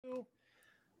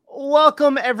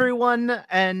Welcome, everyone,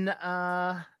 and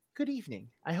good evening.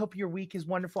 I hope your week is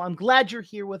wonderful. I'm glad you're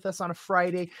here with us on a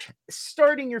Friday,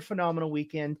 starting your phenomenal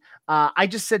weekend. I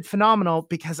just said phenomenal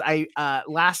because I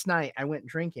last night I went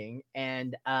drinking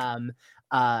and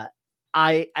uh,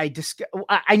 I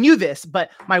knew this,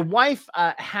 but my wife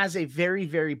has a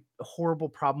very horrible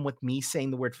problem with me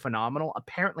saying the word phenomenal.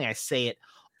 Apparently, I say it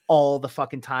all the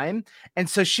fucking time. And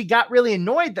so she got really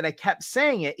annoyed that I kept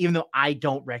saying it, even though I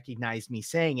don't recognize me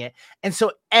saying it. And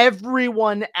so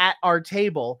everyone at our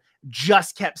table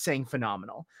just kept saying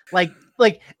phenomenal.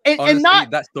 Honestly, and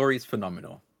not that story is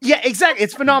phenomenal. Yeah, exactly.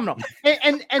 It's phenomenal.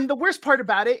 And the worst part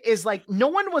about it is like no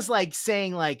one was like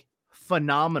saying like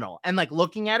phenomenal and like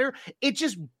looking at her. It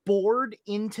just bored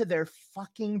into their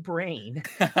fucking brain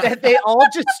that they all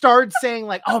just started saying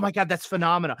like, "Oh my god, that's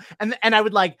phenomenal." And I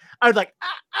would like and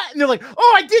they're like,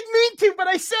 "Oh, I didn't mean to, but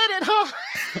I said it,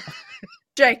 huh?"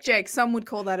 Jake, some would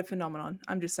call that a phenomenon.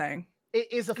 I'm just saying.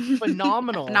 It is a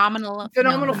phenomenal phenomenal.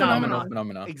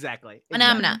 Exactly.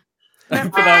 Phenomena. No,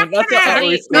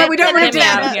 we don't want to do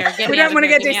We don't want to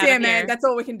get DCMA. That's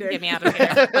all we can do. Get me out of here.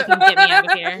 Fucking get me out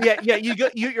of here. Yeah.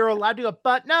 You're allowed to go,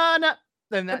 but no.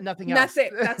 Then nothing else. That's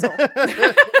it. That's all.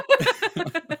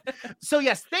 So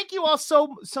yes, thank you all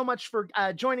so much for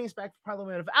joining us back for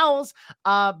Parliament of Owls.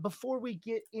 Before we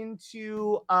get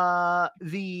into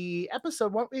the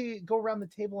episode, why don't we go around the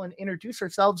table and introduce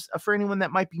ourselves for anyone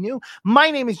that might be new.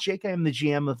 My name is Jake. I am the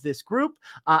GM of this group.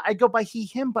 I go by he,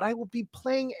 him, but I will be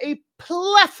playing a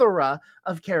plethora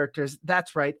of characters.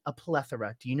 That's right, a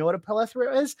plethora. Do you know what a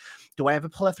plethora is? Do I have a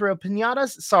plethora of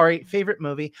pinatas? Sorry, favorite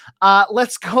movie.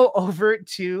 Let's go over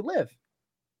to Liv.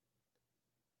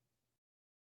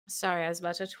 Sorry, I was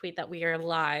about to tweet that we are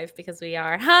live because we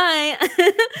are. Hi,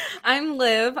 I'm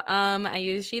Liv. I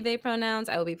use she, they pronouns.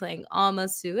 I will be playing Alma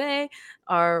Sue,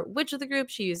 our witch of the group.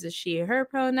 She uses she, her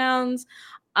pronouns.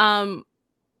 And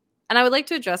I would like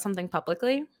to address something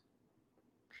publicly.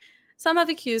 Some have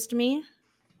accused me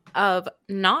of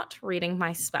not reading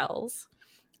my spells.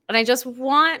 And I just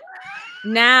want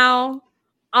now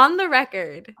on the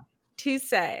record to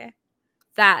say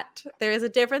that there is a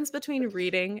difference between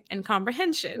reading and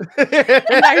comprehension. And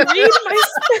I read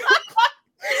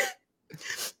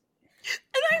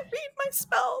my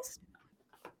spells,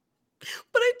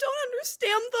 but I don't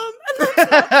understand them, and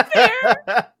that's not fair.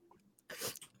 And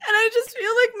I just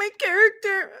feel like my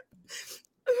character,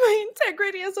 my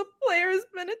integrity as a player has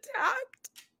been attacked.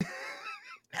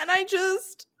 And I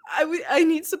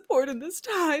need support in this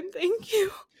time. Thank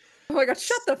you. Oh my god,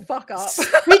 shut the fuck up.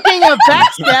 Speaking of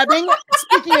backstabbing,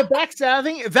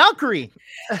 Valkyrie.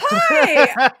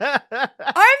 Hi! I'm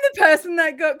the person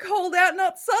that got called out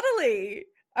not subtly.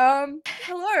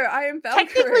 Hello, I am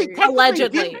Valkyrie.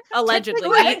 Allegedly.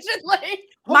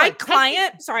 My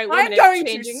client, sorry, I'm going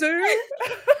to sue.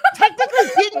 Technically,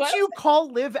 didn't you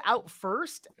call Liv out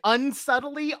first,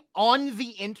 unsubtly, on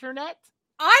the internet?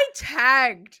 I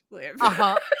tagged Liv.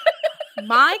 Uh-huh.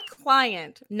 My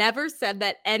client never said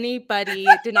that anybody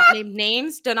did not name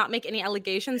names, did not make any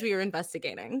allegations. We were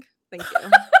investigating. Thank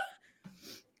you.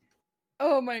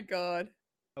 Oh my god.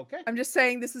 Okay. I'm just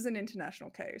saying this is an international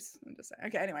case. I'm just saying.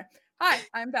 Okay, anyway. Hi,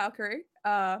 I'm Valkyrie.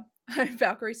 I'm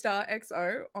Valkyrie Star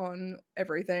XO on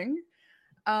everything.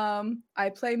 I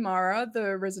play Mara,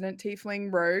 the resident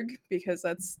tiefling rogue, because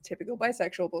that's typical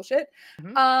bisexual bullshit.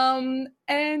 Mm-hmm.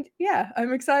 And yeah,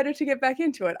 I'm excited to get back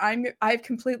into it. I've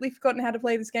completely forgotten how to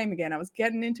play this game again. I was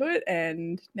getting into it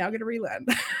and now I'm gonna relearn.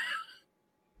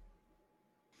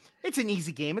 It's an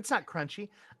easy game. It's not crunchy.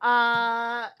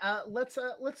 Let's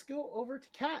go over to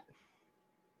Kat.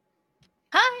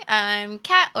 Hi, I'm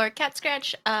Kat or Cat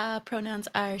Scratch. Pronouns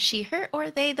are she, her, or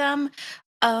they, them.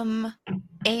 And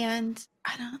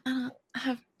I don't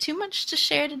have too much to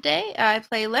share today. I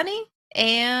play Lenny,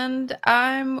 and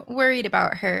I'm worried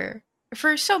about her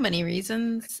for so many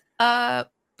reasons.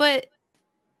 But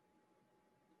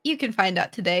you can find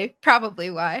out today,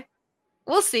 probably why.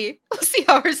 We'll see. We'll see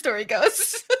how her story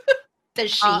goes.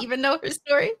 Does she even know her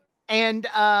story? And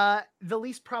the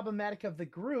least problematic of the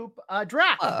group,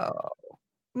 Drac.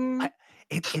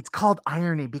 It's called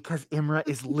irony because Imra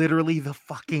is literally the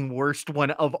fucking worst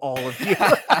one of all of you.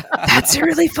 That's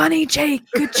really funny, Jake.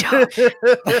 Good job.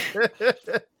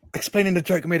 Explaining the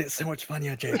joke made it so much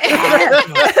funnier, Jake.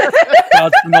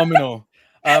 That's phenomenal.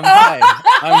 Hi,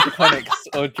 I'm Draconics,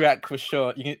 or Drac for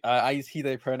short. I use he,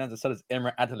 they pronouns, as well as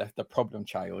Imra Adaleth, the problem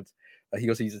child. He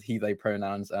also uses he, they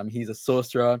pronouns. He's a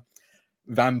sorcerer,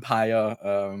 vampire,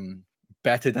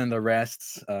 better than the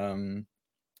rest. I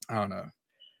don't know.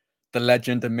 The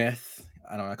legend, the myth.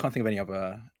 I don't know. I can't think of any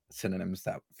other synonyms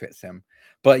that fits him.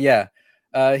 But yeah,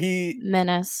 he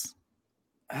menace.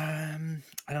 I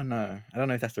don't know. I don't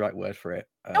know if that's the right word for it.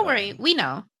 Don't worry, we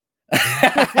know.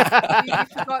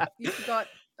 You forgot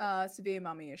severe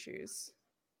mummy issues.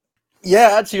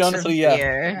 Yeah, actually, honestly, yeah.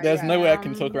 Severe. There's no way I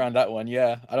can talk Um, around that one.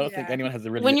 Yeah, I don't think Yeah. anyone has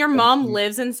a really. When your mom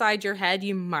lives inside your head,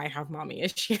 you might have mommy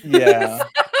issues. Yeah,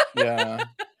 yeah.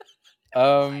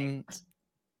 But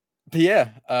yeah,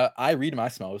 I read my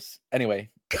smells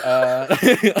anyway.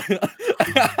 The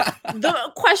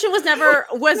question was never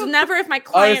if my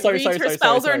client sorry, reads sorry, her sorry,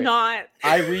 spells sorry. or not.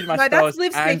 I read my No, that's spells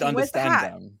Liv and speaking. Where's the understand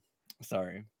hat? them.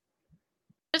 Sorry.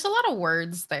 There's a lot of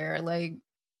words there. Like,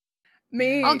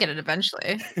 Me, I'll get it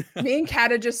eventually. me and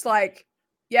Kat are just like,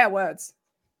 yeah, words.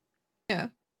 Yeah.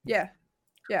 Yeah.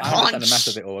 Yeah. I understand the math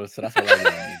of it all, so that's all I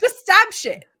learned. Just stab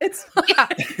shit. It's fine.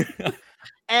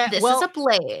 Yeah. This is a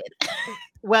blade.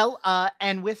 Well,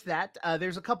 and with that,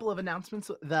 there's a couple of announcements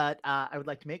that I would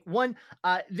like to make. One,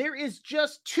 there is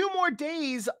just 2 more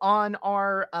days on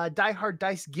our Die Hard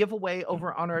Dice giveaway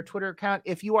over on our Twitter account.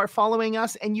 If you are following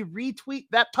us and you retweet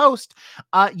that post,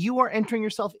 you are entering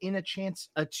yourself in a chance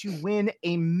to win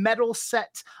a metal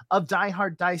set of Die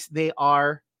Hard Dice. They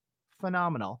are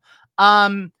phenomenal.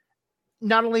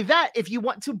 Not only that, if you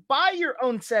want to buy your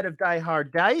own set of Die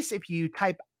Hard Dice, if you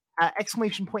type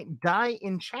 !die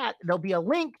in chat, there'll be a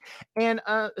link, and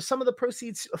some of the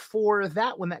proceeds for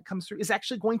that, when that comes through, is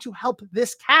actually going to help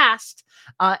this cast,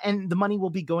 and the money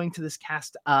will be going to this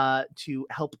cast to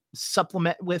help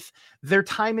supplement with their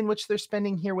time in which they're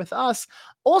spending here with us.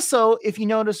 Also, if you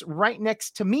notice right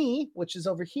next to me, which is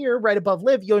over here right above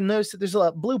Liv, you'll notice that there's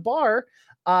a blue bar.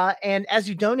 And as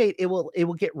you donate, it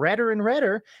will get redder and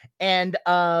redder. And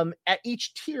at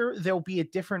each tier, there'll be a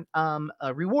different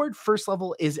reward. First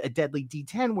level is a deadly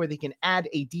D10, where they can add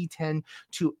a D10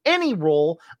 to any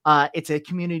roll. It's a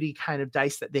community kind of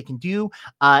dice that they can do.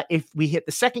 If we hit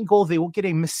the second goal, they will get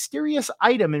a mysterious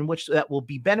item in which that will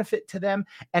be benefit to them.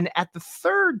 And at the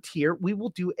third tier, we will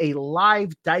do a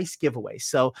live dice giveaway.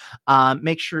 So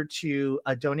make sure to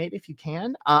donate if you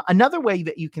can. Another way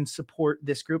that you can support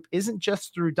this group isn't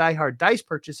just through Die Hard Dice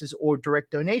purchases or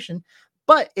direct donation,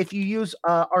 but if you use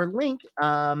our link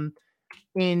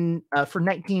in for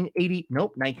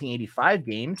 1985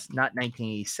 games, not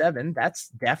 1987. That's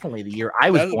definitely the year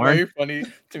I was born. Very funny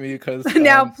to me because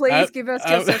Now, please give us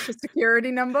your social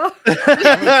security number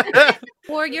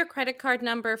or your credit card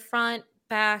number, front,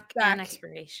 back. And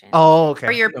expiration. Oh, okay.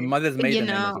 Or your mother's maiden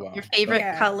name as well. your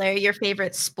favorite color, your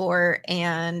favorite sport,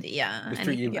 and The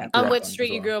street you grew on up which on street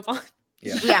as you well. grew up on.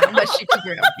 Yeah. yeah, what street you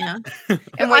grew up, yeah,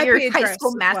 and what your IP high address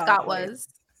school as well, mascot please.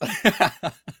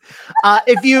 was.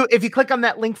 If you click on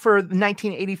that link for the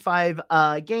 1985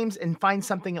 games and find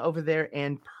something over there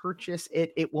and purchase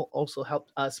it, it will also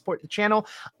help support the channel.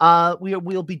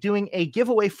 We'll be doing a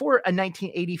giveaway for a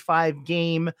 1985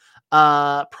 game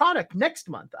product next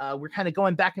month. We're kind of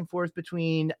going back and forth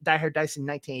between Die Hard Dice and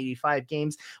 1985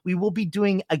 games. We will be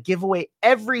doing a giveaway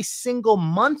every single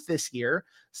month this year.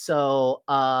 So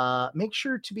make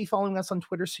sure to be following us on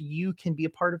Twitter so you can be a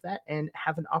part of that and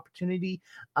have an opportunity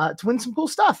to win some cool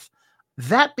stuff.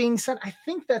 That being said, I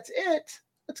think that's it.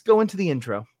 Let's go into the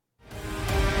intro.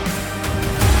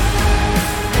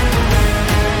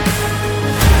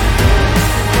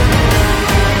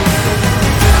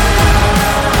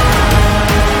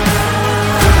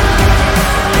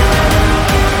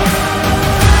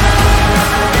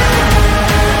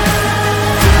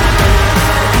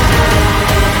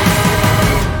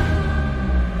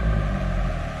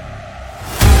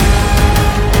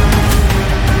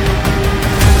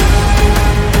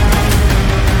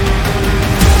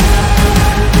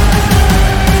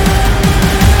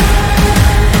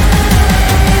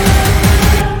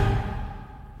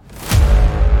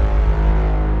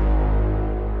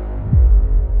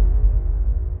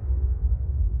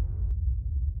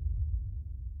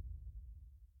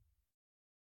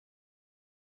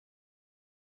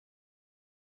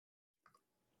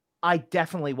 I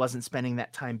definitely wasn't spending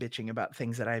that time bitching about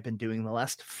things that I've been doing the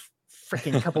last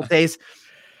freaking couple days.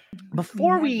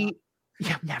 Before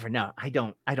never. No, I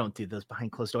don't do those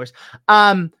behind closed doors.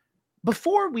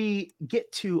 Before we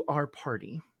get to our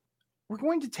party, we're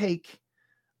going to take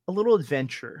a little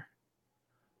adventure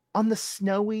on the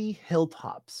snowy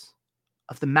hilltops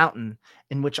of the mountain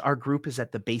in which our group is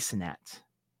at the basin at.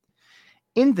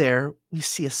 In there, we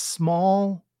see a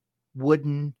small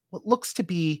wooden, what looks to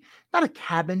be not a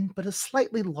cabin, but a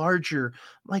slightly larger,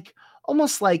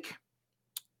 almost like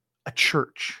a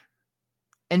church.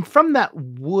 And from that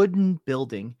wooden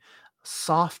building, a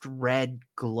soft red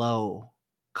glow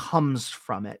comes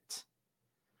from it.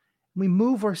 We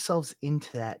move ourselves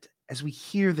into that as we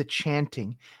hear the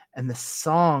chanting and the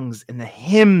songs and the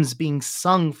hymns being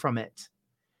sung from it.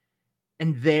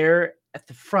 And there at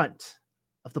the front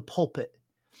of the pulpit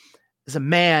is a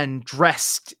man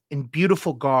dressed in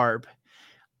beautiful garb,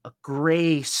 a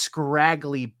gray,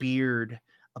 scraggly beard,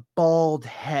 a bald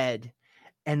head,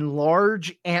 and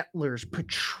large antlers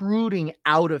protruding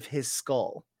out of his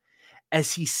skull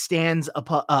as he stands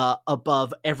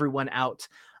above everyone out.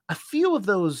 A few of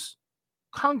those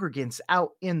congregants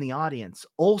out in the audience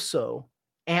also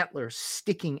antlers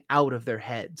sticking out of their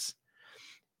heads.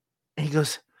 And he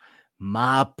goes,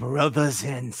 "My brothers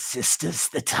and sisters,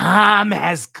 the time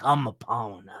has come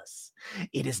upon us.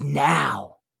 It is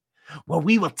now where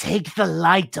we will take the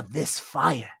light of this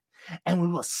fire and we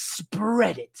will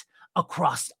spread it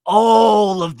across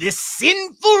all of this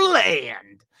sinful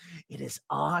land. It is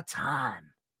our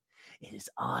time. It is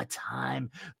our time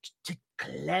to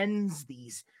cleanse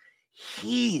these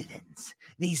heathens,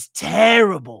 these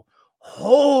terrible,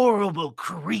 horrible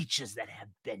creatures that have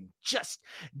been just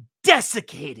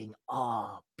desiccating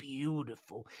our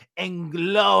beautiful and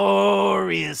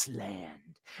glorious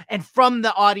land." And from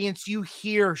the audience, you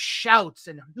hear shouts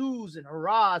and whoos and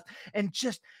hurrahs, and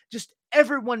just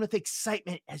everyone with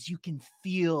excitement as you can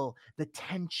feel the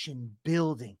tension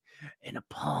building. And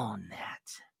upon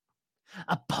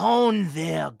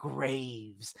their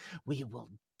graves, we will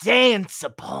dance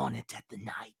upon it at the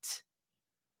night.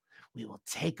 We will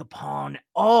take upon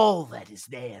all that is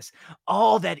theirs,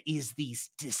 all that is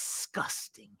these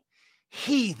disgusting,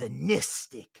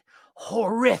 heathenistic,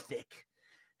 horrific,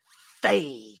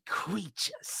 fey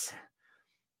creatures.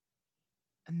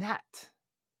 And that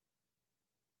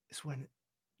is when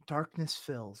darkness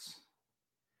fills.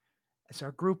 As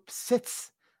our group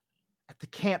sits at the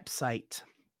campsite,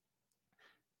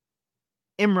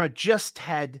 Imra just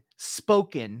had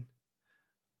spoken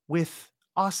with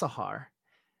Asahar.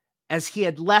 As he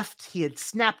had left, he had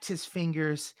snapped his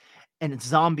fingers and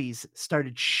zombies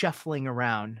started shuffling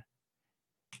around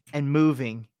and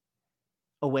moving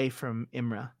away from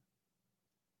Imra.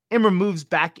 Imra moves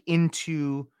back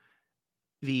into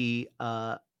the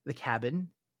cabin,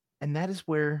 and that is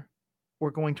where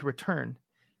we're going to return.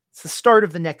 It's the start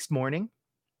of the next morning.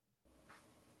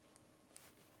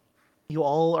 You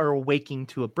all are awaking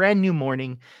to a brand new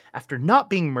morning after not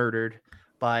being murdered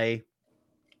by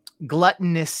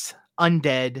gluttonous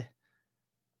undead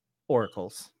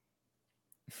oracles.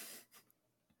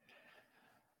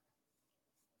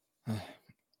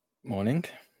 Morning.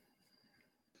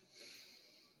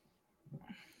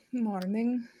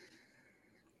 Morning.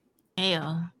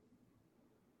 Ayo.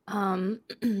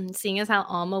 Seeing as how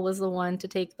Alma was the one to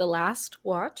take the last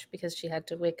watch because she had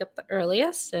to wake up the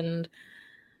earliest, and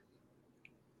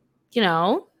you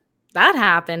know, that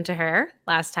happened to her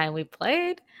last time we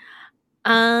played.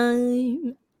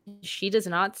 She does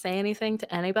not say anything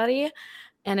to anybody.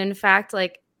 And in fact,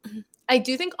 like, I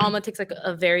do think Alma takes like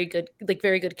a very good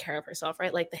care of herself,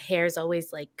 right? Like the hair is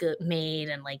always like good made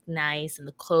and like nice, and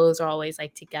the clothes are always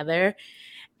like together.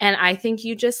 And I think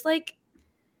you just like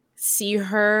see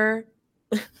her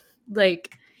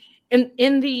like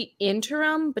in the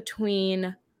interim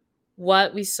between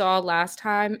what we saw last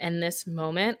time and this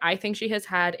moment, I think she has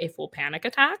had a full panic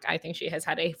attack. I think she has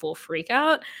had a full freak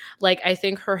out. Like, I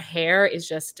think her hair is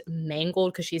just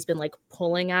mangled because she's been like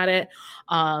pulling at it.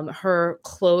 Her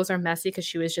clothes are messy because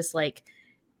she was just like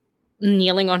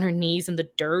kneeling on her knees in the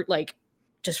dirt, like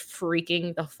just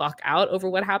freaking the fuck out over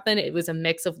what happened. It was a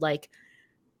mix of like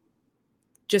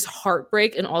just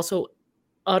heartbreak and also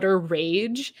utter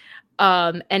rage.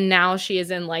 And now she is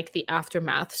in like the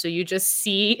aftermath. So you just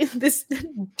see this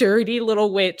dirty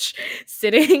little witch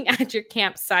sitting at your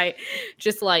campsite,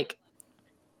 just like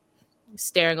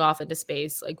staring off into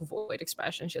space, like void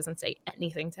expression. She doesn't say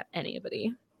anything to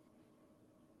anybody.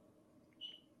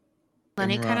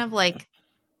 Lenny Imra. kind of like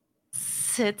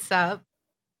sits up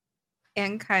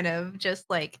and kind of just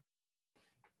like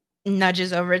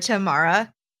nudges over to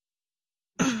Mara.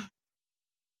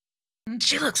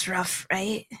 She looks rough,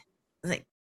 right? Like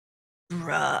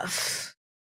rough.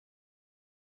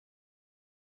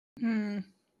 You're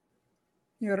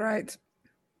right.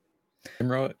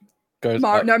 Imra goes.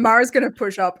 No, Mara's gonna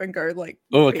push up and go like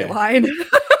Oh, okay. behind.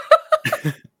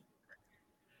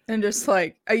 And just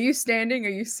like, are you standing? Are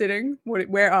you sitting?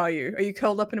 Where are you? Are you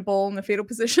curled up in a ball in the fetal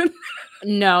position?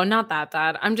 No, not that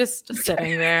bad. I'm just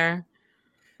sitting there.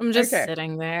 I'm just Okay.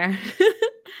 sitting there.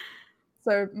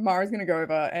 So Mara's gonna go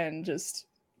over and just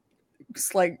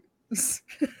like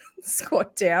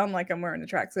squat down like I'm wearing a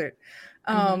tracksuit,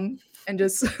 and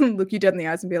just look you dead in the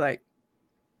eyes and be like,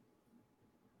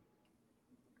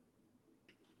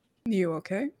 "You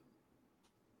okay?"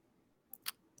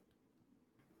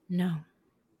 No.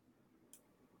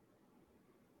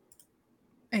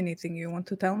 Anything you want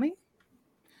to tell me?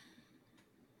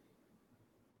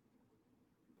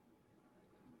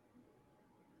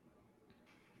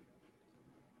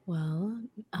 Well,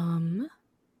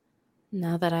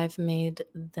 now that I've made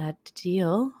that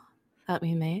deal that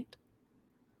we made,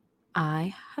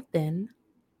 I have been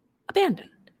abandoned.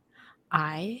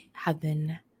 I have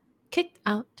been kicked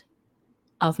out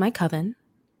of my coven.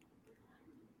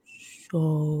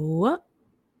 So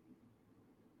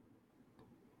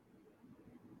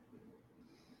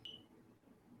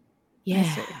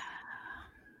yeah. see.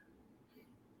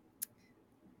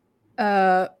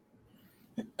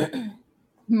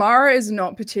 Mara is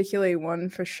not particularly one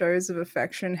for shows of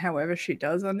affection. However, she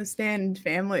does understand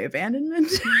family abandonment.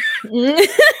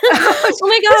 Oh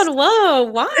my god,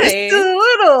 whoa, Just a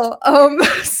why? little.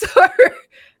 So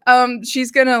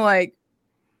she's gonna like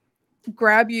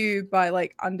grab you by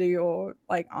like under your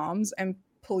like arms and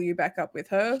pull you back up with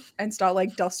her and start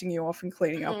like dusting you off and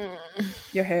cleaning up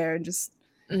your hair and just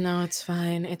No, it's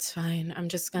fine. It's fine. I'm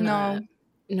just no. gonna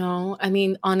No, I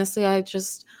mean honestly,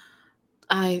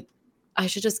 I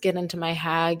should just get into my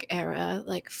hag era.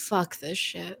 Like fuck this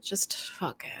shit. Just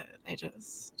fuck it.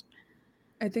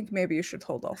 I think maybe you should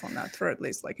hold off on that for at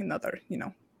least like another,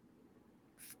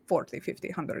 40, 50,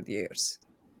 100 years.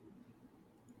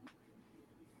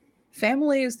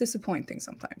 Family is disappointing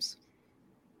sometimes.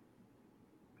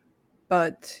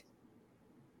 But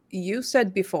you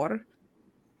said before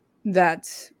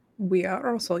that we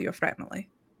are also your family.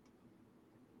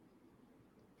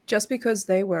 Just because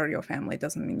they were your family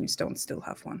doesn't mean you don't still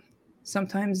have one.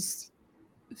 Sometimes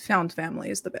found family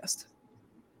is the best.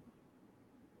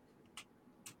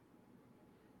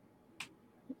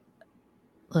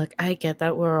 Look, I get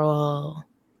that we're all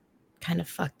kind of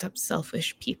fucked up,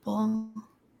 selfish people.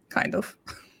 Kind of.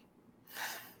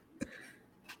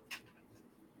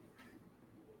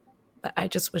 But I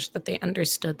just wish that they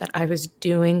understood that I was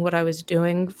doing what I was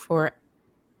doing for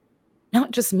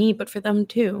not just me, but for them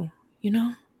too, you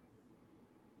know?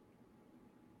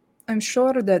 I'm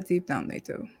sure that deep down they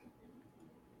do.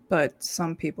 But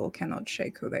some people cannot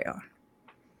shake who they are.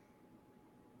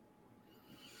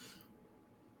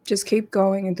 Just keep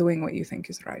going and doing what you think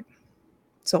is right.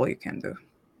 That's all you can do.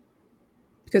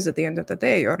 Because at the end of the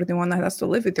day, you're the one that has to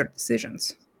live with your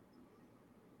decisions.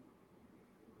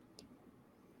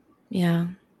 Yeah.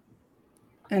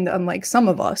 And unlike some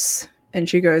of us, and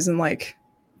she goes and like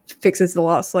fixes the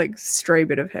last like stray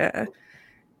bit of hair,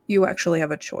 you actually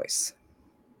have a choice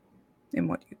in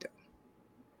what you do.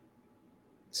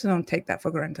 So don't take that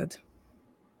for granted.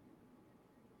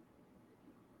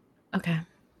 Okay.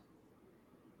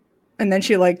 And then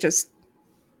she like just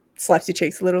slaps your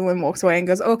cheeks a little and walks away and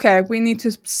goes, okay, we need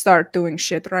to start doing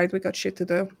shit, right? We got shit to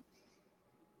do.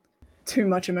 Too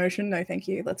much emotion? No, thank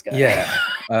you. Let's go. Yeah.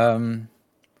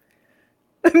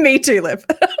 Me too, Liv.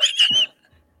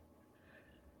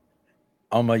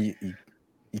 Alma, you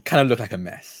kind of look like a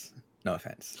mess. No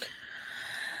offense.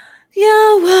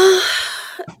 Yeah, well,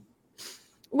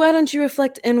 why don't you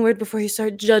reflect inward before you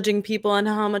start judging people on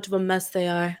how much of a mess they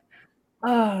are?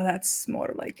 Oh, that's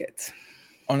more like it.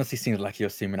 Honestly, seems like you're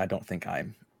assuming I don't think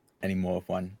I'm any more of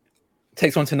one.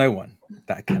 Takes one to know one,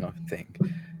 that kind of thing.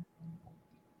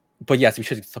 But yes, we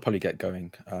should probably get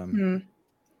going. We're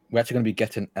actually going to be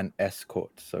getting an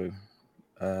escort, so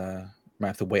might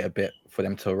have to wait a bit for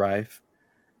them to arrive.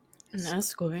 An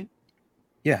escort?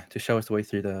 Yeah, to show us the way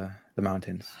through the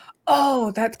mountains.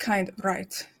 Oh, that kind.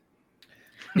 Right.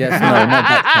 Yes, no, not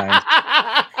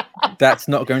that kind. That's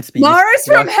not going to be... Mars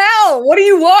from hell! What do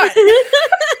you want?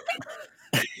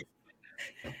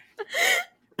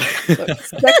 Look,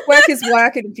 sex work is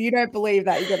work, and if you don't believe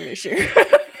that, you got an issue.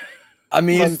 I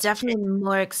mean... I was definitely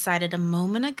more excited a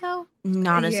moment ago.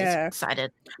 Not as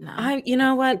excited now. You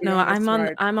know what? No,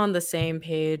 honest, I'm on the same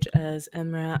page as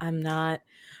Imra. I'm not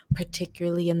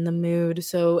particularly in the mood.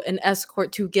 So an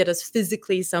escort to get us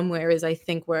physically somewhere is, I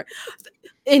think, where,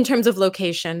 in terms of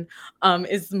location,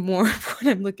 is more of what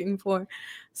I'm looking for.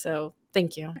 So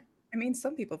thank you. I mean,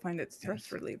 some people find it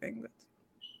stress relieving, but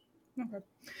okay.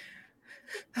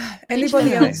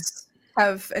 Anybody else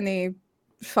have any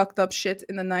fucked up shit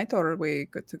in the night, or are we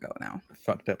good to go now?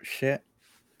 Fucked up shit?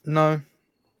 No.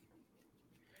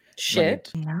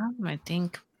 Shit? No, I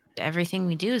think everything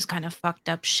we do is kind of fucked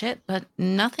up shit, but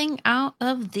nothing out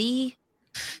of the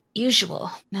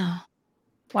usual. No.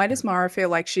 Why does Mara feel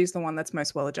like she's the one that's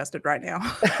most well-adjusted right now?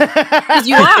 Because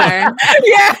you are.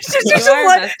 Yeah,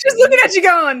 she's looking at you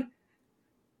going,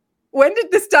 when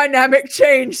did this dynamic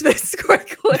change this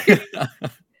quickly?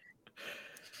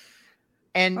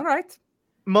 And all right.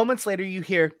 Moments later, you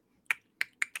hear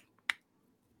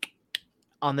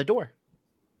on the door.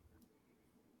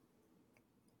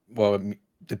 Well,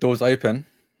 the door's open.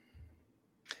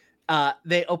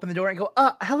 They open the door and go,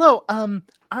 hello.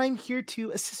 I'm here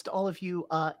to assist all of you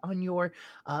on your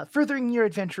furthering your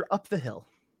adventure up the hill.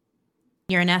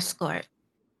 You're an escort.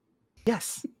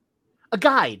 Yes. A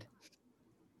guide.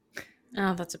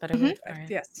 Oh, that's a better word for it.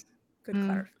 Yes. Good Mm.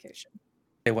 clarification.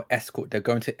 They will escort. They're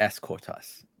going to escort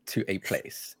us to a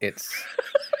place. It's.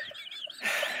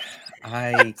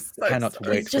 I so cannot sorry.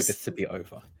 wait for this Just- to be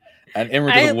over. And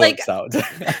Imra I, just like- walks out.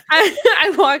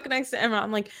 I walk next to Emma.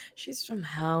 I'm like, she's from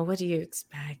hell. What do you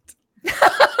expect?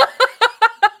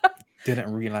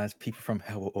 Didn't realize people from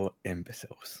hell were all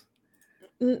imbeciles.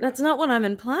 That's not what I'm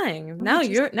implying. Now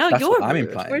just- you're That's what I'm rude.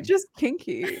 implying. We're just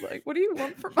kinky. Like, what do you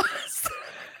want from us?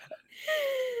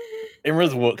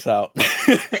 Imra walks out.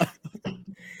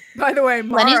 By the way, Lenny's-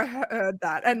 Mara heard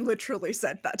that and literally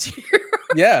said that to you.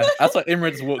 Yeah, that's why Imra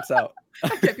just walks out.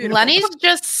 Okay, beautiful. Lenny's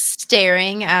just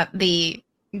staring at the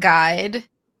guide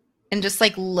and just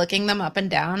like looking them up and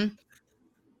down.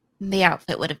 The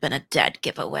outfit would have been a dead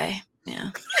giveaway.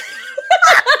 Yeah.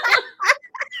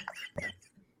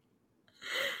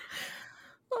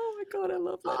 Oh my god, I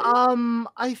love that.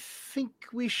 I think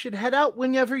we should head out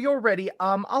whenever you're ready.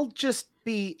 I'll just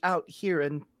be out here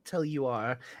until you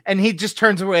are. And he just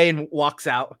turns away and walks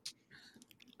out.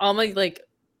 Alma, like,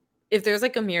 if there's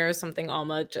like a mirror or something,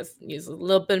 Alma just uses a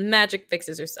little bit of magic,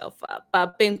 fixes herself up.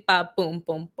 Ba bing ba boom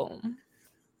boom boom.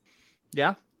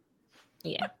 Yeah.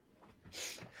 Yeah.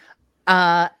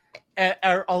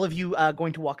 Are all of you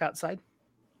going to walk outside?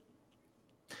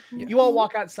 Yeah. You all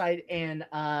walk outside, and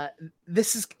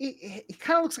this is it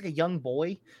kind of looks like a young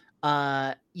boy.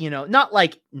 Not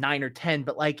like 9 or 10,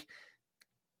 but like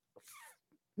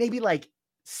maybe like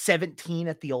 17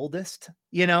 at the oldest,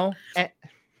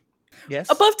 yes.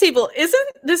 Above table, isn't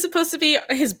this supposed to be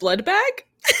his blood bag?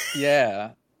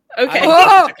 Yeah. Okay. I'm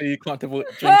Oh! particularly comfortable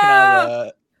drinking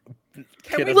our Can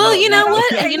kid we- of Well, milk you know now.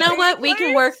 what? Okay, You know what? We please.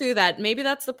 can work through that. Maybe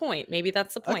that's the point. Maybe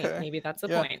that's the point. Okay. Maybe that's the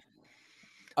Yeah. point.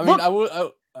 I mean, Look- I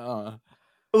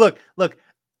will. Look.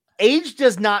 Age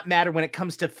does not matter when it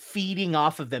comes to feeding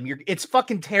off of them. It's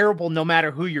fucking terrible no matter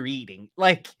who you're eating.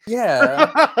 Like,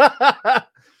 Yeah.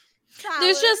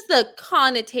 There's just the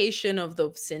connotation of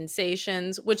the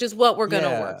sensations, which is what we're going to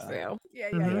work Yeah. through. Yeah.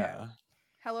 Mhm. Yeah.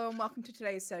 Hello and welcome to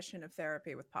today's session of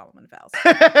therapy with Parliament Vals.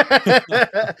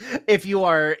 if you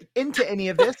are into any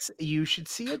of this, you should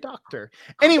see a doctor.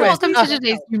 Anyway, Welcome to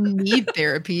today's You Need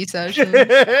Therapy session.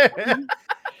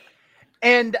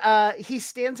 and he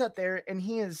stands out there, and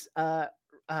he is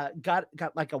got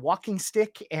like a walking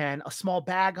stick and a small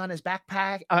bag on his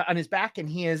backpack on his back, and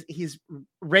he's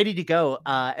ready to go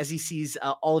as he sees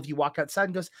all of you walk outside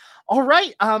and goes, all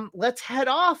right, let's head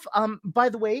off. By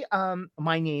the way,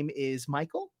 my name is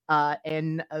Michael,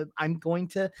 and I'm going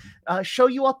to show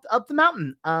you up the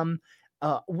mountain.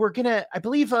 We're gonna, I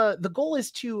believe the goal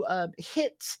is to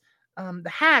hit the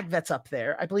hag that's up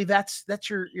there. I believe that's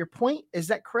your point. Is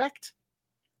that correct?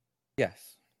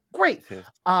 Yes. Great. it is.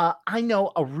 I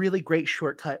know a really great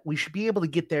shortcut. We should be able to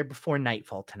get there before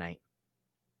nightfall tonight.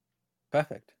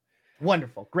 Perfect.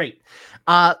 Wonderful. Great.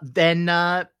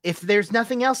 Then if there's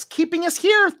nothing else keeping us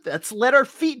here, let's let our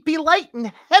feet be light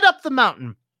and head up the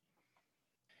mountain.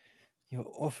 You're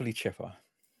awfully chipper.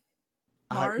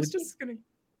 Mara's would- just gonna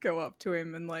go up to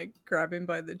him and like grab him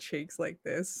by the cheeks like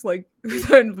this, like with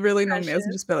her really long nails,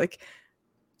 and just be like,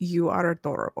 "You are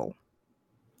adorable."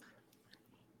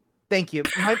 Thank you.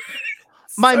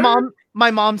 My So-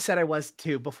 my mom said I was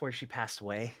too before she passed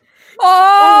away.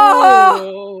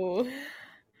 Oh, Oh.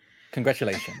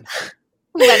 Congratulations.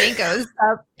 Lenny goes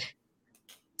up,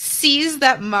 sees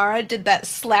that Mara did that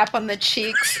slap on the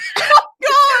cheeks,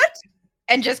 God!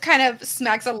 and just kind of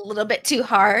smacks a little bit too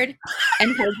hard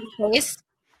and holds his face.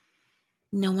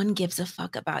 No one gives a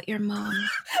fuck about your mom.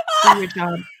 Do your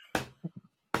job.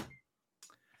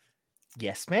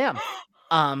 Yes, ma'am.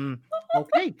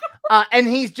 Okay. And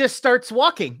he just starts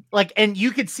walking, like, and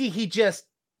you could see he just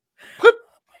whoop,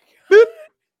 boop.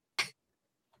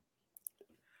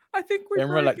 I think we're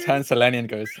Imra like turns to Lenny and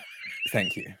goes,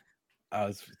 "Thank you." I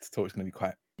was thought it was gonna be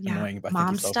quite Yeah, annoying, but I think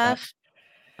mom he solved that.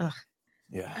 stuff.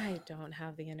 Yeah. I don't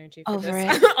have the energy for Over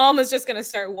this. it. Alma's just going to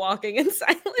start walking in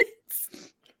silence.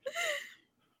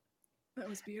 That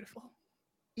was beautiful.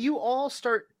 You all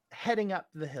start heading up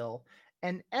the hill,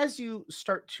 and as you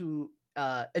start to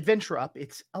adventure up,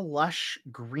 it's a lush,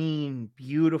 green,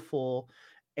 beautiful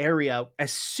area.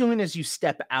 As soon as you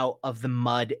step out of the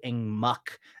mud and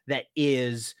muck that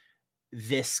is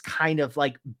this kind of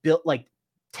like built like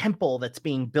temple that's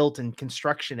being built in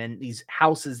construction, and these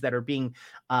houses that are being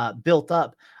built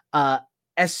up,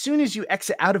 as soon as you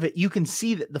exit out of it, you can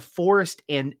see that the forest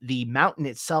and the mountain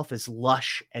itself is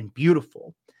lush and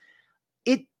beautiful.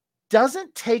 It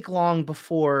doesn't take long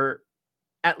before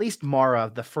at least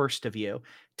Mara, the first of you,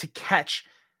 to catch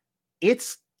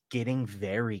it's getting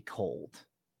very cold.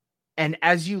 And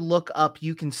as you look up,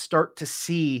 you can start to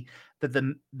see that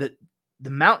the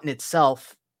mountain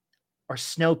itself are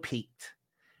snow peaked,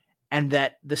 and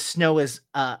that the snow is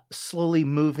slowly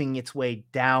moving its way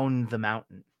down the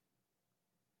mountain.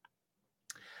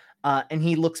 And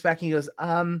he looks back and he goes,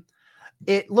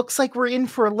 it looks like we're in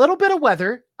for a little bit of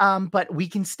weather, but we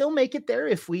can still make it there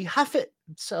if we huff it.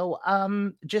 So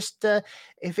just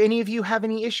if any of you have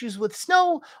any issues with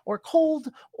snow or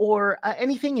cold or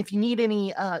anything, if you need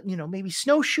any, maybe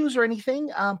snowshoes or anything,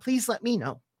 please let me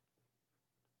know.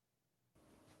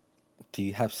 Do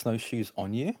you have snowshoes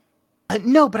on you?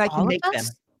 No, but I can All of make them.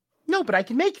 us? No, but I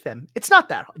can make them. It's not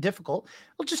that difficult.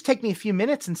 It'll just take me a few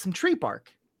minutes and some tree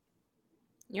bark.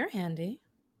 You're handy.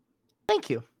 Thank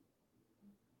you.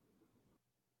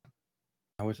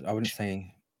 I wouldn't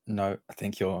say no. I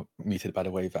think you're muted, by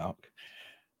the way, Valk.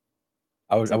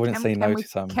 I wouldn't say no to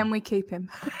some. Can we keep him?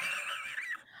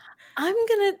 I'm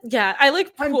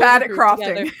I'm bad at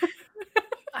crafting.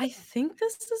 I think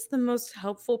this is the most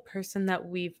helpful person that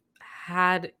we've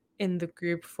had in the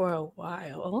group for a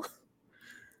while.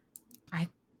 I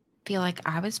feel like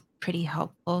I was pretty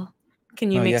helpful.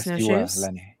 Can you make yes, you were, snowshoes?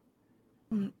 Lenny.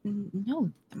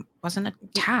 No, it wasn't a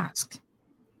task.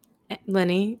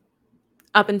 Lenny,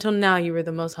 up until now, you were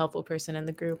the most helpful person in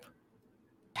the group.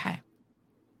 Okay.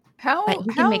 How But he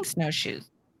can make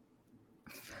snowshoes.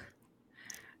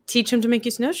 Teach him to make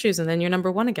you snowshoes, and then you're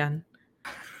number one again.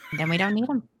 Then we don't need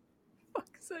them.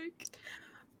 fuck's sake.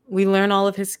 We learn all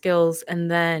of his skills,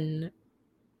 and then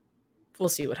we'll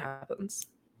see what happens.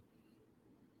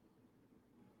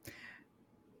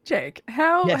 Jake,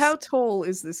 how Yes. tall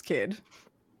is this kid?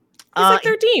 He's like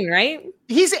 13, right?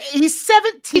 He's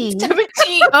 17.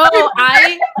 17. Oh,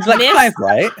 I He's like missed 5,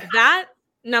 right? that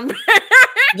number.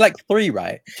 He's like 3,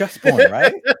 right? Just born,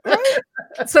 right?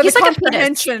 So He's the like a fetus,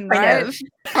 comprehension, kind right? of.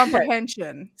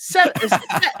 Comprehension.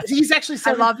 He's actually 17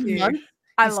 I love you. months.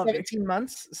 I He's love you. 17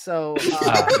 months. So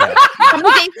Yeah.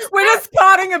 We're just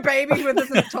parting a baby with us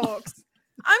and talks.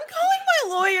 I'm calling my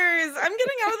lawyers. I'm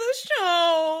getting out of the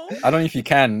show. I don't know if you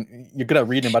can. You're good at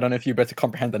reading, but I don't know if you better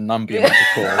comprehend the number you want to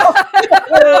call.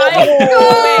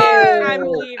 I'm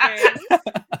leaving.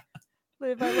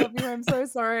 Liv, I love you. I'm so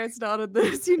sorry I started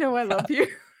this. You know I love you.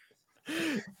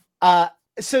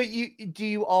 so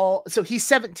he's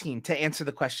 17 to answer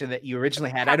the question that you originally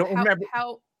had. I don't remember.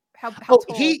 How tall?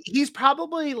 He's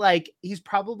probably like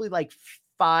 5'10",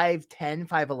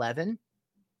 5'11".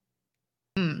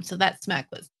 So that smack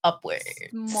was upward.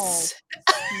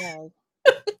 Small.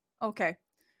 Okay.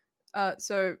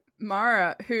 So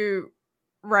Mara, who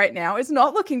right now is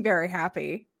not looking very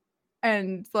happy,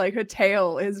 and like her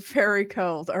tail is very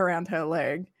curled around her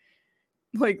leg,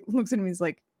 like looks at me and is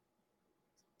like,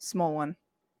 small one,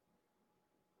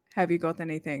 have you got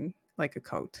anything like a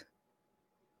coat?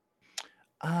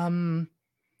 1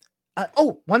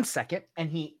 second. And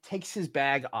he takes his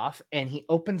bag off and he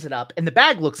opens it up and the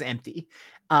bag looks empty.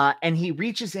 And he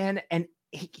reaches in and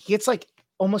he gets like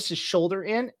almost his shoulder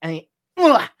in and he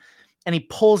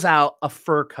pulls out a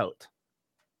fur coat.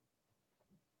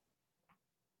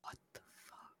 What the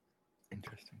fuck?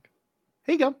 Interesting.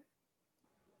 Here you go.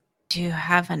 Do you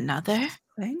have another?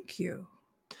 Thank you.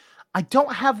 I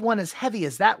don't have one as heavy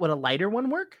as that. Would a lighter one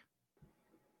work?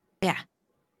 Yeah.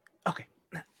 Okay.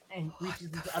 And reaches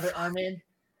his other arm in.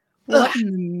 What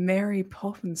in the Mary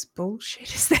Poppins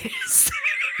bullshit is this?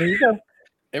 There you go.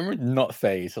 Everyone's not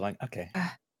phased. So like, okay.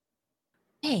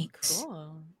 Thanks.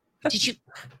 Cool. Did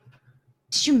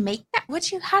you make that?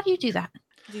 How do you do that?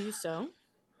 Do you sew?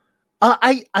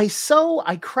 I sew,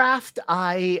 I craft,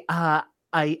 I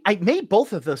made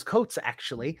both of those coats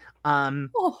actually.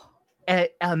 Most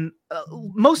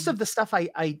of the stuff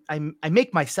I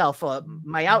make myself,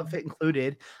 my outfit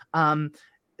included.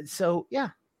 So yeah.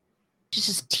 You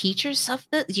just teach yourself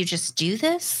that? You just do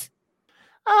this?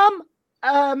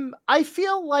 I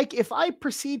feel like if I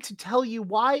proceed to tell you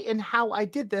why and how I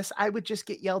did this, I would just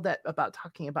get yelled at about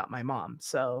talking about my mom.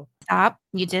 So Stop.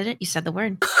 You did it. You said the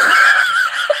word.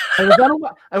 I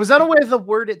was unaware the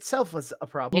word itself was a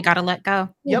problem. You gotta let go.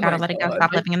 You Yep. gotta let it go.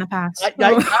 Stop living in the past.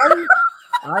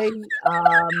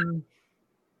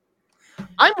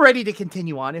 I'm ready to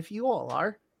continue on if you all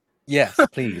are. Yes,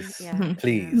 please. Yeah.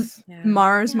 Please. Yeah.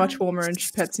 Mara's Yeah. much warmer and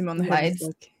she pets him on the head. and is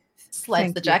like, Slides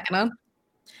Thank the you. jacket on.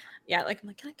 Yeah, like I'm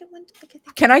like, can I get one?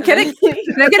 Can I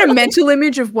get a mental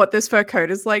image of what this fur coat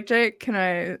is like, Jake? Can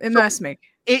I immerse me?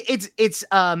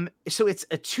 So it's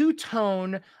a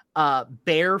two-tone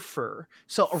bear fur.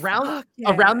 So around Fuck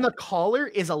yeah. around the collar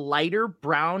is a lighter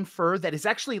brown fur that is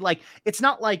actually like, it's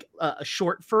not like a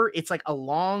short fur, it's like a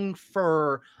long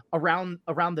fur around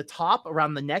the top,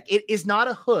 around the neck. It is not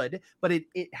a hood, but it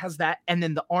has that. And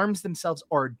then the arms themselves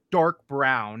are dark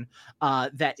brown,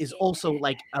 that is also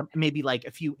like maybe like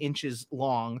a few inches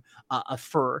long, a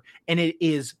fur. And it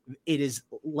is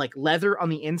like leather on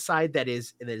the inside that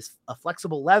is a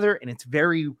flexible leather, and it's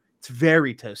very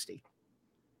toasty.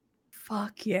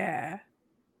 Fuck yeah.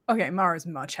 Okay, Mara's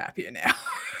much happier now.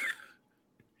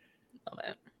 Love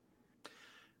it.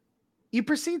 You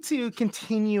proceed to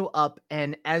continue up,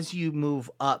 and as you move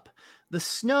up, the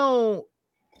snow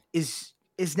is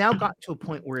now got to a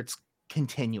point where it's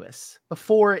continuous.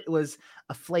 Before, it was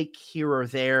a flake here or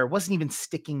there, wasn't even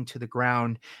sticking to the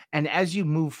ground. And as you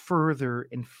move further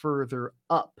and further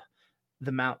up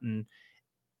the mountain,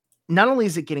 not only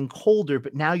is it getting colder,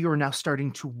 but now you're now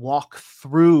starting to walk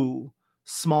through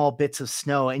small bits of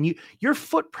snow, and your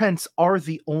footprints are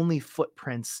the only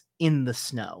footprints in the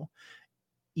snow.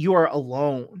 You are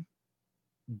alone,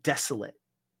 desolate,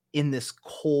 in this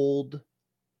cold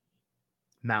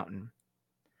mountain.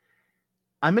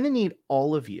 I'm going to need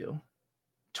all of you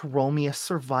to roll me a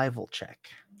survival check.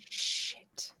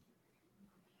 Shit.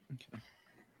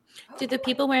 Do the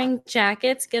people wearing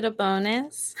jackets get a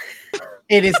bonus?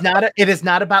 It is not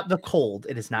about the cold.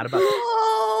 It is not about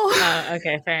Oh,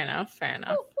 okay, fair enough.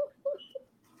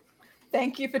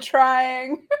 Thank you for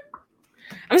trying.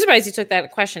 I'm surprised you took that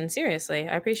question seriously.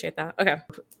 I appreciate that. Okay.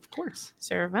 Of course.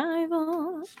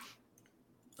 Survival.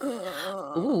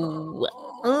 Ooh,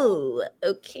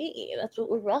 okay. That's what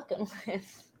we're rocking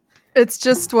with. It's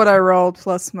just what I rolled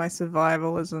plus my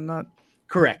survival, isn't it?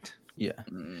 Correct. Yeah.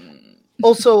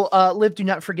 Also, Liv, do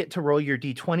not forget to roll your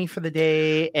D20 for the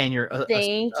day and your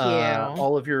Thank you.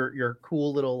 all of your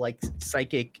cool little like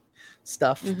psychic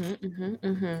stuff.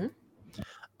 Lenny,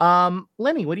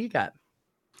 what do you got?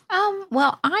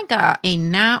 Well, I got a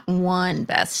nat 1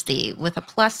 bestie with a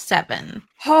 +7.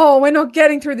 Oh, we're not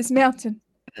getting through this mountain.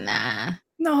 Nah.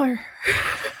 No.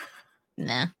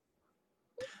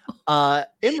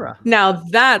 Imra. Now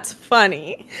that's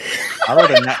funny. I would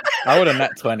have nat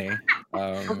 20.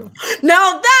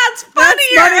 Now that's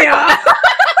funnier.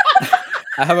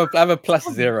 I have a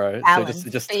 +0, Alan so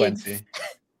just Spades. 20.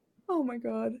 Oh my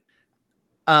god.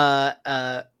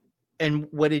 And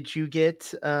what did you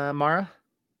get, Mara?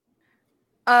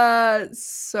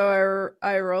 So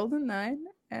I rolled a 9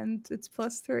 and it's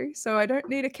 +3, so I don't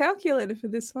need a calculator for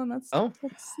this one. That's 12.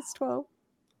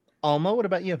 Alma, what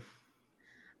about you?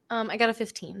 I got a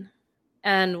 15.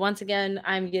 And once again,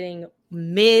 I'm getting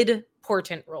mid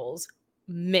portent rolls.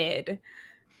 Mid.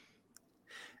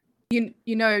 You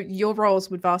know your rolls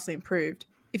would vastly improved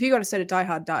if you got a set of Die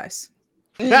Hard dice.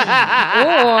 Or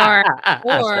That's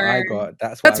what I got.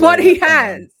 That's what he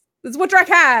has. That's what Drac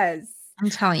has. I'm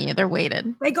telling you, they're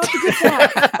weighted. They got the good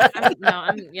stuff.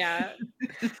 Yeah.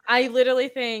 I literally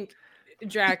think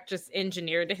Drac just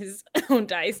engineered his own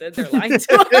dice and they're lying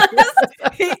to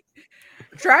us.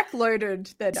 Drac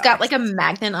loaded their It's dice. got like a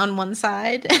magnet on one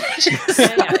side.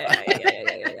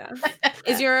 Yeah.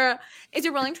 Is your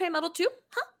rolling tray metal too?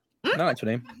 Huh? No,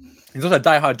 actually. There's also a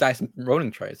Die Hard dice rolling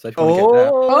tray, so if you want to get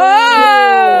that. Oh,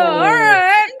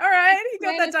 all right. He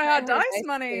got that Die Hard dice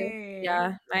money.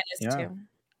 Yeah, mine is too.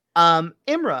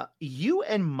 Imra, you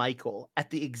and Michael at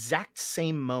the exact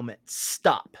same moment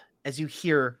stop as you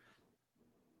hear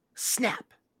snap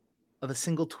of a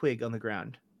single twig on the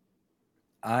ground.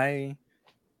 Lenny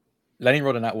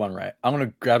rolled a nat 1, right? I'm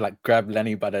gonna grab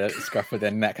Lenny by the scruff of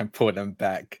their neck and pull them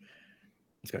back.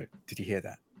 Let's go. Did you hear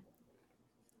that?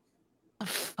 The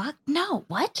fuck? No,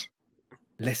 what?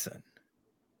 Listen,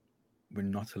 we're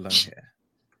not alone here.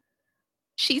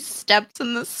 She steps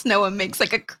in the snow and makes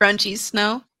like a crunchy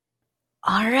snow.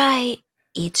 All right,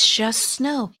 it's just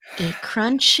snow. It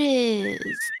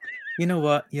crunches. You know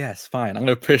what? Yes, fine. I'm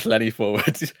gonna push Lenny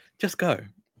forward. Just go.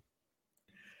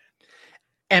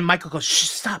 And Michael goes, shh,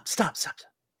 stop.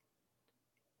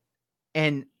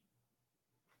 And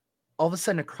all of a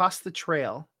sudden, across the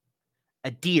trail,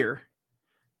 a deer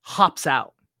hops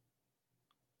out,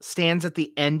 stands at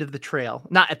the end of the trail.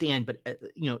 Not at the end, but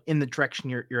in the direction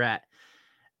you're at.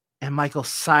 And Michael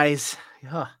sighs.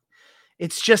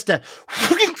 It's just a...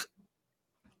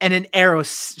 And an arrow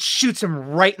shoots him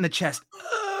right in the chest.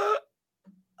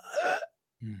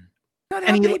 Not And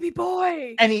our he- baby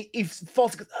boy. And he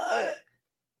falls.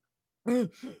 And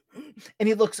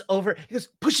he looks over. He goes,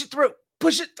 push it through.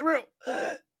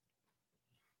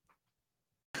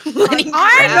 Lenny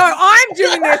I grabs- know I'm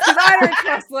doing this because I don't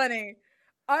trust Lenny.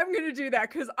 I'm gonna do that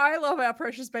because I love our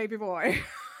precious baby boy.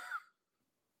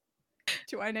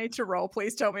 Do I need to roll?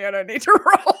 Please tell me I don't need to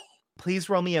roll. Please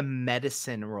roll me a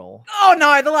medicine roll. Oh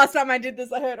no, the last time I did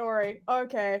this, I hurt Ori.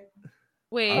 Okay.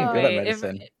 Wait, I'm good at wait.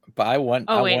 medicine, but I want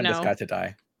this guy to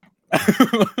die.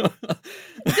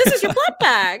 This is your blood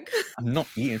bag. I'm not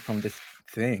eating from this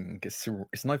thing. It's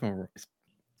not even.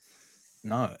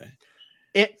 No.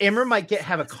 Imra might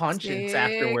have a conscience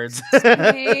afterwards.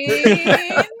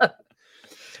 16.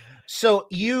 So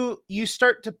you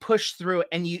start to push through,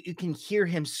 and you can hear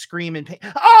him scream in pain.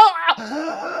 Oh,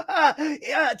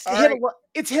 yeah,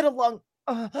 it's hit a lung.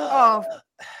 Oh.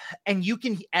 And you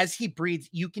can, as he breathes,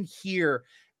 you can hear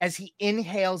as he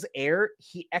inhales air,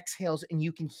 he exhales, and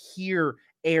you can hear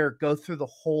air go through the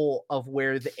hole of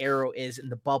where the arrow is in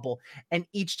the bubble. And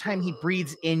each time he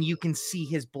breathes in, you can see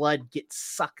his blood get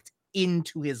sucked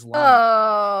into his lung.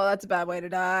 Oh, that's a bad way to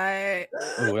die.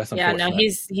 Oh, that's Yeah, no,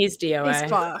 unfortunate. he's DOA. He's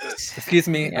fucked. Excuse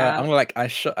me. Yeah. I'm like I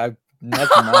nudge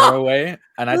Mara away,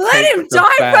 and I Let take him the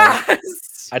die bag.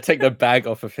 fast. I take the bag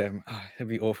off of him. Oh, it'd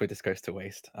be awful if this goes to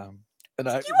waste. And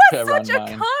I You put are it around such a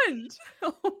mine. cunt.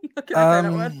 Oh, I'm not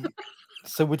gonna say that word.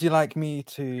 So would you like me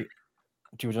to?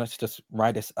 Would you like to just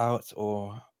ride this out,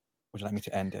 or would you like me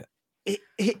to end it?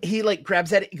 He like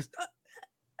grabs at it, he goes,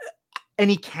 and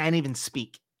he can't even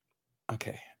speak.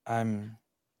 Okay. I'm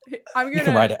You gonna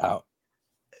can ride it out.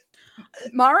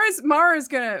 Mara's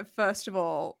gonna first of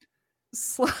all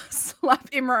slap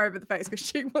Imra over the face because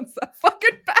she wants that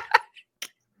fucking bag.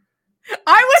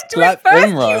 I went to Slap it first,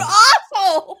 Imra. you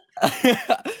asshole.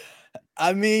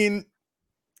 I mean,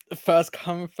 first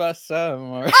come, first serve.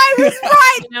 Mara. I was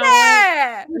right You know-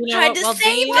 there. You know Tried what, to while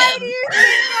save these- Why do you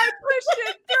think I pushed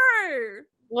it through?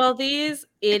 While these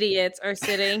idiots are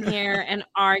sitting here and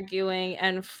arguing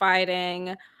and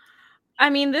fighting, I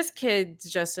mean, this kid's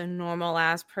just a normal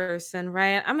ass person,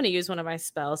 right? I'm gonna use one of my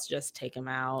spells to just take him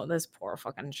out. This poor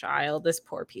fucking child, this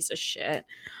poor piece of shit.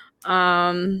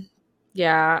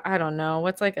 Yeah, I don't know.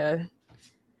 I'm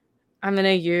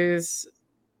gonna use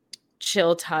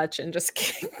chill touch and just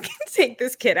take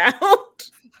this kid out.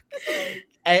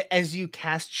 As you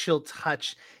cast chill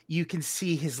touch, you can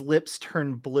see his lips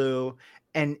turn blue,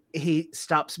 and he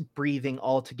stops breathing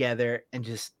altogether, and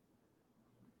just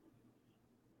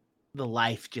the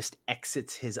life just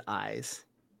exits his eyes.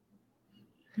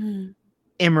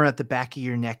 Imra, at the back of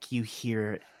your neck, you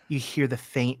hear the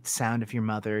faint sound of your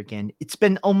mother again. It's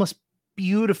been almost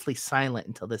beautifully silent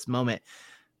until this moment.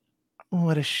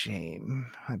 What a shame.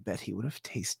 I bet he would have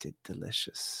tasted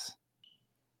delicious.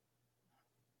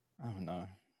 Oh no.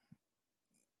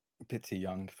 A bit too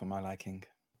young for my liking.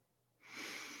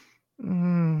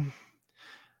 Aren't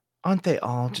they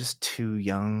all just too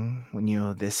young when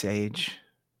you're this age?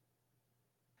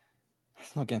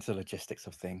 Let's not get into the logistics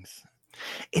of things.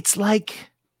 It's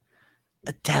like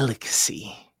a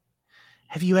delicacy.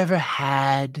 Have you ever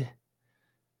had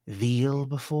veal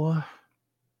before?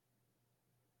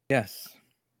 Yes,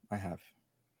 I have.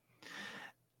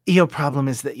 Your problem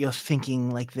is that you're thinking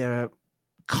like their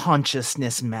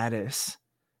consciousness matters.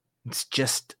 It's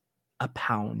just a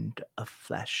pound of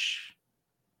flesh.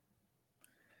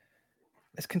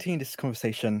 Let's continue this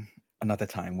conversation another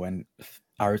time when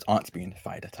arrows aren't being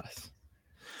fired at us.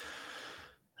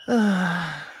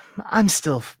 I'm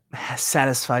still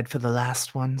satisfied for the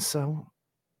last one, so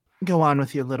go on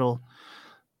with your little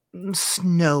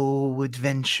snow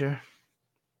adventure.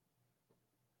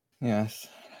 Yes.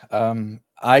 Can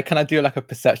I do like a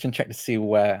perception check to see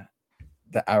where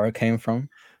the arrow came from?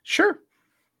 Sure.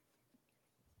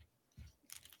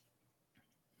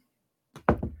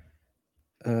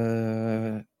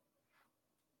 Uh,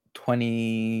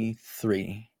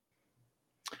 23.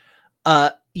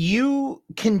 You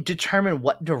can determine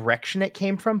what direction it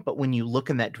came from, but when you look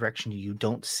in that direction, you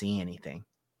don't see anything.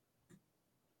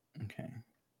 Okay.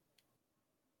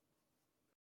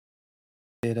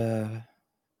 Did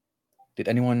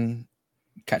anyone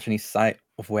catch any sight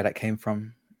of where that came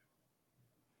from?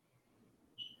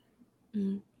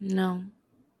 No.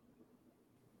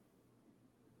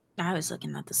 I was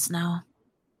looking at the snow.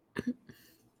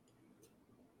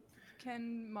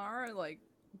 Can Mara like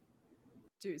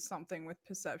do something with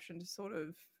perception to sort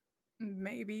of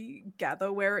maybe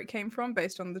gather where it came from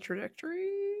based on the trajectory?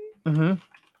 Mm-hmm.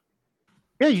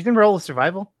 Yeah, you can roll a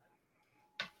survival.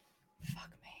 Fuck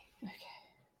me.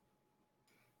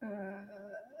 Okay.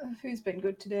 Who's been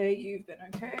good today? You've been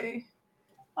okay.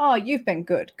 Oh, you've been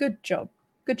good. Good job.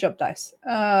 Good job, dice.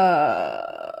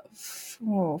 4,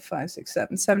 5, 6,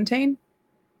 7, 17.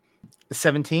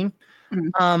 17.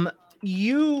 Mhm.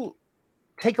 You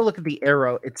take a look at the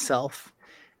arrow itself,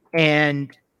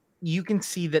 and you can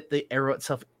see that the arrow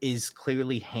itself is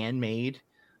clearly handmade.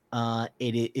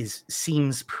 It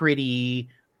seems pretty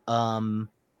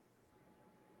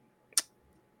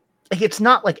like it's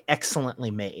not like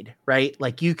excellently made, right?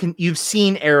 Like you've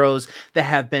seen arrows that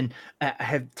have been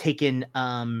have taken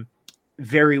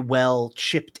very well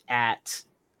chipped at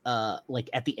like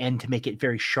at the end to make it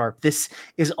very sharp. This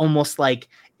is almost like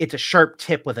it's a sharp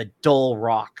tip with a dull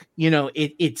rock.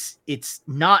 It's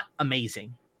not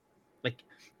amazing. Like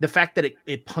the fact that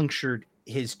it punctured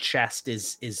his chest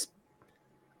is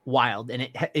wild, and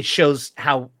it shows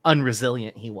how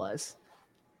unresilient he was.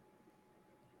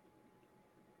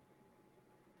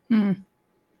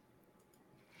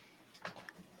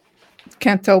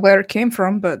 Can't tell where it came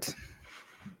from, but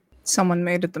someone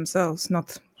made it themselves,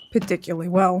 not particularly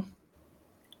well.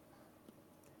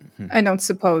 I don't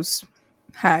suppose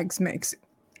hags makes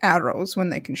arrows when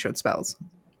they can shoot spells.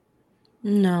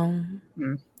 No.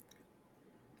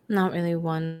 Not really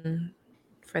one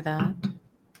for that.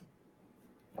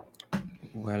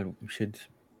 Well, we should,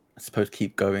 I suppose,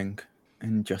 keep going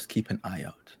and just keep an eye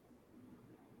out.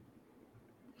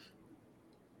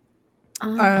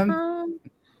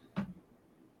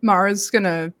 Mara's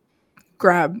gonna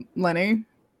grab Lenny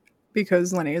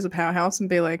because Lenny is a powerhouse and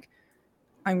be like,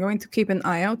 I'm going to keep an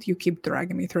eye out. You keep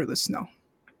dragging me through the snow.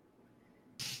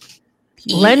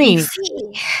 Lenny,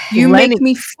 you make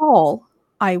me fall,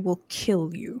 I will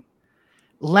kill you.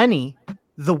 Lenny,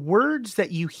 the words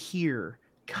that you hear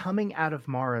coming out of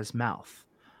Mara's mouth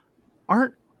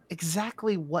aren't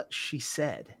exactly what she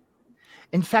said.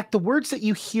 In fact, the words that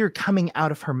you hear coming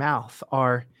out of her mouth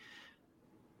are,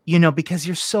 because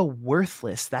you're so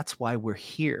worthless, that's why we're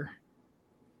here.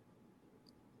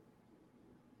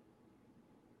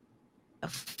 The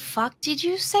fuck did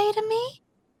you say to me?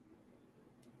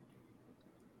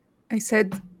 I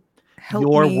said, help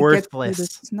You're me worthless. get through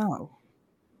the snow.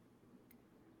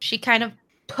 She kind of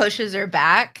pushes her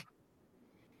back.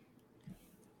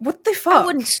 What the fuck? I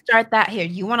wouldn't start that here.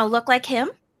 You want to look like him?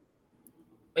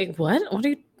 Wait, what? What are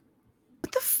you?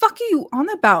 What the fuck are you on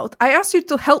about? I asked you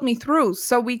to help me through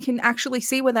so we can actually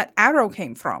see where that arrow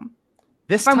came from.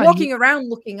 This If I'm time walking around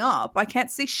looking up, I can't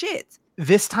see shit.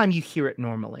 This time you hear it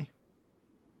normally.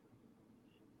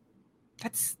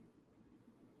 That's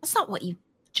not what you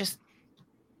just.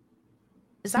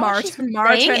 Is that Mara- what she's been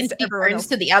Mara saying? turns And to she everyone turns else.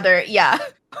 to the other. Yeah,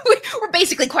 we're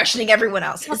basically questioning everyone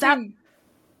else. Is that?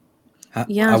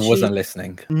 Yeah, I wasn't she-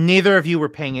 listening. Neither of you were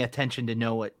paying attention to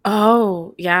know what.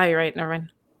 Oh, yeah, you're right. Never mind.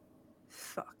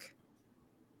 Fuck.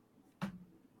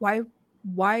 Why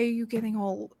are you getting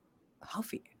all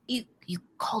huffy? You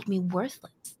called me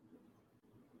worthless.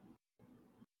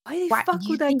 Why the Why- fuck you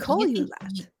would I think- call you you think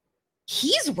that?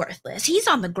 He's worthless. He's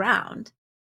on the ground.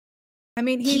 I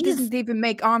mean, he he's- didn't even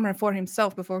make armor for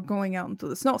himself before going out into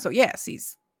the snow. So yes,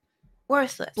 he's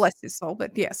Worthless. bless his soul,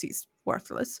 but yes, he's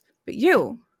worthless. But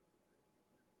you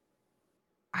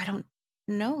I don't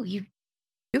know. You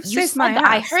saved said my that.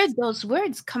 I ass. heard those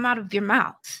words come out of your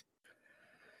mouth.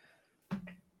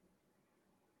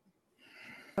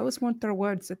 Those weren't the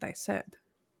words that I said.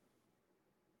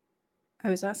 I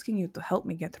was asking you to help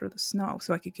me get through the snow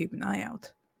so I could keep an eye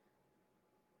out.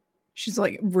 She's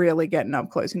like really getting up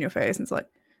close in your face and it's like,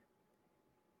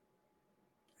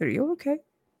 are you okay?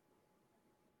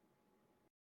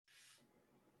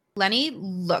 Lenny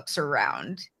looks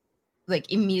around,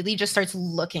 like immediately just starts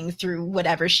looking through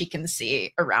whatever she can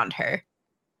see around her.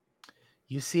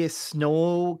 You see a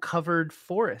snow-covered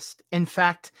forest. In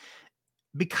fact,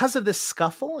 because of this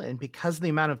scuffle and because of the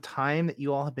amount of time that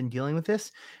you all have been dealing with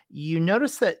this, you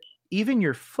notice that even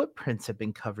your footprints have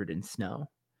been covered in snow.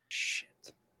 Shit.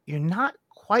 You're not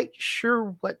quite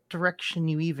sure what direction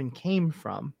you even came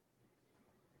from.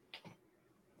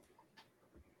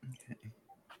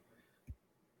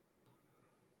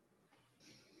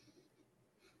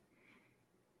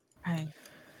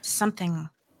 Something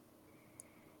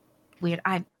weird.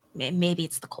 Maybe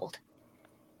it's the cold.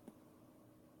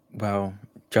 Well,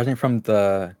 judging from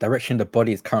the direction the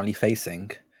body is currently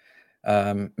facing,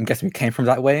 I'm guessing we came from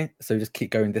that way, so just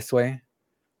keep going this way.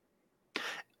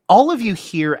 All of you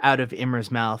hear out of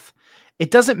Imra's mouth, it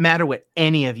doesn't matter what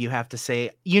any of you have to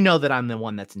say. You know that I'm the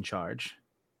one that's in charge.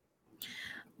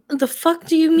 The fuck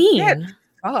do you mean? Yeah.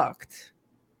 Fucked.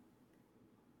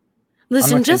 I'm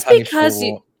Listen, not just entirely because sure.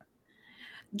 you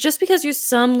just because you're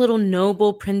some little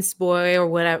noble prince boy or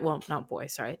whatever, well, not boy,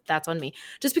 sorry, that's on me.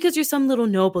 Just because you're some little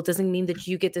noble doesn't mean that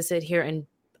you get to sit here and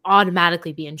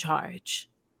automatically be in charge.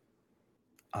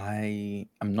 I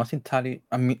am not entirely.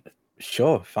 I mean,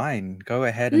 Sure, fine. Go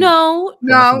ahead. And No,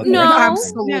 go off on the no, directions.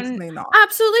 absolutely not.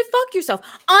 absolutely fuck yourself.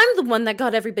 I'm the one that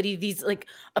got everybody these like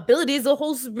abilities, the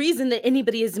whole reason that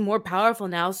anybody is more powerful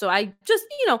now. So I just,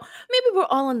 maybe we're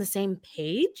all on the same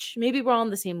page. Maybe we're all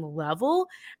on the same level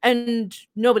and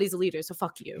nobody's a leader. So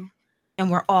fuck you.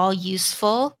 And we're all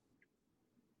useful.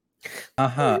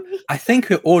 I think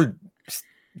we're all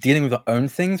dealing with our own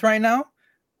things right now.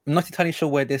 I'm not entirely sure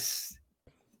where this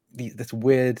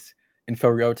weird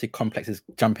inferiority complex is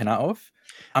jumping out of.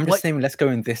 I'm just saying, let's go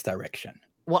in this direction.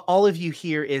 What all of you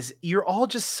hear is you're all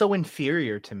just so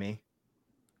inferior to me.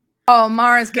 Oh,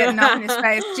 Mara's getting up in his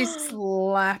face. She's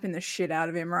slapping the shit out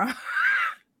of Imra.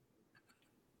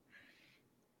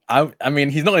 I mean,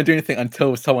 he's not going to do anything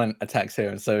until someone attacks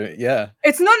him. So, yeah.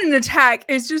 It's not an attack.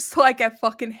 It's just like a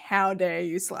fucking how dare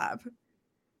you slap.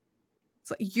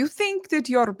 It's like, you think that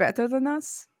you're better than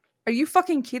us? Are you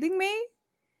fucking kidding me?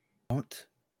 Don't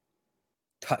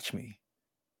touch me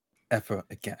ever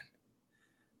again.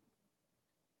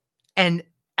 And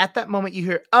at that moment you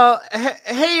hear,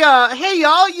 hey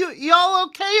y'all, y'all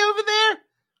okay over there?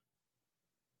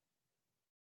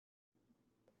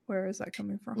 Where is that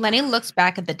coming from? Lenny looks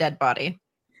back at the dead body.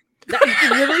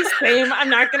 Really same. I'm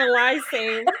not gonna lie,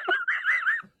 same.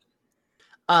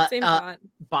 Same thought.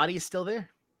 Body is still there.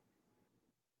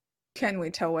 Can we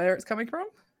tell where it's coming from?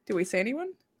 Do we see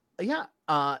anyone? Yeah.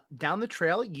 Down the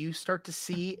trail, you start to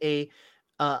see a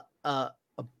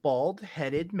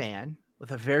bald-headed man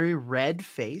with a very red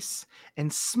face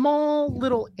and small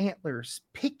little antlers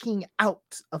picking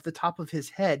out of the top of his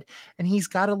head, and he's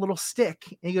got a little stick.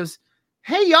 And he goes,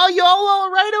 "Hey, y'all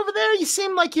all right over there? You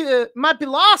seem like you might be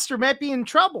lost or might be in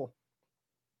trouble."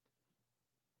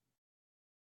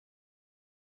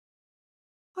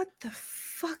 What the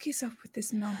fuck is up with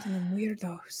this mountain and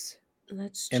weirdos?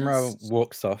 Imra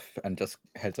walks off and just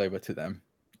heads over to them.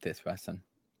 This person.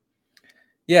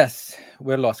 Yes,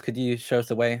 we're lost. Could you show us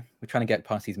the way? We're trying to get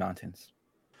past these mountains.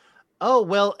 Oh,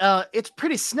 well, it's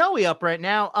pretty snowy up right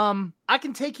now. I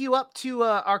can take you up to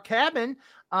our cabin,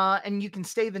 and you can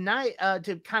stay the night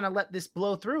to kind of let this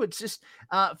blow through. It's just,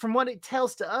 from what it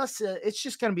tells to us, it's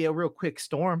just going to be a real quick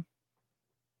storm.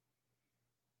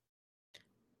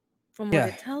 From what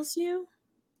it tells you?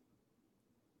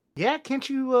 Yeah, can't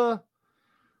you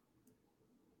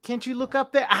look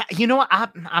up there? You know what?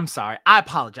 I'm sorry. I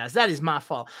apologize. That is my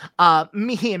fault.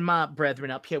 Me and my brethren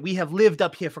up here, we have lived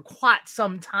up here for quite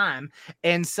some time.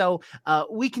 And so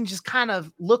we can just kind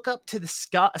of look up to the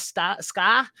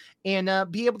sky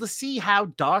and be able to see how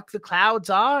dark the clouds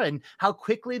are and how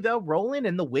quickly they're rolling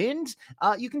and the wind.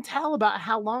 You can tell about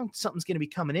how long something's going to be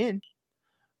coming in.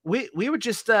 We were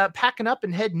just packing up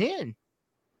and heading in.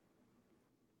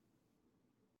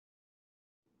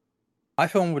 I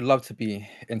would love to be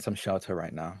in some shelter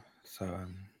right now. So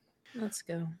let's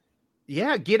go.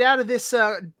 Yeah, get out of this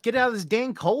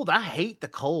dang cold. I hate the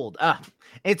cold.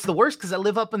 It's the worst because I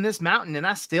live up in this mountain and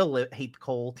I still hate the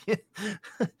cold.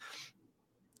 Why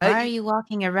are you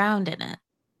walking around in it?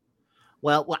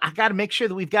 Well, I got to make sure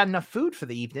that we've got enough food for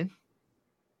the evening.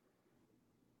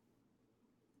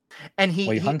 And what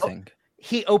are you hunting?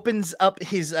 He opens up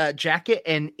his jacket,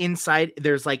 and inside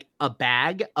there's like a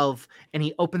bag and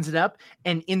he opens it up,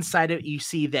 and inside it you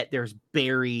see that there's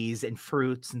berries and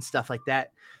fruits and stuff like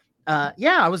that.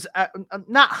 Yeah, I'm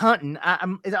not hunting.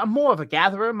 I'm more of a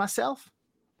gatherer myself.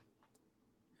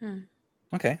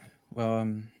 Okay. Well,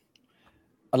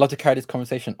 I'd love to carry this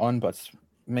conversation on, but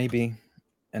maybe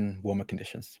in warmer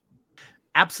conditions.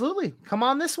 Absolutely. Come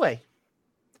on this way.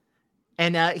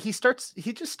 And he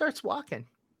just starts walking.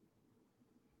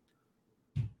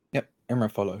 Yep, Imra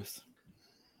follows.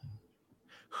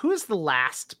 Who is the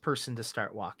last person to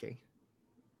start walking?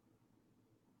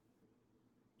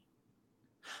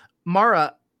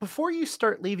 Mara, before you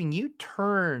start leaving, you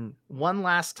turn one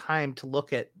last time to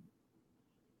look at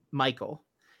Michael,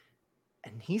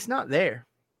 and he's not there.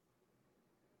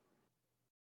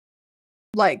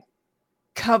 Like,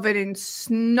 covered in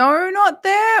snow, not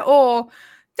there? Or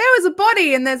there was a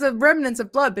body and there's a remnants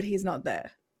of blood, but he's not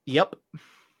there? Yep.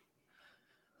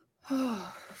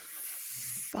 Oh,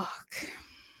 fuck.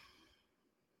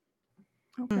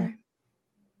 Okay.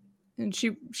 And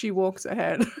she walks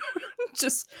ahead,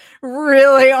 just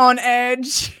really on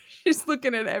edge. She's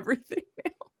looking at everything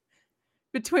now.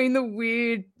 Between the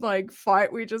weird like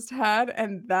fight we just had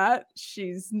and that,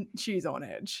 she's on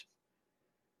edge.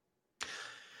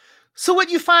 So what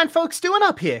you find folks doing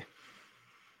up here?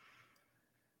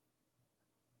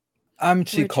 I'm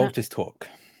too cold to talk.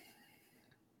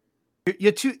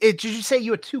 You're too. Did you say you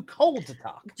were too cold to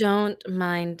talk? Don't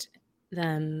mind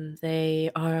them. They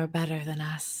are better than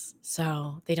us,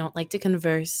 so they don't like to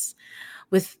converse.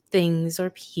 with things or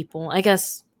people. I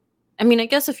guess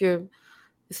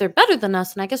if they're better than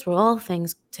us, and I guess we're all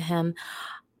things to him,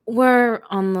 we're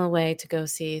on the way to go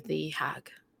see the hag.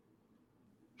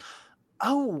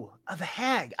 Oh, the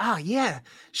hag. Ah, yeah.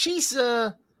 She's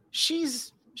up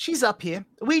here.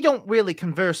 We don't really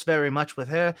converse very much with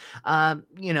her.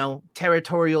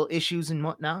 Territorial issues and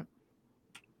whatnot.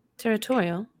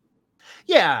 Territorial?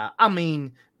 Yeah, I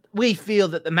mean, we feel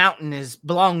that the mountain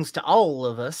belongs to all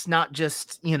of us, not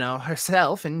just,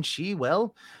 herself, and she,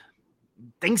 well,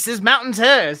 thinks this mountain's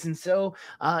hers. And so,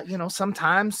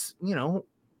 sometimes,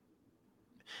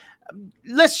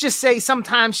 let's just say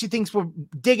sometimes she thinks we're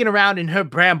digging around in her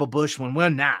bramble bush when we're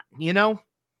not,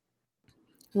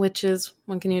 Witches,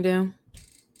 what can you do?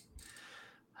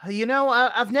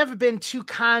 I've never been too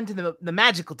kind to the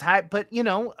magical type, but,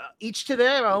 each to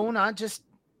their own.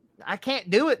 I can't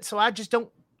do it, so I just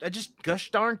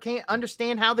gosh darn can't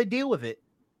understand how they deal with it.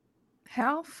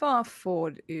 How far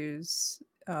forward is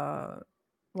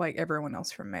everyone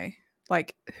else from me?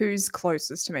 Like, who's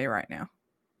closest to me right now?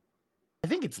 I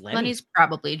think it's Lenny. Lenny's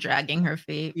probably dragging her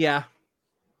feet. Yeah.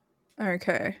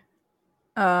 Okay.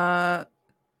 To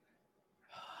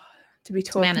be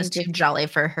talking Man is too jolly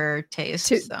for her taste.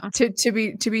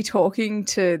 To be talking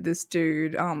to this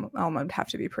dude, I'd have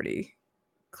to be pretty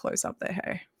close up there.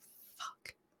 Hey,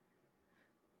 fuck.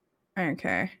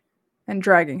 Okay, and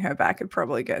dragging her back would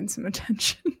probably get some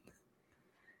attention.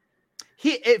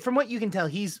 From what you can tell,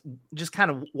 he's just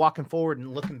kind of walking forward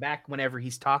and looking back whenever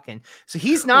he's talking. So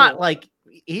he's not like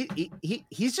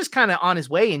he's just kind of on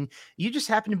his way, and you just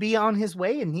happen to be on his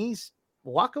way, and he's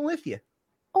walking with you.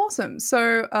 Awesome.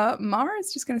 So Mara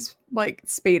is just going to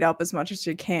speed up as much as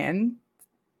she can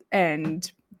and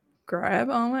grab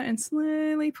Alma and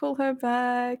slowly pull her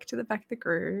back to the back of the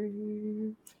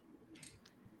group.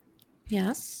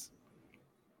 Yes.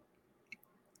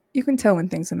 You can tell when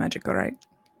things are magical, right?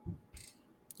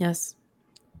 Yes.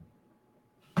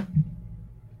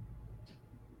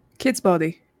 Kid's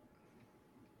body.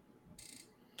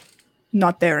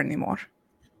 Not there anymore.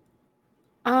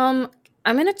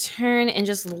 I'm gonna turn and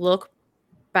just look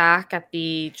back at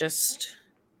the just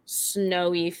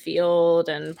snowy field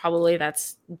and probably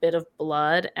that's a bit of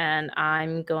blood, and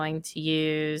I'm going to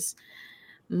use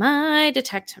my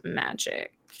detect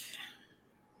magic.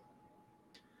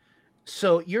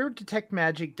 So your detect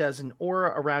magic does an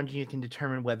aura around you. You can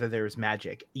determine whether there is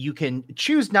magic. You can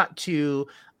choose not to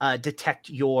detect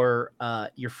your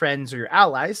friends or your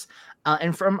allies,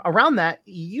 and from around that,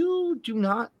 you do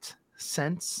not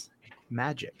sense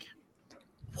magic.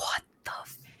 What the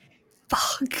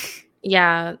fuck?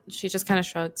 Yeah, she just kind of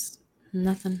shrugs.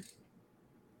 Nothing.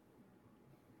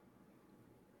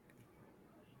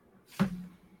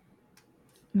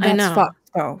 That's I know.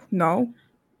 fucked. Oh, no?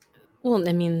 Well,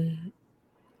 I mean,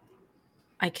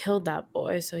 I killed that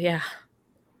boy, so yeah.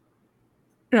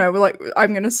 No, we're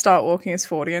I'm going to start walking as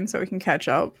 40 in so we can catch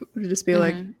up. We'll just be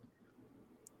like,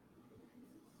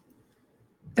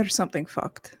 there's something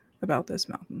fucked about this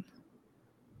mountain.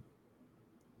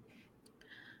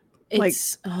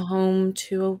 It's home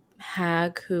to a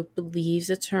hag who believes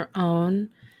it's her own,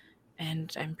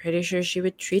 and I'm pretty sure she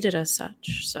would treat it as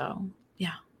such. So,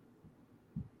 yeah.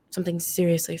 Something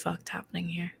seriously fucked happening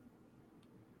here.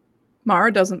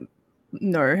 Mara doesn't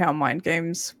know how mind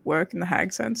games work in the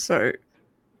hag sense, so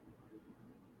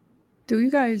do you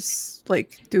guys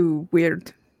do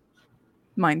weird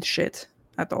mind shit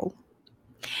at all?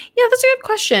 Yeah, that's a good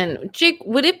question. Jake,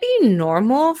 would it be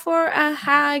normal for a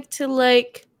hag to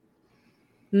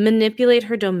manipulate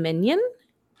her dominion?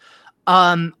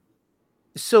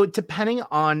 So depending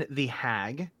on the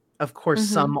hag, of course,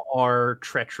 some are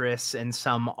treacherous and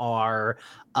some are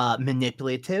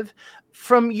manipulative.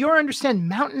 From your understanding,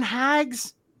 mountain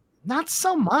hags, not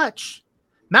so much.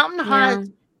 Mountain hags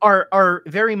are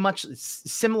very much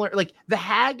similar. Like the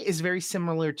hag is very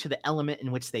similar to the element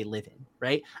in which they live in,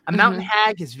 right? A mountain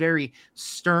hag is very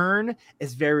stern,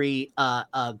 is very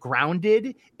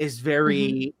grounded, is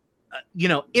very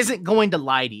isn't going to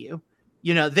lie to you.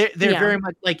 They're very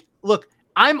much like, look,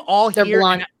 I'm all they're here.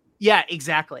 Blunt. Yeah,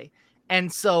 exactly.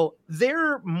 And so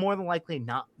they're more than likely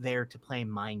not there to play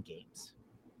mind games.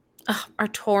 Oh, our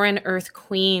Tauran Earth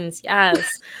Queens,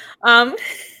 yes. I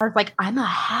was like, I'm a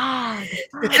hag.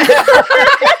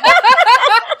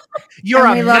 You're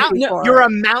a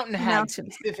mountain hag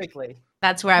specifically.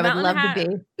 That's where I would love to be.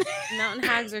 Mountain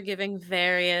hags are giving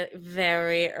very,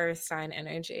 very earth sign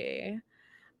energy.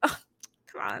 Oh,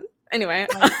 come on. Anyway,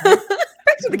 Back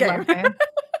to the game.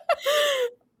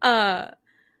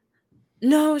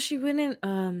 No, she wouldn't.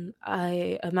 A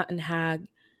mountain hag.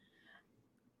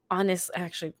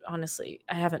 honestly,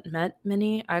 I haven't met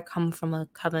many. I come from a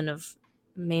coven of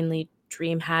mainly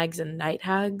dream hags and night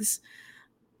hags.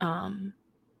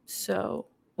 So,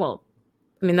 well,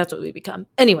 I mean, that's what we become.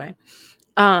 Anyway,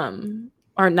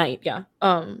 our night, yeah.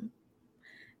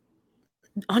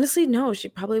 Honestly, no, she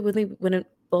probably wouldn't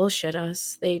bullshit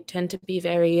us. They tend to be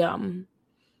very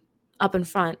up in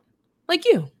front, like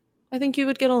you. I think you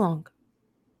would get along.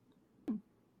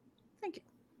 Thank you.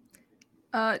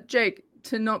 Jake,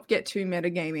 to not get too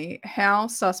metagamey, how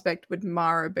suspect would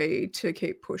Mara be to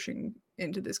keep pushing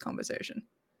into this conversation?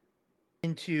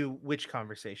 Into which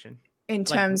conversation? In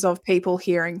terms of people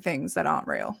hearing things that aren't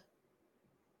real.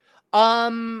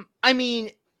 I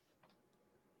mean,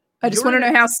 I just want to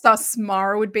know how sus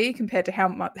Mara would be compared to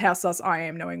how sus I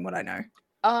am knowing what I know.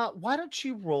 Why don't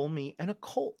you roll me an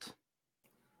occult?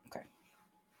 Okay.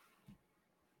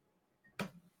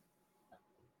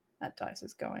 That dice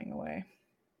is going away.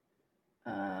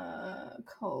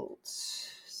 Occult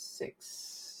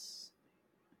 6.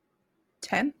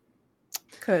 10.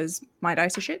 Because my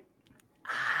dice are shit.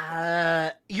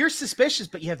 You're suspicious,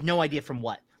 but you have no idea from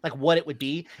what. Like what it would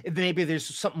be. Maybe there's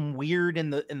something weird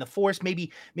in the forest.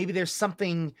 Maybe there's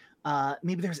something.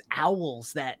 Maybe there's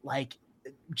owls that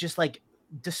just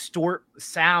distort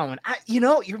sound.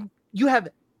 You have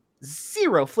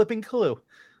zero flipping clue.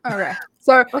 Okay,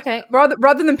 so Okay.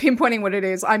 rather than pinpointing what it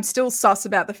is, I'm still sus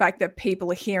about the fact that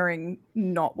people are hearing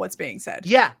not what's being said.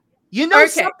 Yeah, you know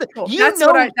something. Cool. That's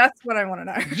what I want to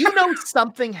know. You know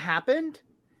something happened,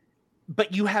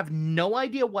 but you have no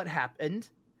idea what happened.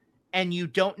 And you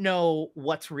don't know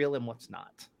what's real and what's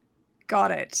not.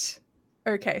 Got it.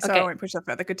 Okay, so I won't push that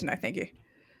further. Good to know. Thank you.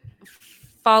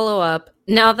 Follow up.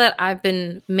 Now that I've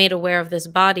been made aware of this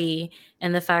body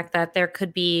and the fact that there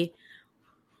could be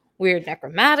weird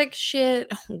necromantic shit,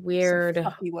 weird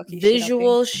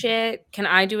visual shit, can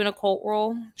I do an occult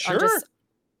roll? Sure.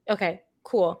 Okay,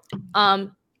 cool.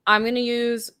 I'm gonna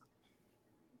use.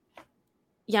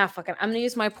 Yeah, fuck it. I'm gonna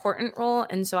use my portent roll,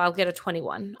 and so I'll get a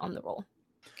 21 on the roll.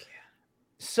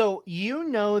 So you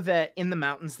know that in the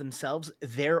mountains themselves,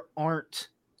 there aren't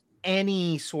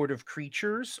any sort of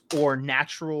creatures or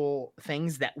natural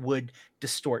things that would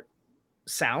distort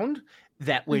sound,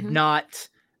 that would not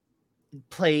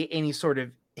play any sort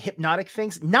of hypnotic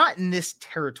things. Not in this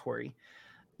territory.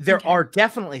 There are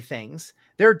definitely things.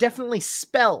 There are definitely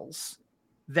spells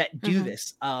that do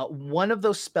this. One of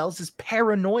those spells is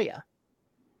paranoia.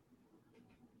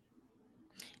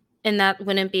 And that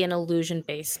wouldn't be an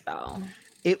illusion-based spell.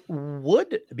 It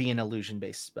would be an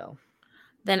illusion-based spell.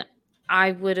 Then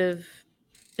I would have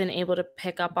been able to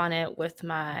pick up on it with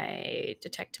my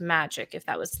detect magic if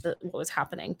that was what was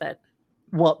happening. But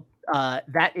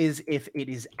that is if it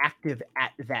is active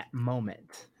at that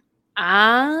moment.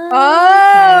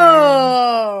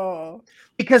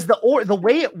 Because the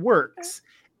way it works,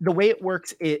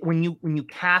 when you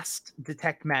cast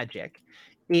detect magic,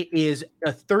 it is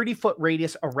a 30-foot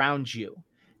radius around you.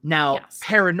 Now,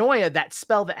 paranoia, that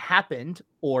spell that happened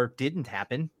or didn't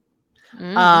happen,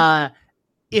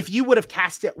 if you would have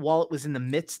cast it while it was in the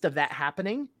midst of that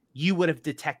happening, you would have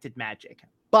detected magic.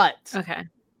 But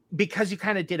because you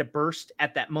kind of did a burst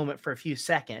at that moment for a few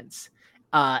seconds,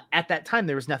 at that time,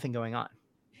 there was nothing going on.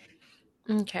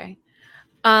 Okay.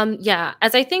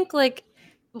 As I think,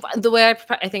 the way I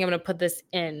think I'm going to put this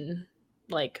in,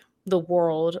 the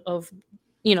world of,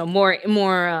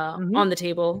 more on the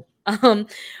table. Not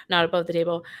above the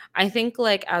table. I think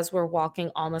as we're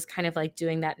walking, almost kind of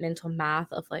doing that mental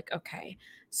math of okay,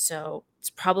 so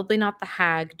it's probably not the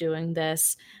hag doing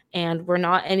this, and we're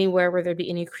not anywhere where there'd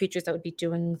be any creatures that would be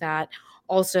doing that.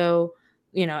 Also,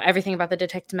 everything about the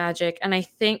detect magic, and I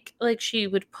think she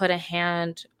would put a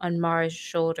hand on Mara's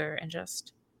shoulder and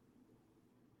just,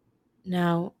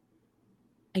 now,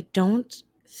 I don't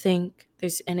think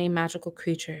there's any magical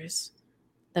creatures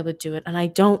that would do it. And I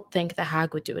don't think the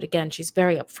hag would do it. Again, she's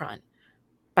very upfront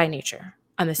by nature,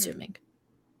 I'm assuming.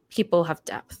 People have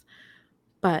depth.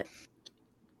 But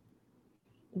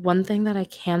one thing that I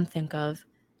can think of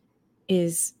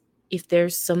is if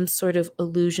there's some sort of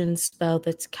illusion spell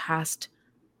that's cast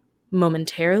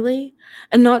momentarily,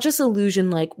 and not just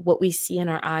illusion like what we see in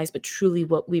our eyes, but truly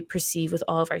what we perceive with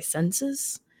all of our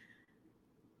senses.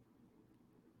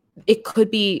 It could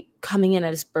be coming in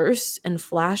as bursts and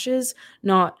flashes,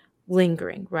 not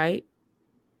lingering, right?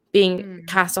 Being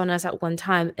cast on us at one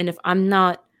time. And if I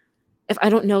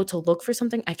don't know to look for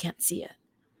something, I can't see it.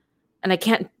 And I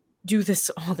can't do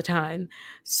this all the time.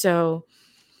 So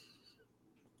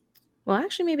Well,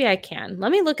 actually, maybe I can.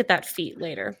 Let me look at that feat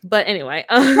later. But anyway,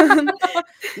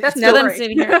 That's now that I'm great.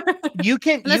 sitting here, You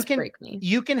can let's break me.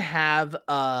 you can have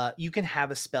a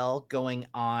spell going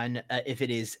on if it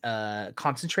is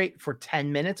concentrate for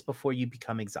 10 minutes before you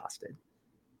become exhausted.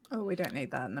 Oh, we don't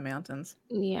need that in the mountains.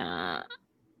 Yeah.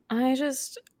 I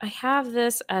have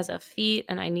this as a feat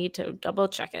and I need to double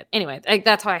check it. Anyway,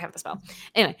 that's how I have the spell.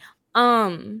 Anyway,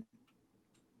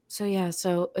 so yeah,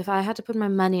 so if I had to put my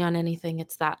money on anything,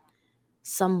 it's that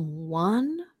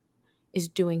someone is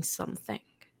doing something.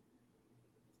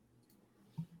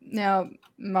 Now,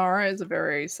 Mara is a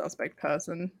very suspect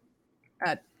person,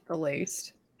 at the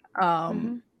least.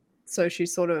 So she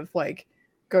sort of like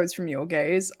goes from your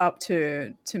gaze up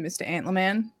to Mr.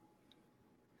 Antlerman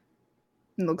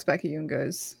and looks back at you and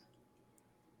goes,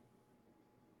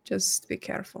 "Just be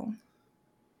careful."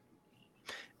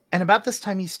 And about this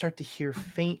time, you start to hear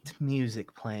faint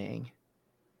music playing.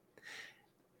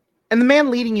 And the man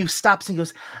leading you stops and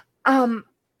goes,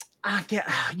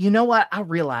 you know what? I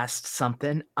realized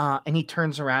something. And he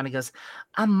turns around and goes,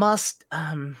 I must,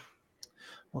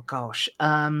 well, gosh,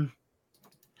 I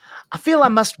feel I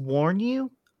must warn you.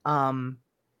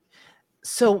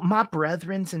 So my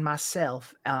brethrens and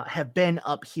myself have been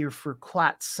up here for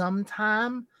quite some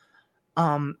time.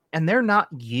 And they're not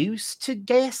used to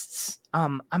guests.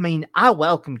 I mean, I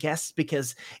welcome guests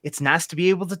because it's nice to be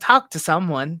able to talk to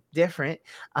someone different.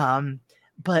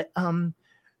 But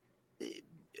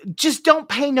just don't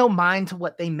pay no mind to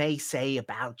what they may say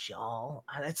about y'all.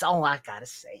 That's all I gotta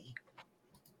say.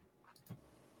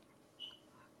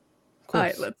 All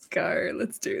right, let's go.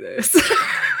 Let's do this.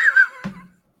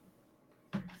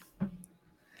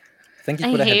 Thank you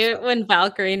I for the hate heads it up. when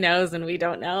Valkyrie knows and we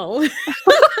don't know.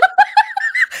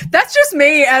 That's just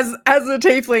me as a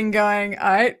tiefling going,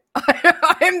 I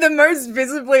am the most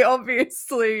visibly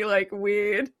obviously like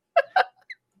weird.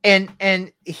 And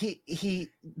he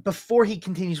before he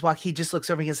continues walk, he just looks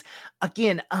over and goes,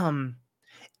 again,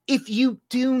 if you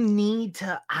do need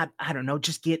to, I don't know,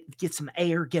 just get some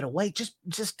air, get away, just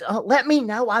let me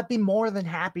know. I'd be more than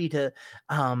happy to,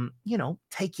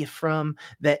 take you from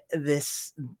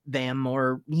them,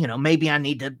 or, maybe I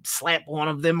need to slap one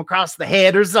of them across the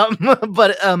head or something.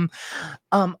 But,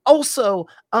 also,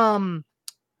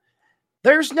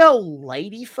 there's no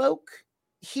lady folk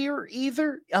here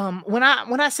either. When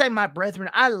I say my brethren,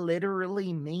 I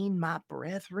literally mean my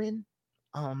brethren.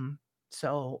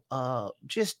 So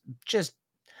just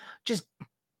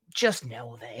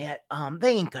know that they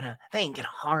ain't gonna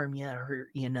harm you or hurt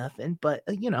you nothing, but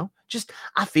just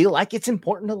I feel like it's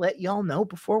important to let y'all know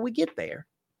before we get there.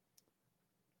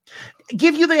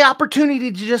 Give you the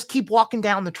opportunity to just keep walking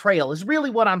down the trail is really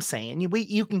what I'm saying.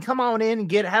 You can come on in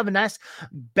and have a nice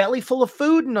belly full of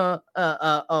food and a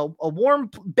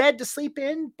warm bed to sleep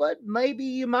in, but maybe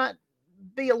you might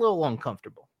be a little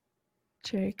uncomfortable.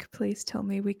 Jake, please tell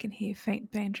me we can hear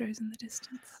faint banjos in the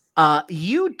distance.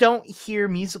 You don't hear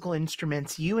musical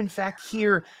instruments. You, in fact,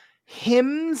 hear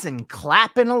hymns and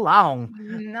clapping along.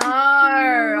 No,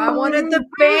 I wanted the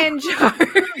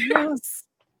banjos.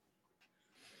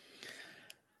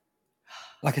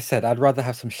 Like I said, I'd rather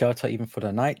have some shelter even for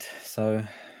the night. So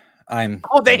I'm.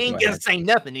 Oh, they ain't gonna say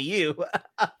nothing to you.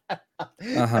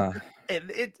 Uh-huh.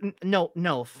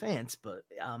 No offense, but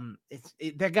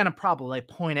they're gonna probably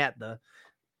point at the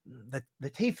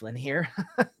tiefling here.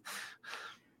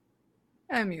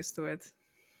 I'm used to it.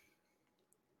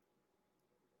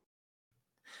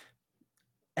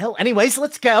 Hell, anyways,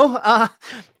 let's go.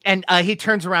 And he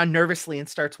turns around nervously and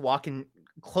starts walking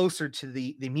closer to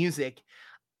the music.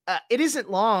 It isn't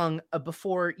long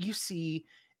before you see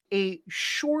a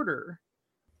shorter,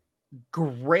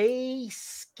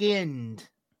 gray-skinned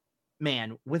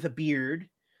man with a beard,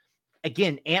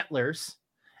 again antlers,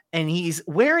 and he's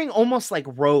wearing almost like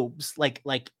robes, like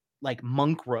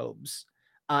monk robes.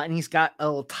 And he's got a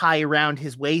little tie around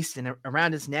his waist and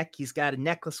around his neck. He's got a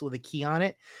necklace with a key on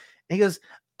it. And he goes,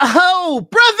 "Oh,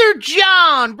 Brother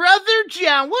John,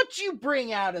 what you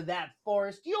bring out of that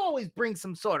forest? You always bring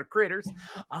some sort of critters."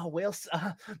 "Oh, well,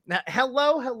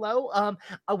 hello.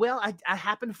 Well, I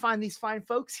happen to find these fine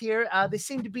folks here. They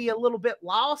seem to be a little bit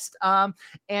lost.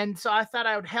 And so I thought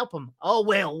I would help them." "Oh,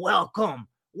 well,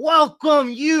 welcome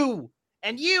you,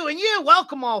 and you,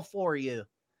 welcome all for you.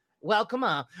 Welcome.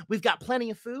 We've got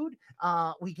plenty of food.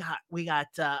 We got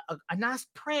a nice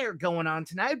prayer going on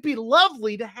tonight. It'd be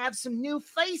lovely to have some new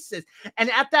faces." And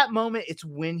at that moment, it's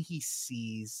when he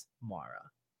sees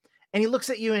Mara, and he looks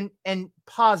at you and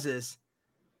pauses.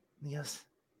 And he goes,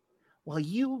 "Well,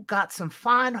 you got some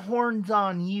fine horns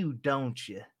on you, don't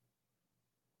you?"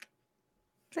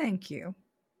 Thank you.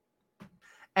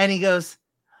 And he goes,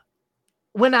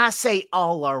 when I say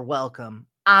all are welcome,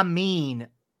 I mean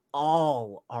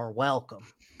all are welcome.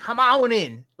 Come on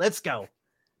in. Let's go.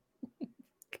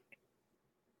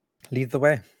 Lead the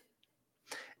way.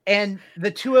 And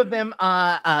the two of them,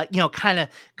 kind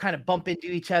of bump into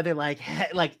each other, like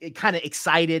kind of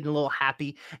excited and a little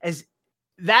happy. As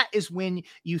that is when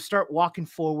you start walking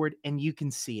forward, and you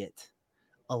can see it,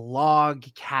 a log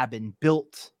cabin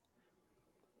built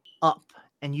up,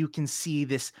 and you can see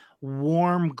this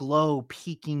warm glow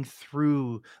peeking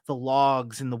through the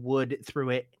logs and the wood through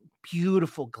it.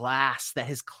 Beautiful glass that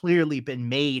has clearly been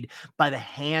made by the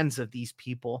hands of these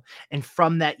people. And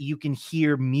from that, you can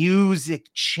hear music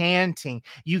chanting.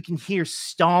 You can hear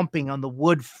stomping on the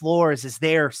wood floors as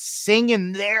they're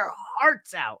singing their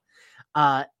hearts out.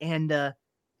 And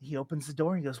he opens the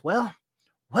door and he goes, well,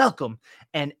 welcome.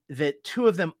 And the two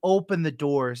of them open the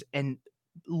doors, and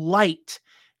light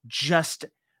just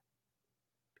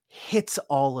hits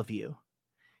all of you.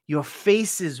 Your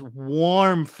faces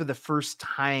warm for the first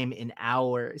time in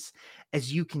hours,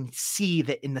 as you can see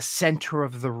that in the center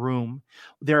of the room,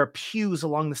 there are pews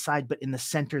along the side, but in the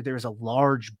center, there's a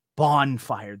large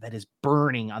bonfire that is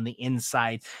burning on the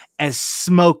inside as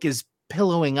smoke is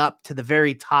pillowing up to the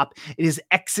very top. It is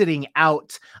exiting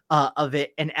out of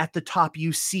it. And at the top,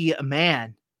 you see a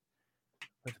man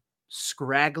with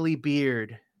scraggly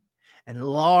beard and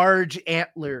large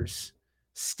antlers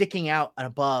sticking out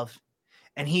above.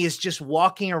 And he is just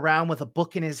walking around with a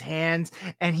book in his hands,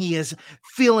 and he is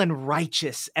feeling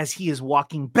righteous as he is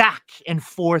walking back and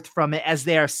forth from it as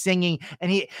they are singing.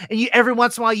 And you every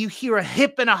once in a while you hear a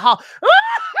hip and a howl.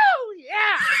 Woo-hoo!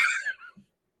 Yeah.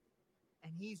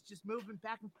 And he's just moving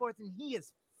back and forth, and he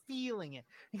is feeling it.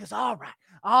 He goes, all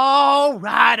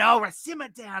right, simmer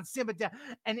down.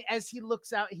 And as he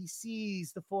looks out, he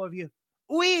sees the four of you.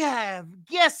 We have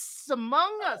guests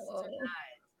among us tonight.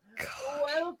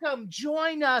 Welcome,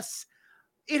 join us.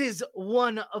 It is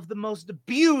one of the most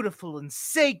beautiful and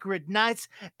sacred nights,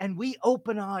 and we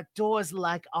open our doors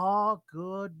like our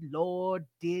good Lord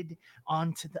did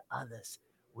unto the others.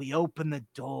 We open the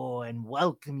door and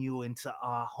welcome you into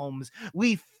our homes.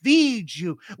 We feed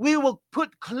you. We will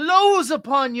put clothes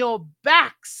upon your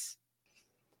backs,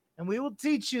 and we will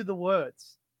teach you the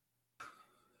words.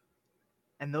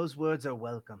 And those words are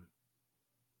welcome.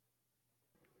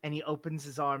 And he opens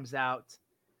his arms out,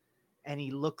 and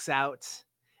he looks out,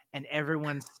 and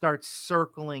everyone starts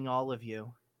circling all of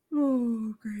you.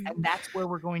 Oh, great. And that's where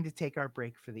we're going to take our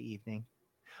break for the evening.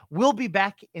 We'll be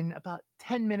back in about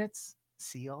 10 minutes.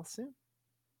 See y'all soon.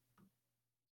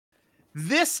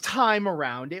 This time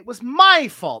around, it was my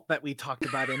fault that we talked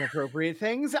about inappropriate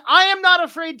things. I am not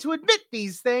afraid to admit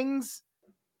these things.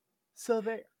 So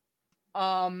there.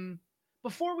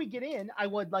 Before we get in, I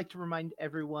would like to remind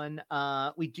everyone,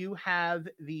 we do have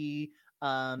the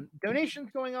donations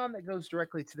going on that goes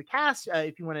directly to the cast.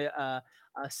 If you want to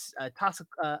toss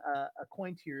a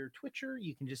coin to your Twitcher,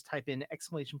 you can just type in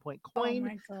 !coin. Oh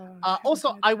my God.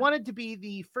 Also, I wanted to be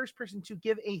the first person to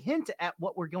give a hint at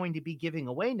what we're going to be giving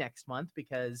away next month,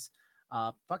 because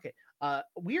fuck it.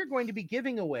 We are going to be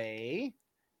giving away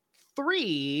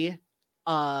 3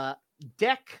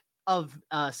 deck of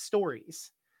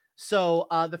stories. So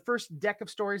the first deck of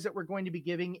stories that we're going to be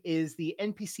giving is the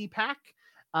NPC pack,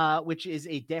 which is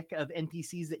a deck of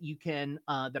NPCs that you can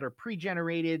that are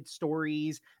pre-generated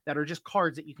stories that are just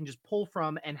cards that you can just pull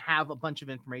from and have a bunch of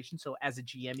information. So as a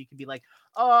GM, you can be like,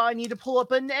 oh, I need to pull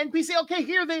up an NPC. Okay,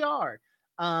 here they are.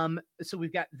 So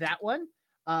we've got that one.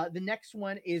 The next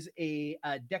one is a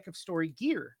deck of story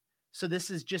gear. So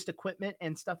this is just equipment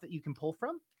and stuff that you can pull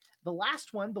from. The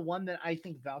last one, the one that I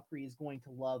think Valkyrie is going to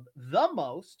love the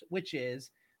most, which is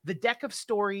the deck of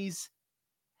stories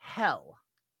Hell.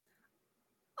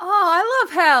 Oh, I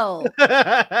love Hell.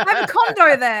 I have a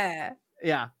condo there.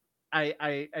 Yeah,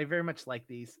 I very much like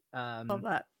these. Love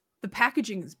that. The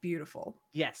packaging is beautiful.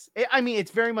 Yes, I mean, it's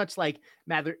very much like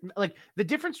like the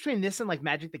difference between this and like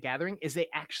Magic the Gathering is they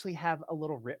actually have a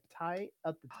little rip tie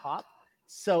at the top,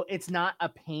 so it's not a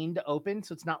pain to open.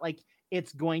 So it's not like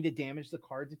it's going to damage the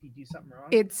cards if you do something wrong.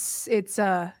 It's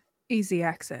easy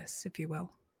access, if you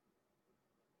will.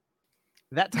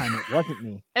 That time it wasn't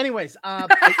me. Anyways,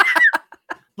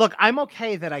 look, I'm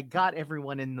okay that I got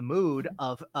everyone in the mood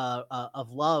of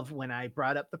love when I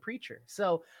brought up the preacher.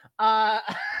 So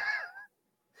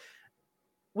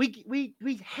we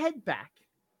head back.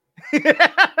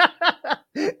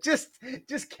 just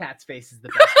Cat's face is the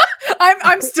best.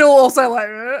 I'm still also like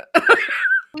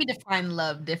We define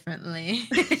love differently.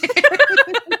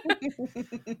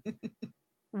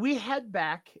 We head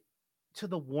back to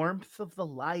the warmth of the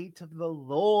light of the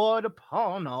Lord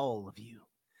upon all of you.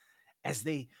 as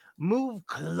they move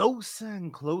closer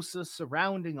and closer,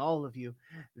 surrounding all of you.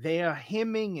 They are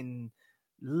hymning and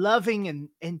loving,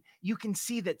 and you can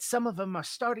see that some of them are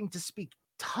starting to speak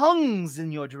tongues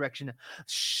in your direction.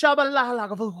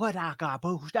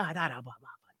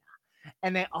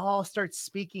 And they all start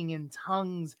speaking in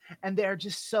tongues, and they're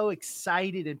just so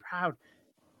excited and proud.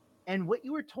 And what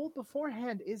you were told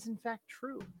beforehand is in fact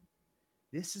true.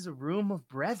 This is a room of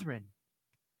brethren,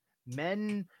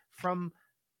 men from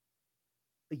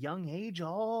a young age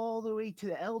all the way to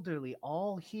the elderly,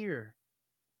 all here,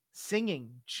 singing,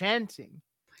 chanting,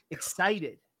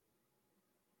 excited.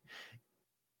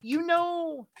 You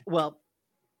know, well,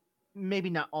 maybe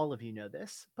not all of you know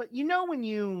this, but you know when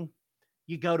you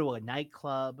go to a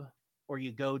nightclub or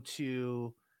you go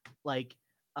to like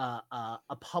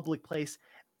a public place,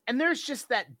 and there's just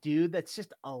that dude that's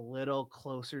just a little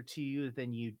closer to you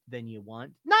than you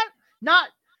want.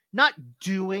 Not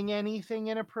doing anything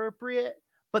inappropriate,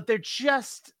 but they're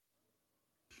just,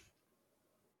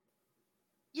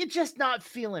 you're just not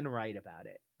feeling right about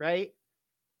it, right?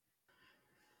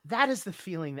 That is the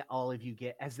feeling that all of you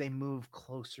get as they move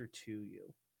closer to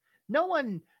you. No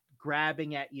one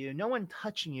grabbing at you, no one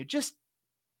touching you, just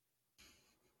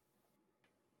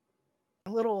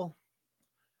a little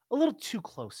too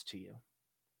close to you.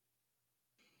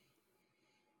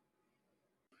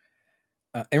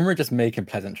 Imra just making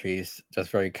pleasantries, just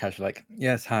very casual, like,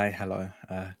 yes, hi, hello,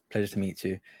 pleasure to meet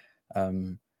you.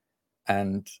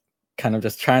 And kind of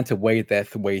just trying to wade their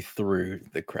way through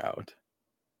the crowd.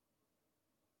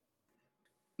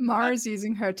 Mara's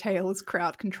using her tail as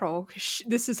crowd control.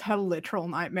 This is her literal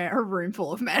nightmare, a room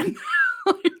full of men.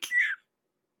 Like,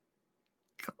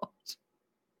 God.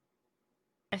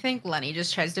 I think Lenny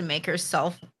just tries to make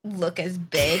herself look as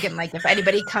big, and like if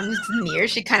anybody comes near,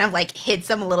 she kind of like hits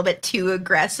them a little bit too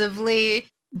aggressively,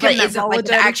 but isn't like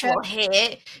an actual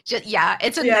hit. Just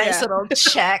it's a nice little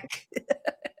check.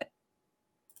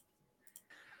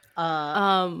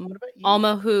 What about you?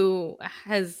 Alma, who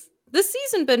has this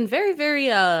season been very, very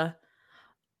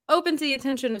open to the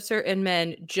attention of certain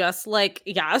men, just like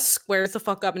squares the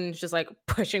fuck up and is just like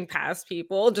pushing past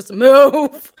people. Just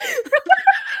move.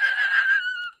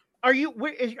 Are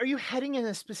you heading in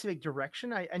a specific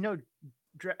direction? I know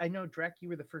Drek, you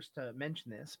were the first to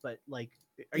mention this, but like,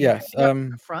 are you Yes, heading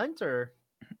up the front or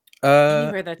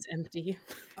anywhere that's empty?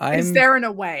 Is there in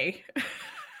a way?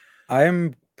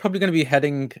 I'm probably going to be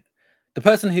heading. The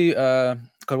person who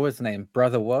God, what's his name?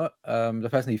 Brother what? The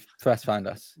person who first found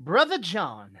us. Brother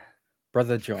John.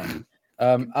 Brother John.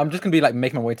 I'm just gonna be like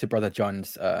making my way to Brother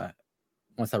John's.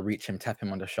 Once I reach him, tap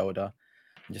him on the shoulder,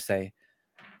 and just say,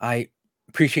 "I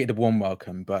appreciate the warm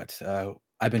welcome, but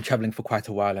I've been traveling for quite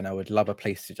a while, and I would love a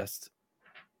place to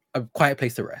a quiet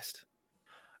place to rest."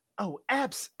 Oh,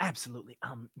 absolutely.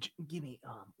 Give me.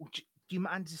 Do you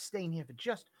mind just staying here for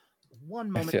just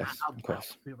one moment? Yes, of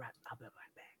course. I'll be right back.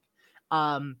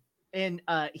 And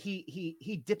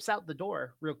he dips out the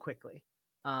door real quickly.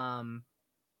 And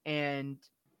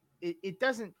it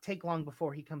doesn't take long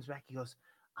before he comes back. He goes,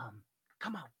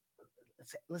 come on,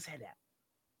 let's head out.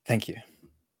 Thank you.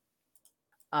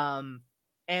 And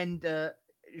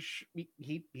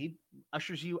he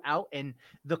ushers you out, and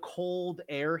the cold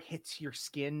air hits your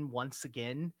skin once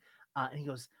again. And he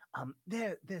goes,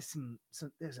 there's some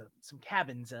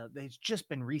cabins. They've just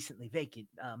been recently vacant.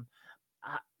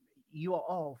 You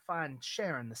all find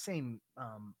sharing the same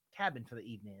cabin for the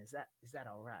evening. Is that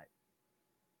all right?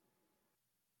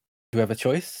 Do you have a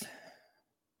choice?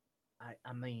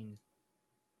 I mean,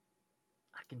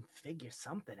 I can figure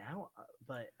something out,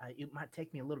 but it might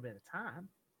take me a little bit of time.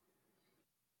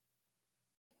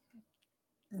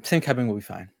 Same cabin will be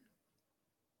fine.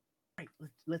 All right,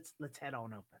 let's head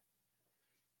on over.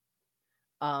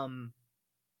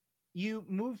 You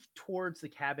move towards the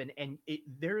cabin, and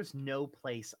there is no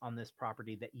place on this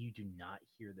property that you do not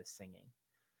hear the singing.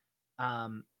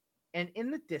 And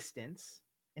in the distance,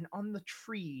 and on the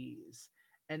trees,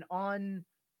 and on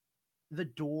the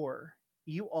door,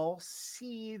 you all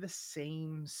see the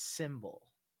same symbol.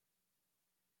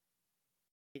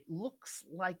 It looks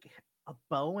like a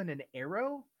bow and an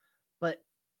arrow, but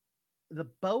the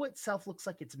bow itself looks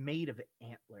like it's made of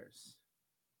antlers.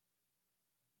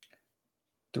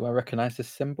 Do I recognize this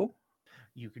symbol?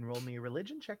 You can roll me a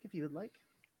religion check if you would like.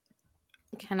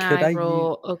 Can I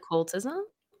roll occultism?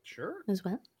 Sure. As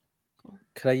well. Cool.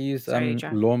 Could I use Sorry,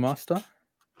 Jack. Lawmaster?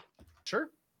 Sure.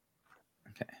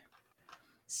 Okay.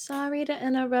 Sorry to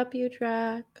interrupt you,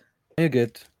 Drac. You're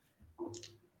good.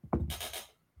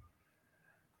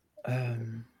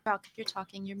 Rock, if you're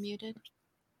talking, you're muted.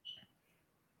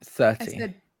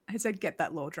 30. I said get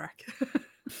that law, Drac.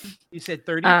 You said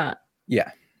 30?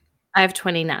 Yeah. I have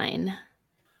 29.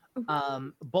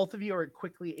 Both of you are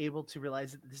quickly able to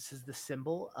realize that this is the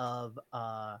symbol of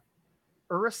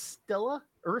Urstil,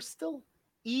 Erstil,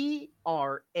 Erastil,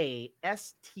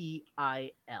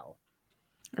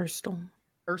 Erstal.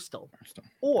 Erstil, Erstil.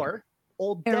 or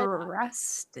Old Deadeye,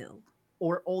 Erastil.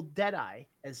 or Old Deadeye,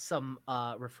 as some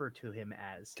refer to him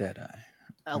as. Deadeye.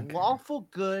 A Okay. lawful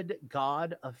good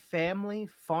god of family,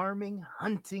 farming,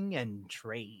 hunting, and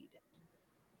trade.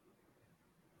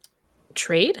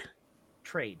 Trade?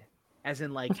 Trade, as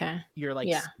in like Okay. you're like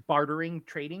Yeah. bartering,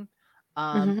 trading.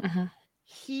 Mhm, mhm.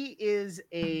 He is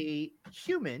a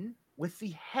human with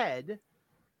the head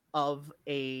of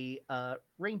a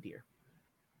reindeer.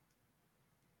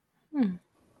 And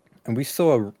we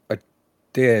saw a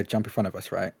deer jump in front of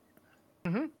us, right?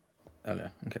 Mhm.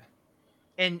 Earlier. Okay.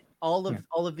 And all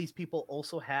of these people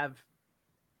also have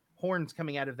horns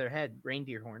coming out of their head,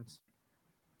 reindeer horns.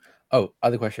 Oh,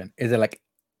 other question. Is it like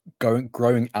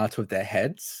growing out of their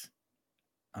heads?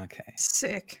 Okay.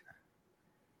 Sick.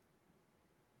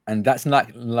 And that's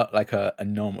not like a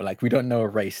normal, like we don't know a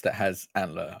race that has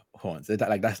antler horns. Is that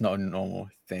like that's not a normal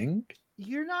thing?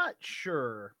 You're not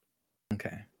sure.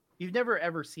 Okay. You've never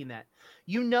ever seen that.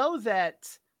 You know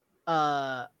that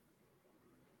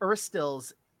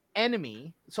Urstil's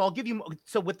enemy. So I'll give you.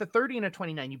 So with the 30 and a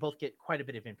 29, you both get quite a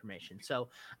bit of information. So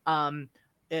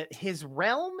his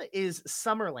realm is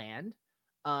Summerland.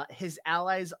 His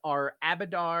allies are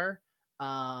Abadar,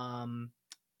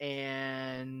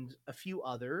 and a few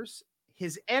others.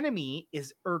 His enemy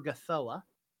is Urgathoa.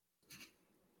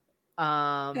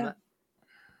 Yeah.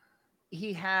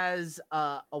 He has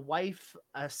a wife,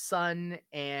 a son,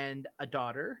 and a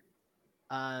daughter.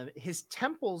 His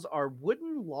temples are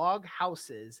wooden log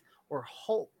houses or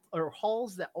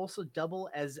halls that also double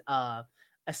as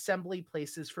assembly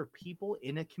places for people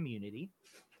in a community.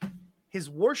 His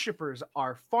worshippers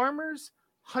are farmers,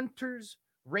 hunters,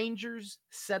 rangers,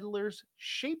 settlers,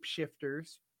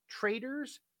 shapeshifters,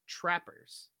 traders,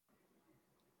 trappers.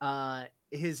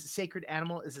 His sacred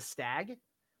animal is a stag.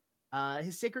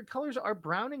 His sacred colors are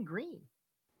brown and green.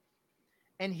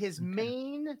 And his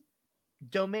main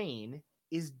domain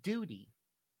is duty.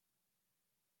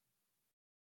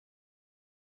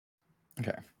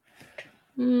 Okay.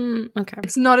 Okay.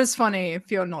 It's not as funny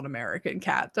if you're not American,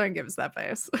 Cat. Don't give us that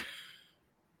face.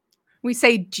 We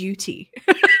say duty.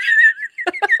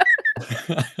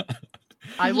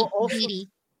 I will also Duty.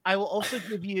 I will also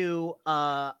give you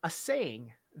a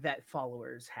saying that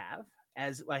followers have,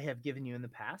 as I have given you in the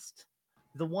past.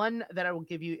 The one that I will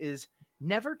give you is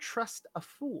never trust a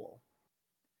fool.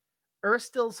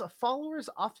 Erstil's followers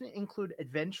often include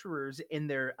adventurers in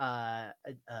their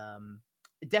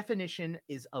definition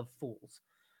is of fools.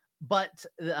 But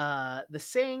the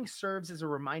saying serves as a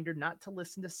reminder not to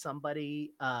listen to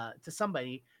somebody,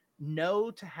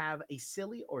 no to have a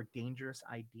silly or dangerous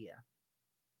idea.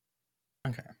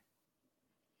 Okay.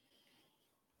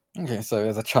 Okay, so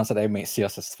there's a chance that they may see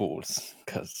us as fools,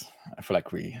 because I feel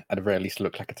like we, at the very least,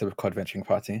 look like a typical adventuring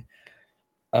party.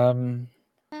 And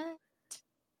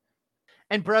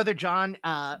Brother John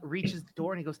reaches the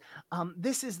door and he goes,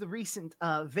 this is the recent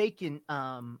vacant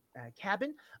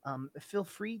cabin. Feel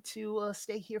free to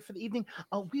stay here for the evening.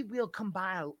 We will come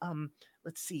by.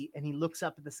 Let's see. And he looks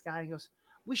up at the sky and goes,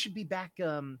 we should be back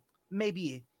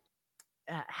maybe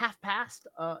half past,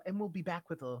 and we'll be back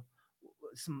with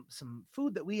some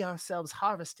food that we ourselves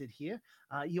harvested here.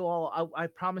 You all, I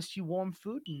promised you warm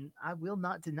food, and I will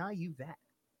not deny you that.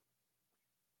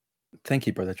 Thank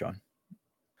you, Brother John.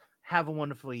 Have a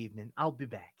wonderful evening. I'll be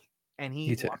back. And he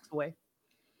You too. walks away.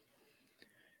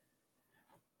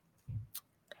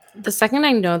 The second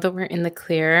I know that we're in the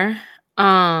clear,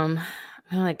 I'm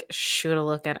gonna like shoot a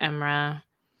look at Emra.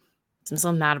 I'm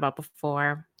so mad about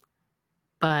before,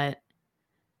 but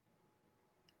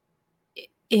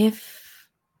if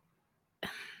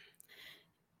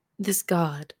this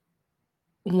god,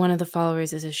 one of the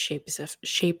followers is a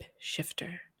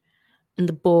shapeshifter, and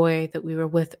the boy that we were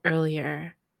with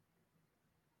earlier,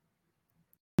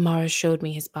 Mara showed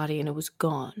me his body and it was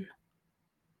gone.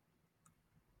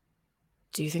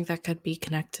 Do you think that could be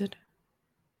connected?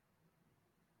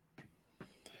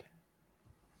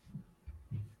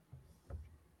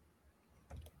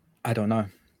 I don't know.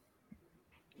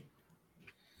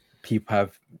 People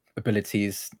have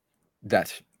abilities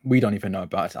that we don't even know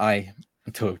about. I,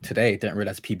 until today, didn't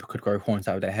realize people could grow horns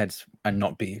out of their heads and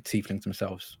not be tieflings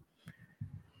themselves.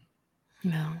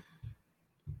 No.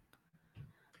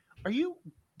 Are you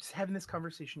having this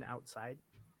conversation outside?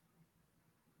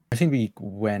 I think we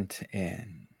went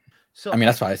in. So I mean,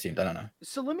 that's what I assumed. I don't know.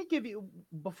 So let me give you,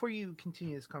 before you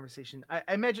continue this conversation, I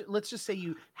imagine, let's just say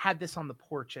you had this on the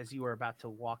porch as you were about to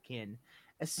walk in.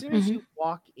 As soon as you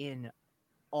walk in,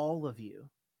 all of you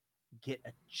get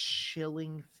a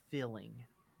chilling feeling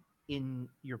in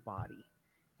your body.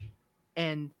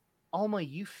 And Alma,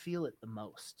 you feel it the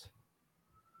most.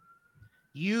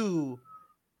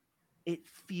 It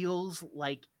feels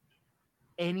like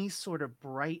any sort of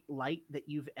bright light that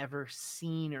you've ever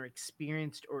seen or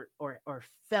experienced or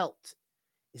felt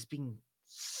is being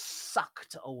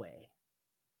sucked away.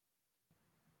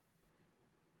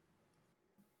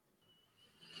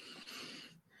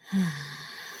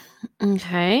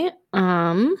 Okay.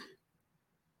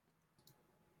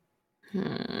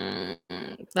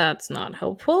 That's not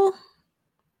helpful.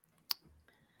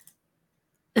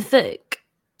 Thick.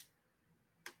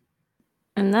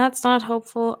 And that's not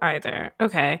helpful either.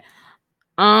 Okay.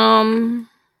 I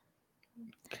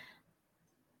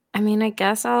mean, I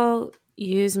guess I'll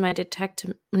use my detect.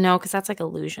 No, because that's like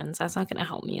illusions. That's not going to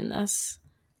help me in this.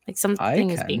 Like something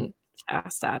is being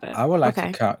cast at it. I would like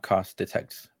to cast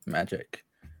detect magic.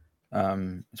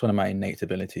 It's one of my innate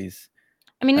abilities.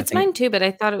 I mean, it's mine too, but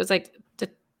I thought it was like.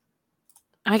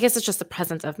 I guess it's just the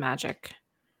presence of magic.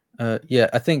 Yeah,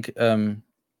 I think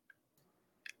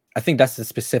that's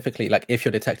specifically like if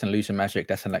you're detecting illusion magic,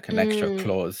 that's an extra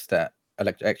clause that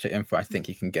extra info I think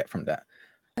you can get from that.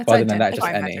 That's Other than that, just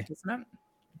any. Magic, isn't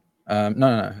it?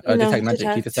 No. Detect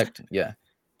magic. You detect, yeah.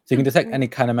 So you can detect any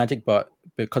kind of magic, but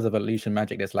because of illusion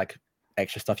magic, there's like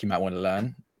extra stuff you might want to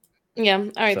learn. Yeah.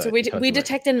 All right. So we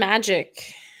detected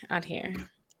magic out here.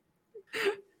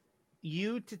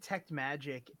 You detect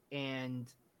magic, and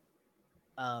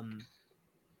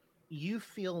you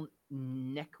feel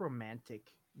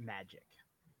necromantic magic.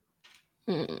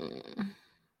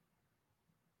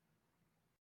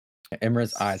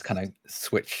 Imra's eyes kind of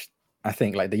switch. I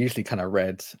think like they're usually kind of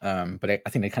red, but I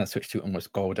think they kind of switch to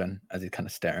almost golden as he's kind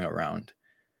of staring around,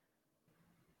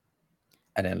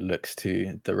 and then looks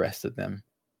to the rest of them.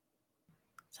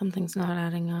 Something's not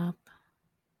adding up.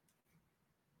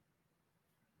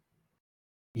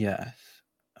 Yes.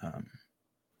 I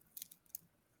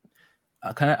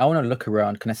want to look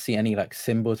around. Can I see any like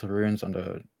symbols or runes on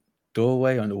the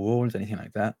doorway, on the walls, anything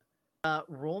like that?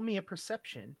 Roll me a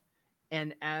perception.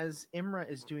 And as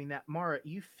Imra is doing that, Mara,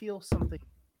 you feel something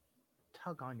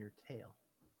tug on your tail.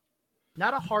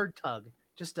 Not a hard tug,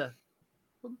 just a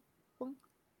boom, boom.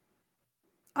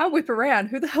 I whip around.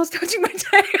 Who the hell's touching my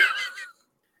tail?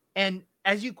 And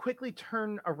as you quickly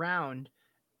turn around,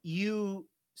 you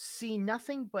see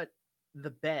nothing but the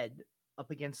bed up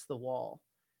against the wall.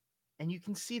 And you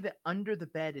can see that under the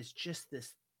bed is just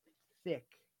this thick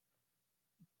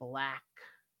black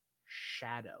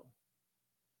shadow.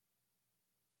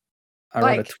 I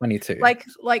rolled a 22.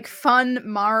 Like fun.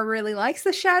 Mara really likes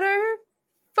the shadow.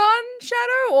 Fun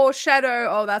shadow or shadow?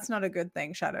 Oh, that's not a good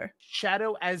thing.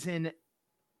 Shadow, as in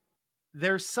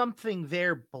there's something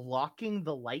there blocking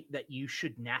the light that you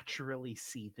should naturally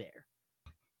see there.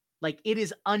 Like it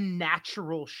is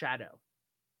unnatural shadow.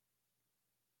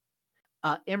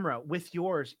 Imra, with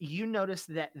yours, you notice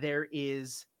that there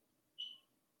is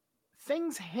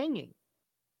things hanging.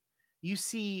 You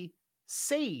see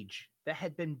sage that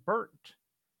had been burnt,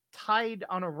 tied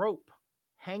on a rope,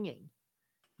 hanging.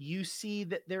 You see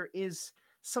that there is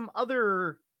some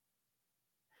other...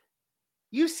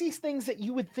 You see things that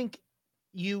you would think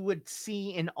you would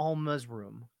see in Alma's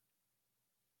room.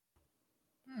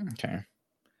 Okay.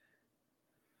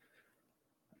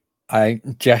 I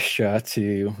gesture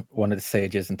to one of the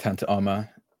sages and turn to Alma.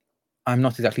 I'm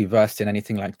not exactly versed in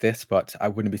anything like this, but I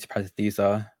wouldn't be surprised if these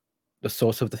are the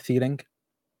source of the feeling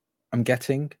I'm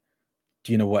getting.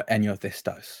 Do you know what any of this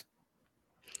does?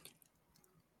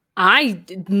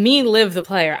 Liv the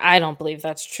player, I don't believe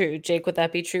that's true. Jake, would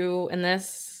that be true in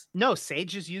this? No,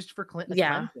 sage is used for cleansing.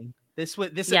 Yeah. I was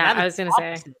going to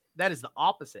say that is the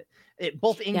opposite.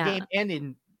 Both in game and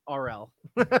in RL.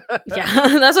 Yeah,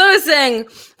 that's what I was saying.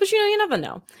 But you never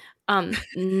know.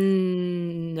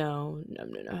 No.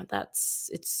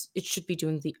 It should be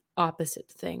doing the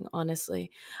opposite thing, honestly.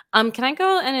 Can I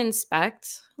go and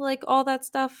inspect like all that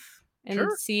stuff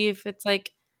and see if it's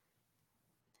like,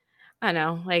 I don't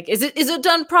know, like is it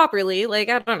done properly? Like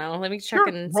I don't know. Let me check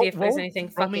and see if there's anything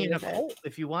funny with it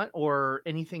if you want, or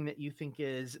anything that you think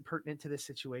is pertinent to this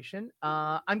situation.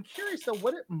 I'm curious though,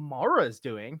 what Mara is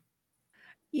doing.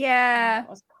 Yeah.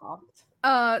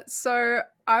 So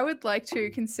I would like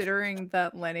to, considering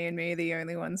that Lenny and me are the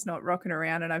only ones not rocking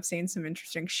around and I've seen some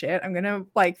interesting shit, I'm gonna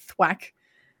like thwack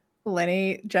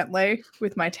Lenny gently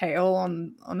with my tail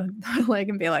on a leg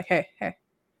and be like, hey.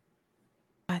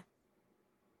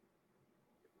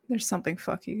 There's something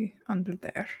fucky under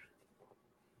there.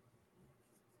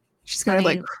 She's gonna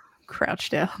like Fine. crouch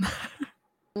down.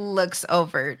 Looks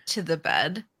over to the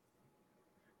bed.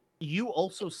 You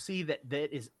also see that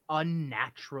is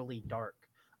unnaturally dark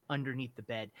underneath the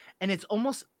bed, and it's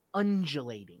almost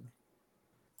undulating.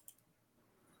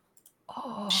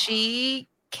 Oh, She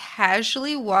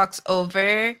casually walks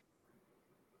over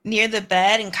near the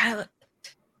bed and kind of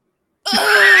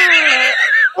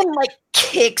and like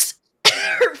kicks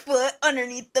her foot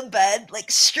underneath the bed, like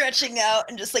stretching out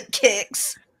and just like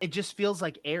kicks. It just feels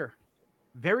like air,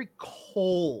 very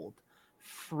cold,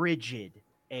 frigid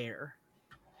air.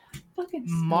 fucking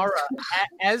Mara,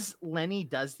 as Lenny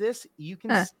does this, you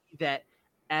can see that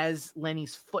as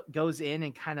Lenny's foot goes in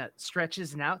and kind of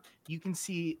stretches and out, you can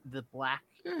see the black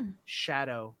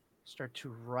shadow start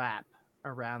to wrap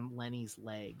around Lenny's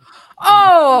leg.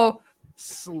 Oh,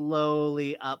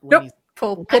 Slowly up Nope. Lenny's.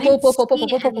 pull.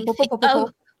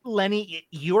 Lenny,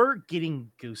 you're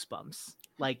getting goosebumps.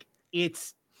 Like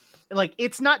it's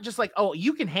not just like, oh,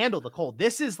 you can handle the cold.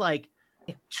 This is like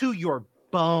to your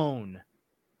bone.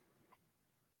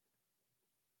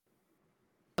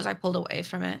 As I pulled away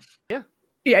from it. Yeah,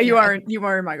 Yeah. you are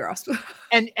in my grasp.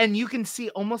 And you can see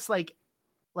almost like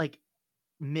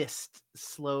mist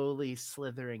slowly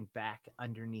slithering back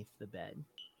underneath the bed.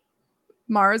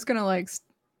 Mara's gonna like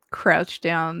crouch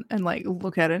down and like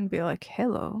look at it and be like,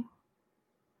 "Hello."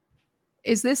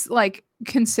 Is this like,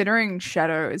 considering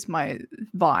shadow is my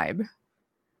vibe?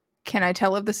 Can I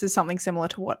tell if this is something similar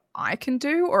to what I can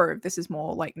do, or if this is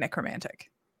more like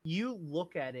necromantic? You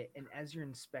look at it, and as you're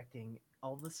inspecting,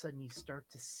 all of a sudden you start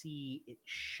to see it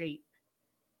shape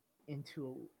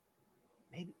into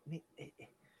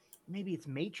maybe it's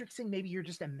matrixing. Maybe you're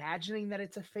just imagining that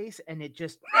it's a face, and it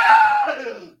just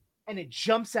and it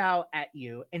jumps out at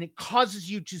you, and it causes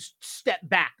you to step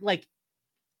back, like,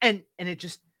 and it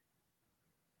just.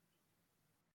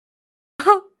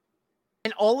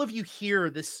 And all of you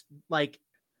hear this like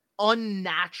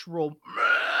unnatural,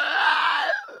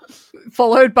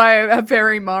 Followed by a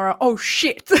very Mara. Oh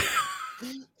shit!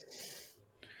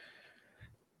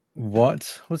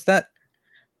 What was that?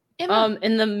 Emma,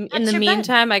 In the That's your bed.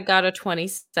 meantime, I got a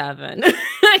 27.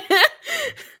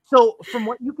 So from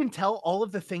what you can tell, all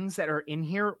of the things that are in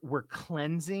here were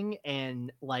cleansing and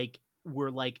like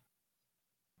were like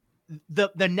the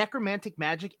necromantic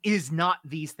magic is not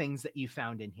these things that you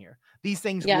found in here. These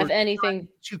things Yeah, were if anything,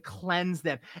 to cleanse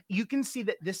them. You can see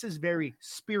that this is very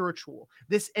spiritual.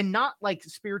 This, and not like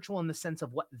spiritual in the sense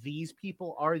of what these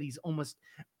people are, these almost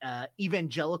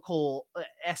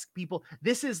evangelical-esque people.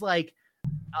 This is like,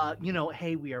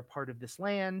 hey, we are part of this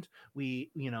land.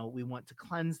 We want to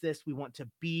cleanse this. We want to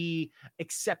be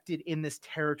accepted in this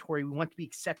territory. We want to be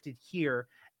accepted here.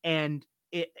 And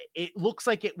it looks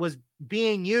like it was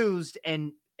being used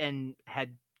and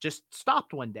had just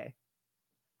stopped one day.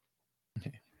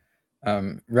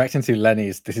 Reacting to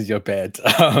Lenny's, this is your bed.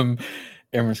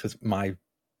 Imran says, my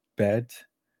bed?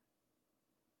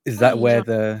 Is that where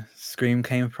the scream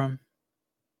came from?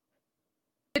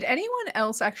 Did anyone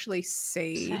else actually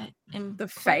see in the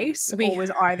face, We- or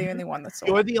was I the only one that saw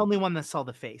You're it? the only one that saw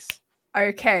the face.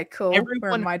 Okay, cool. We're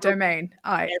Everyone in my heard- domain.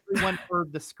 Everyone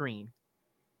heard the scream.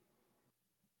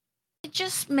 It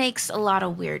just makes a lot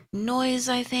of weird noise,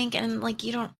 I think, and like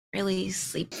you don't really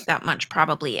sleep that much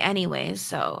probably anyway,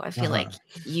 so I feel like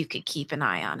you could keep an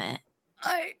eye on it.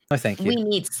 No, thank you. We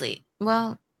need sleep.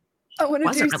 Well, I want to do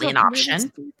Wasn't really an something option.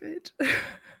 stupid.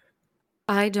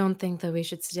 I don't think that we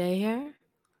should stay here.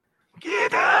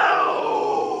 Get out!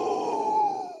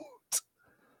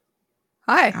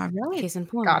 Hi. all right. Case in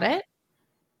point. Got it.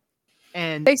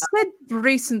 And They said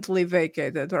recently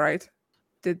vacated, right?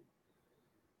 Did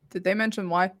they mention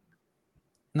why?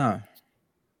 No.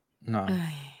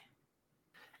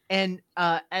 and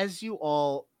as you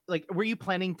all like, were you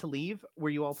planning to leave? Were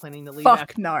you all planning to leave?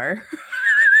 Fuck no.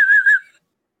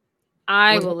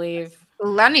 I Was it- will leave.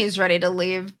 Lenny's ready to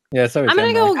leave. Yeah, sorry. I'm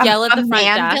gonna Gemma. go yell at A the front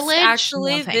man desk. village?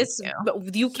 Actually, No, thank this you.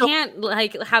 but you So- can't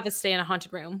like have us stay in a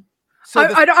haunted room. So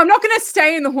I'm not going to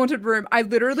stay in the haunted room. I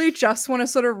literally just want to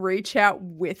sort of reach out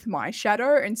with my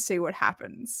shadow and see what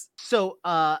happens. So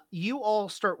you all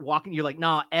start walking. You're like,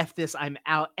 nah, F this, I'm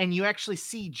out. And you actually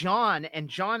see John, and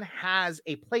John has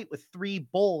a plate with 3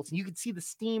 bowls, and you can see the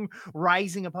steam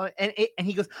rising above it. And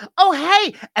he goes, oh,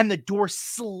 hey. And the door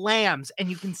slams, and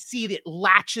you can see that it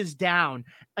latches down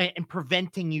and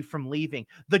preventing you from leaving.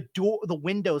 The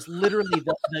windows, literally,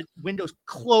 the windows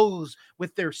close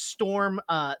with their storm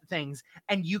things,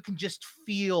 and you can just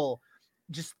feel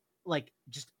just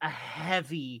a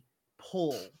heavy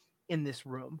pull in this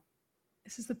room.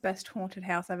 This is the best haunted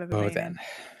house I've ever Oh, been then. in.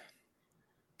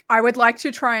 I would like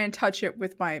to try and touch it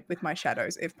with my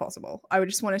shadows if possible. I would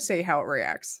just want to see how it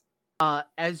reacts.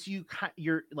 As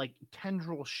your like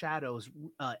tendril shadows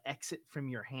exit from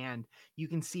your hand, you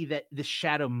can see that the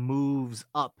shadow moves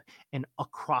up and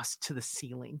across to the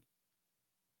ceiling.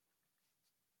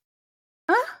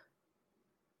 Huh?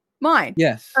 Mine.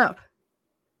 Yes. Up.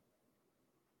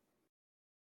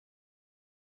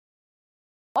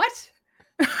 What?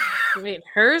 Wait,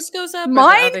 hers goes up. or the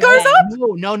Mine other goes thing?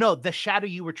 up? No, the shadow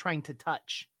you were trying to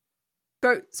touch.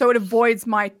 So it avoids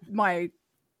my.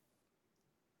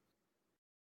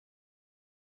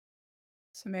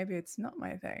 So maybe it's not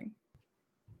my thing.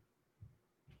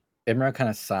 Imra kind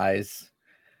of sighs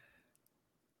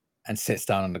and sits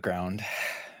down on the ground.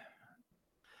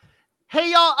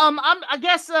 Hey y'all, I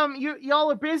guess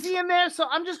y'all are busy in there, so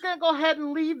I'm just gonna go ahead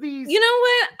and leave these. You know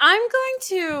what? I'm going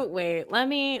to wait. Let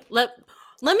me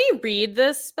read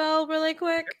this spell really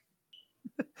quick.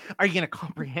 Are you gonna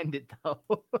comprehend it though?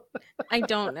 I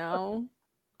don't know.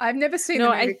 I've never seen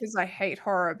No, the movie because I hate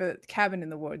horror, but Cabin in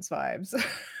the Woods vibes.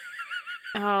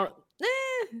 Oh,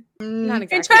 not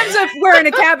exactly. In terms of we're in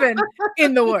a cabin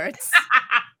in the woods.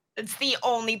 It's the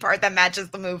only part that matches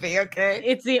the movie, okay?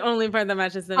 It's the only part that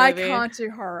matches the movie. I can't do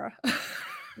horror.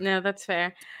 No, that's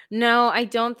fair. No, I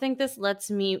don't think this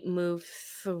lets me move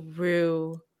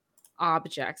through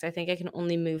objects. I think I can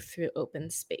only move through open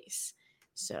space.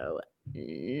 So,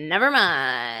 never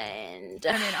mind.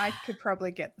 I mean, I could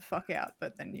probably get the fuck out,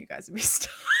 but then you guys would be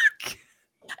stuck.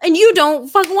 And you don't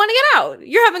fucking want to get out.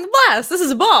 You're having a blast. This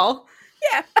is a ball.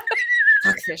 Yeah.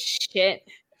 Fuck this shit.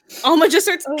 Alma just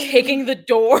starts kicking the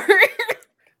door.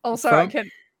 Also, From-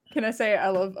 can I say I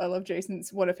love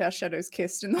Jason's "What if our shadows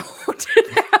kissed" in the haunted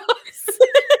house?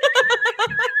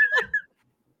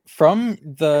 From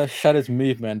the shadow's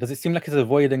movement, does it seem like it's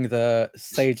avoiding the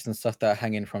sages and stuff that are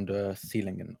hanging from the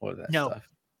ceiling and all of that No. stuff?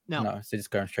 No. No, so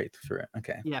just going straight through it.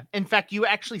 Okay. Yeah. In fact, you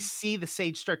actually see the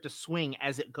sage start to swing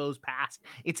as it goes past.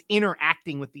 It's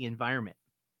interacting with the environment.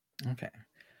 Okay.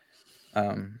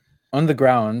 On the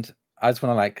ground, I just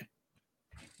want to like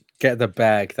get the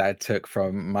bag that I took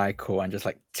from Michael and just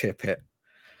like tip it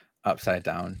upside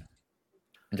down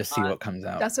and just see what comes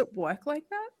out. Does it work like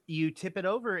that? You tip it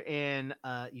over and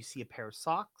you see a pair of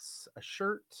socks, a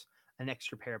shirt, an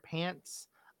extra pair of pants,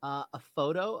 a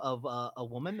photo of a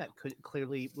woman that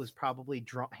clearly was probably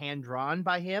hand drawn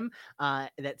by him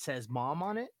that says "mom"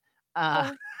 on it.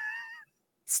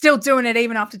 Still doing it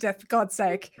even after death, for God's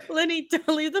sake. Lenny, don't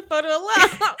leave the photo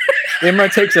alone.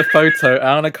 Imra takes a photo.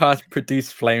 I want to cast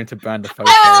Produce Flame to burn the photo.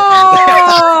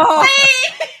 Oh!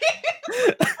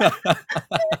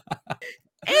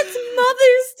 It's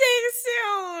Mother's Day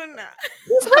soon.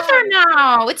 He's with her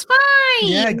now. It's fine.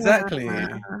 Yeah, exactly.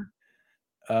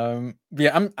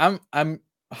 Yeah, I'm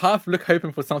half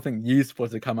hoping for something useful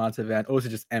to come out of it, and also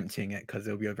just emptying it because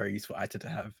it'll be a very useful item to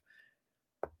have.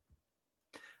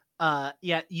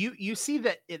 Yeah, you see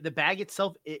that the bag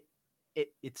itself,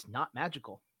 it's not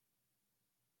magical.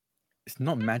 It's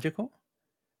not magical.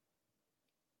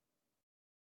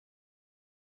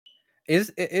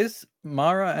 Is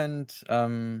Mara and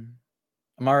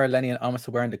Mara, Lenny, and Alma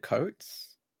still wearing the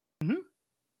coats? Mm-hmm.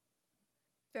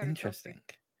 Interesting.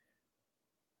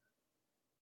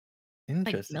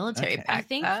 Like military Okay.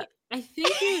 pack. I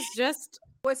think he was just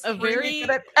Was a he- very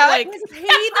But, like was he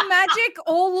the magic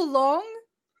all along?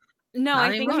 no. Not I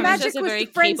think anymore. he was Magic just a was very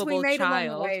the friends we capable made along the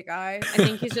child. way, guys. I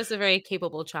think he's just a very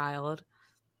capable child.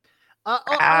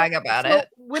 Brag about so it.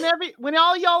 when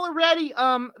all y'all are ready,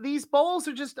 these bowls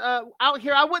are just out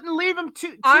here. I wouldn't leave them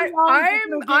too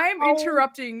long. I'm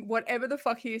interrupting whatever the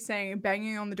fuck he is saying and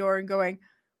banging on the door and going,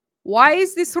 "Why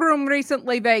is this room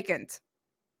recently vacant?"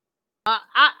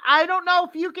 I don't know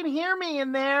if you can hear me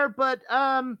in there, but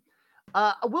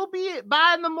we'll be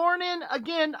by in the morning.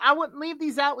 Again, I wouldn't leave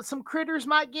these out. Some critters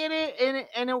might get it, and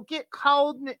it'll get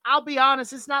cold. And I'll be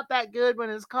honest, it's not that good when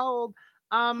it's cold.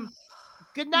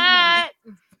 Good night.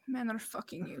 Man, they're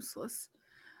fucking useless.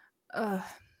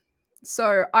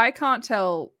 So I can't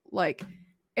tell. Like,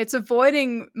 it's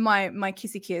avoiding my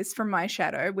kissy kiss from my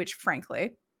shadow, which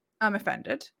frankly, I'm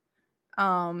offended.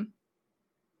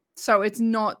 So it's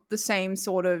not the same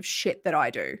sort of shit that I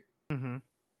do. Mm-hmm.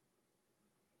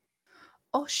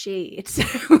 Oh shit,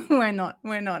 we're not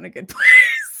in a good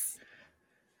place.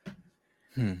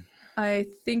 I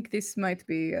think this might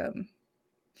be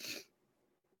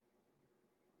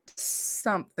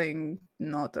something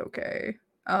not okay.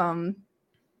 And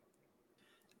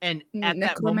at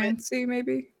that moment, Necromancy,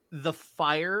 maybe. the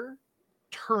fire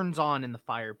turns on in the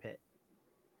fire pit.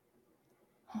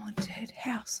 Haunted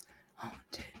house.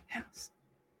 Haunted house.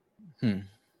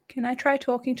 Can I try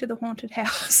talking to the haunted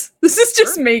house? This is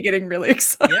just Sure. me getting really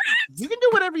excited. You can do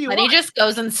whatever you But he want. just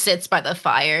goes and sits by the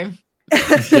fire. Yeah.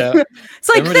 It's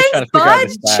like, I'm really trying thanks, to figure out bud.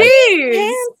 this bag.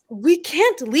 Cheers. We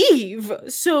can't leave.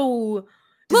 So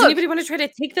does Look. anybody want to try to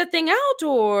take that thing out,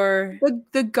 or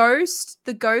The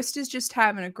ghost is just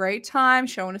having a great time,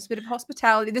 showing us a bit of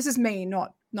hospitality. This is me,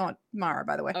 not Mara,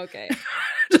 by the way. okay?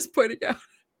 Just pointing out.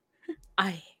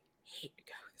 I hate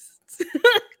ghosts.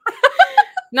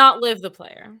 Not Liv the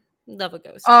player. Love a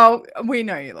ghost. Oh, we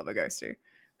know you love a ghost too.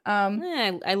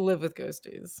 I live with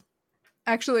ghosties.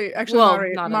 Actually, Well,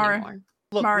 Mara, not Mara, anymore.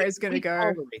 Look, Mara we- is gonna we go.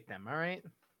 tolerate them, all right?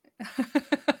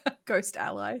 Ghost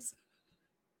allies.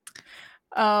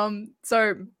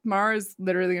 So Mara's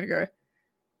literally gonna go,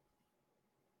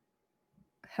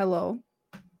 hello.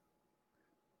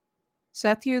 Is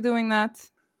that you doing that?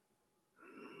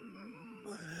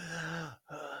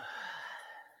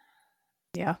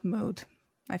 Yeah, mood.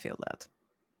 I feel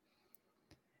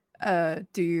that.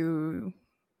 Do you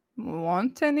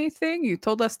want anything? You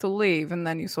told us to leave, and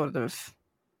then you sort of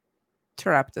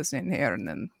trapped us in here, and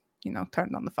then,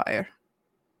 turned on the fire.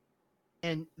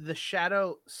 And the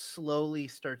shadow slowly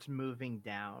starts moving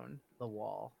down the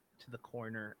wall to the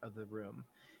corner of the room.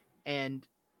 And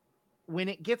when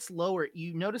it gets lower,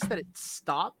 you notice that it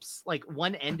stops, like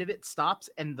one end of it stops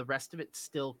and the rest of it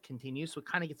still continues. So it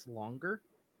kind of gets longer.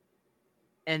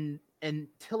 And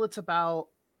until it's about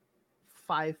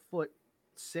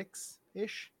 5'6"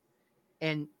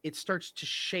 and it starts to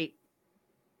shape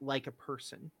like a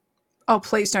person. Oh,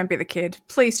 please don't be the kid.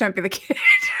 Please don't be the kid.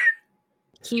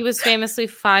 He was famously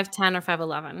 5'10" or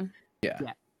 5'11". Yeah.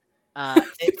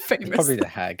 Famous. Probably the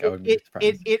hag. I would be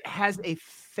surprised. It has a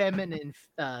feminine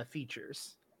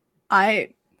features.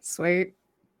 Sweet.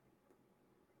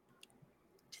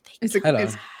 Is it, Hello.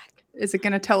 is it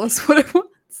going to tell us what it wants?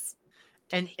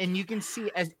 And you can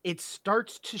see as it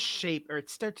starts to shape, or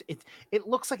it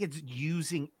looks like it's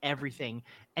using everything,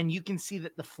 and you can see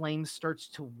that the flame starts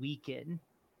to weaken,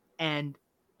 and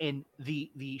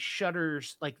the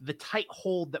shutters, like the tight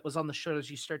hold that was on the shutters,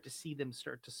 you start to see them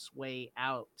start to sway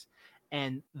out,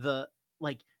 and the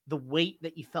weight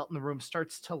that you felt in the room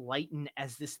starts to lighten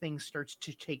as this thing starts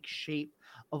to take shape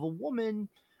of a woman,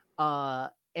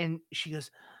 and she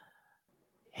goes,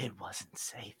 "It wasn't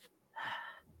safe."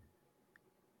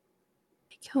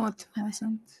 What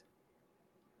wasn't?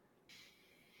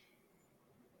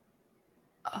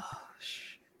 Oh,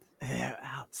 shit. They're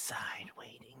outside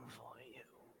waiting for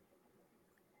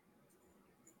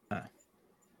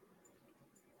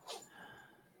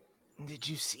you. Did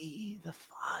you see the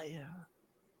fire?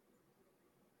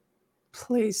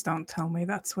 Please don't tell me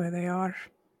that's where they are.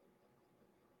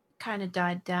 Kind of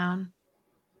died down.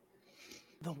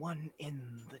 The one in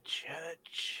the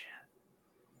church?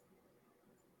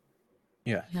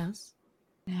 Yeah. Yes.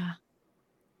 Yeah.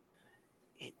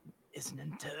 It is an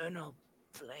internal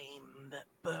flame that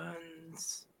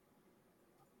burns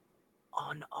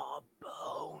on our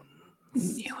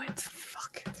bones. Knew it.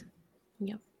 Fuck it.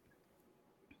 Yep.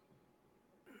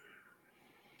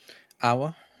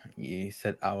 Our? You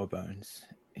said our bones.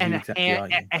 Who And exactly are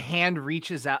you? a hand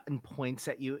reaches out and points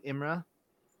at you, Imra.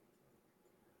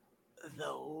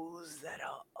 Those that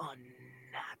are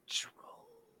unnatural.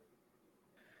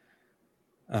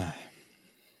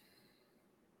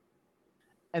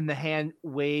 And the hand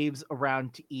waves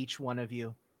around to each one of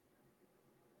you.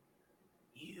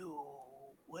 You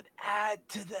would add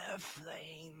to their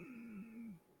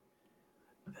flame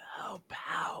their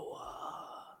power,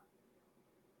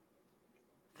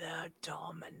 their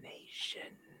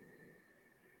domination.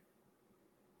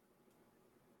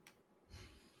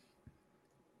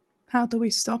 How do we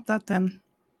stop that then?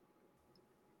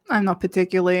 I'm not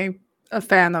particularly a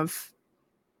fan of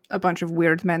a bunch of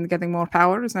weird men getting more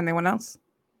powers than anyone else.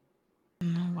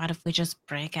 What if we just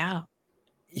break out?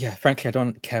 Yeah, frankly, I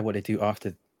don't care what they do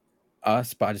after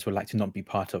us, but I just would like to not be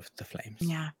part of the flames.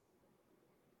 Yeah.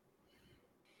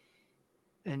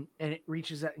 And it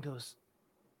reaches out and goes,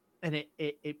 and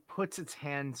it puts its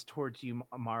hands towards you,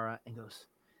 Amara, and goes,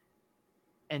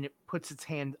 and it puts its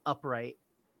hand upright.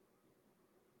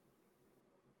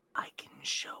 I can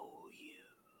show you.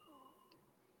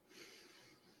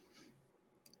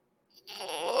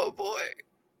 Oh boy.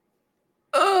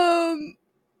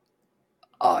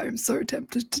 I'm so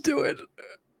tempted to do it.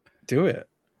 Do it.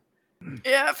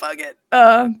 Yeah, fuck it.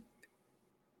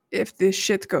 If this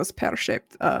shit goes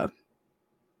pear-shaped, I'd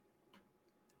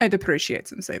appreciate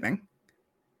some saving.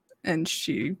 And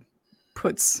she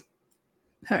puts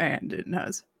her hand in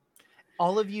hers.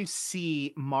 All of you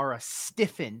see Mara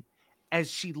stiffen as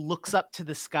she looks up to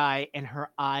the sky and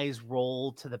her eyes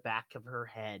roll to the back of her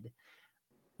head.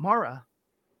 Mara,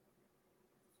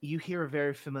 you hear a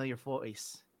very familiar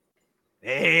voice.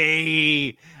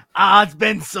 Hey, it's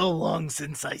been so long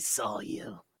since I saw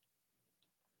you.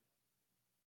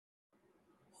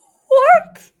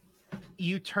 What?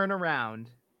 You turn around,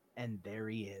 and there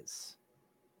he is.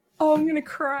 Oh, I'm gonna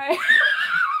cry.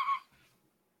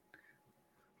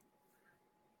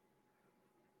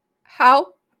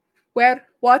 How? Where?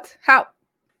 What? How?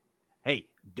 Hey,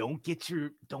 don't get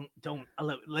your don't.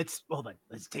 Let's hold on.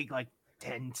 Let's take like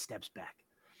 10 steps back.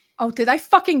 Oh, did I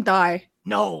fucking die?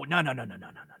 No. I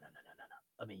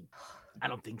mean, I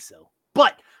don't think so.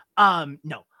 But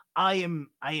no, I am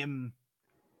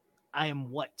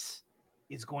what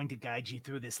is going to guide you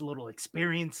through this little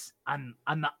experience. I'm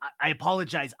not. I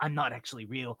apologize. I'm not actually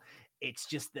real. It's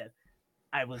just that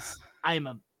I am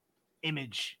a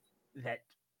image that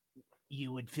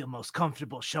you would feel most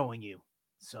comfortable showing you.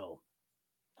 So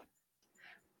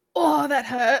Oh, that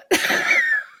hurt.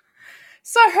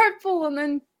 So hurtful, and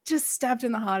then just stabbed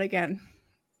in the heart again.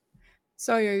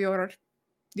 So you're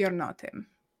not him.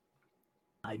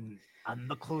 I'm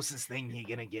the closest thing you're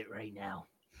gonna get right now.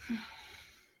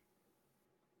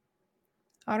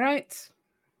 All right.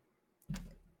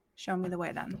 Show me the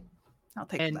way then. I'll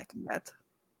take And- a second bet.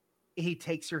 He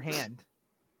takes your hand,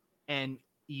 and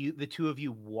the two of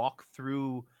you walk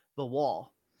through the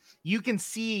wall. You can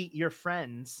see your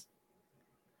friends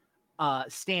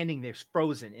standing there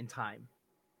frozen in time,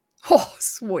 Oh,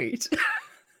 sweet.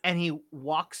 and he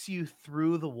walks you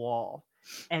through the wall,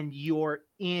 and you're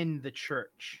in the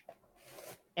church,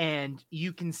 and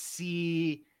you can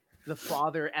see the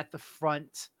father at the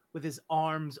front with his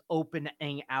arms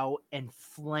opening out and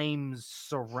flames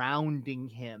surrounding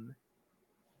him,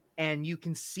 and you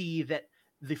can see that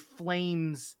the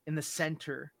flames in the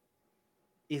center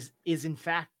is in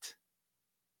fact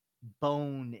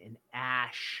bone and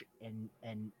ash, and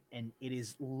it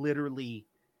is literally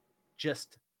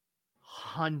just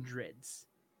hundreds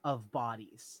of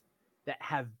bodies that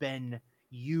have been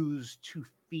used to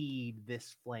feed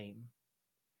this flame.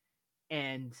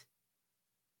 And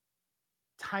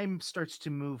time starts to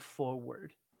move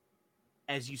forward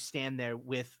as you stand there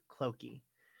with Clokey,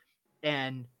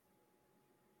 and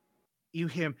you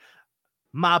hear him,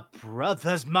 my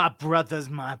brothers, my brothers,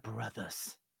 my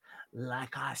brothers.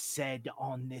 Like I said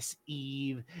on this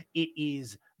eve, it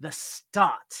is the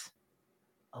start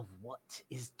of what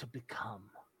is to become.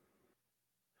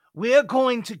 We're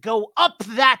going to go up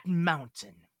that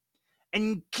mountain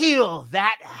and kill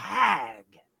that hag.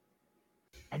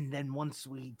 And then once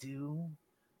we do,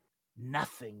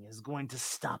 nothing is going to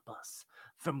stop us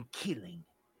from killing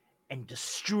and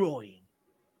destroying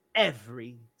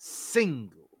every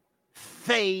single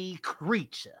fey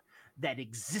creature that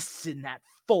exists in that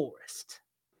forest.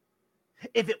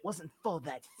 If it wasn't for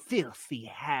that filthy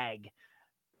hag,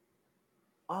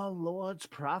 our Lord's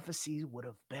prophecy would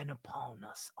have been upon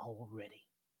us already.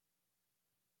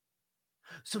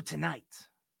 So tonight,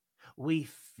 we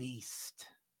feast.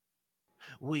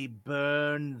 We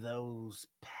burn those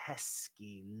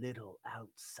pesky little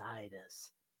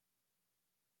outsiders.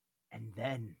 And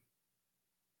then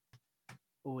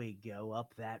we go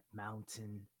up that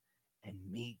mountain and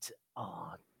meet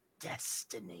our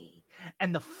destiny.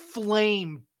 And the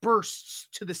flame bursts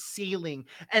to the ceiling,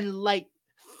 and light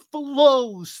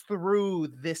flows through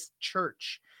this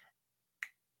church.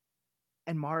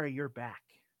 And Mara, you're back.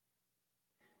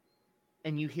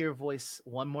 And you hear a voice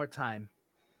one more time.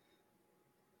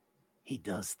 He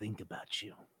does think about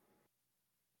you.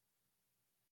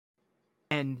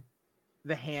 And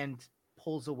the hand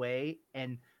pulls away,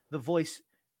 and the voice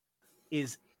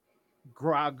is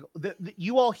Grog.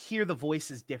 You all hear the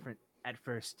voice is different at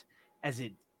first, as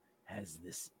it has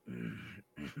this.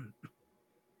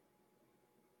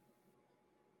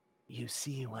 You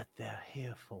see what they're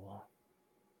here for.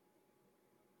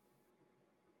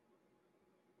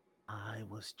 I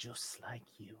was just like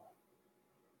you.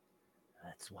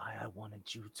 That's why I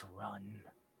wanted you to run,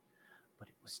 but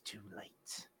it was too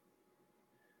late.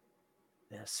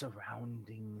 They're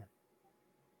surrounding.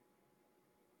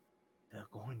 They're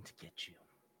going to get you.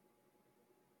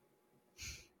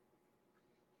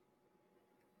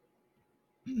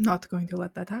 I'm not going to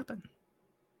let that happen.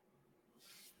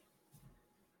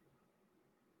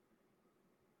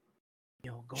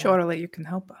 You're going. Surely you can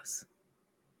help us.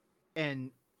 And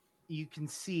you can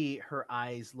see her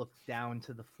eyes look down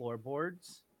to the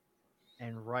floorboards,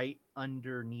 and right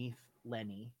underneath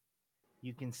Lenny,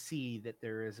 you can see that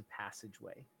there is a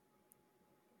passageway.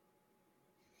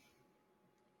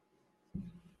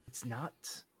 It's not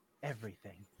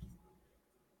everything,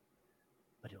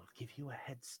 but it'll give you a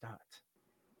head start.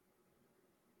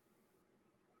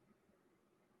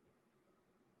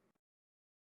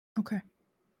 Okay.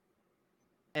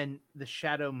 And the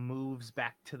shadow moves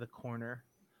back to the corner,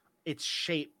 its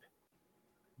shape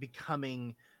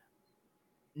becoming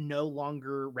no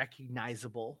longer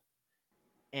recognizable,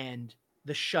 and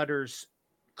the shutters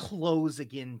close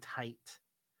again tight,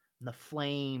 and the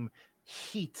flame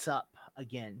heats up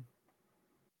again,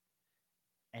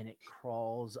 and it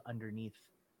crawls underneath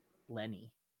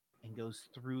Lenny and goes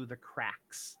through the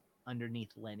cracks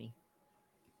underneath Lenny.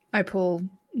 I pull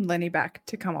Lenny back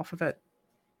to come off of it.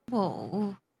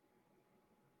 Whoa.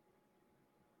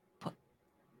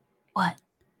 What?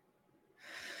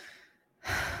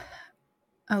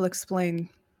 I'll explain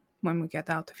when we get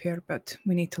out of here, but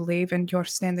we need to leave, and you're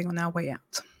standing on our way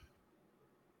out.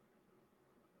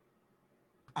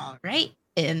 All right.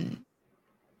 And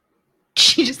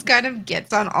she just kind of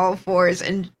gets on all fours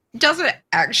and doesn't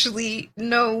actually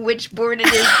know which board it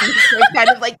is. They're kind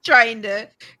of like trying to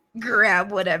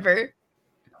grab whatever.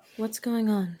 What's going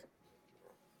on?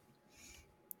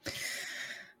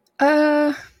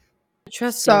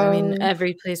 Trust you. I mean, So-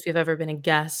 every place we've ever been a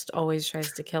guest always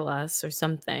tries to kill us or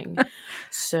something.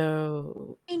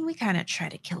 So I mean, we kind of try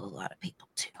to kill a lot of people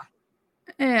too.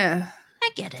 Yeah, I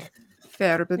get it.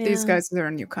 fair, but these Yeah. guys are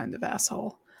a new kind of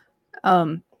asshole.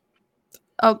 I'll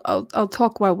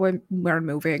talk while we're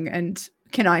moving, and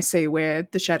can I see where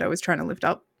the shadow is trying to lift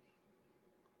up?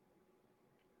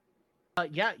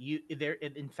 Yeah, you there.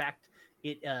 In fact,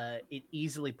 it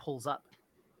easily pulls up,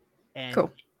 and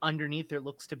Cool. underneath there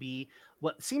looks to be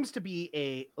what seems to be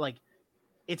a like.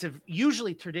 It's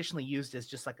usually traditionally used as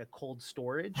just like a cold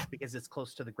storage because it's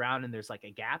close to the ground and there's like a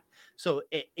gap. So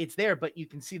it's there, but you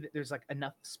can see that there's like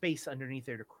enough space underneath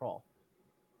there to crawl.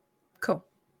 Cool.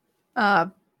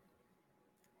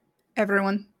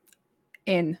 Everyone,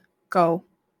 in, go,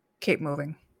 keep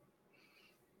moving.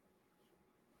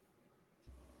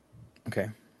 Okay.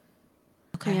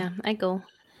 Okay. yeah, I go.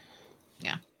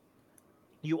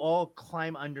 You all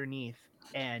climb underneath,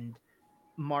 and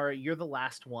Mara, you're the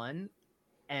last one,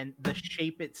 and the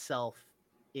shape itself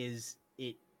is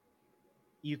it.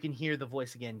 You can hear the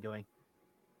voice again going,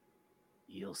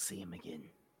 "You'll see him again."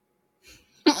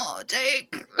 Oh,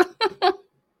 Jake.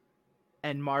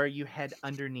 And Mara, you head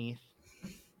underneath,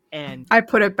 and I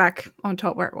put it back on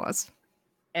top where it was.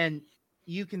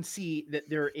 you can see that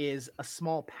there is a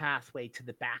small pathway to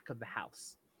the back of the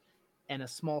house, and a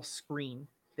small screen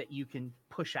that you can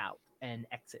push out and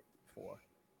exit for.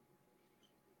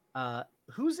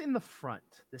 Who's in the front?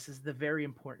 This is the very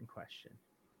important question.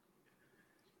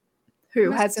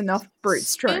 Who I'm has enough brute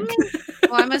strength?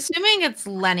 Well, I'm assuming it's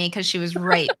Lenny because she was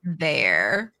right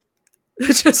there.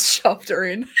 Just shoved her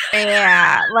in.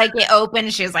 Yeah, like it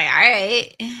opened. She was like, "All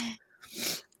right."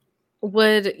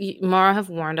 Would Mara have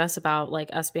warned us about like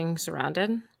us being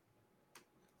surrounded?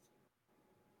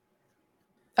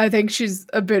 I think she's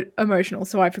a bit emotional,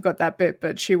 so I forgot that bit,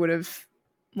 but she would have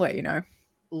let you know.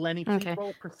 Lenny, please Okay.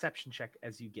 roll a perception check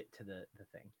as you get to the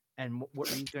thing. And what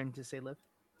were you going to say, Liv?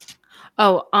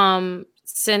 Oh,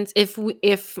 since if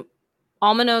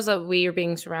Alma knows that we are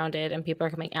being surrounded and people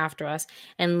are coming after us,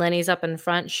 and Lenny's up in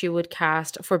front, she would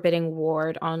cast Forbidding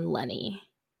Ward on Lenny.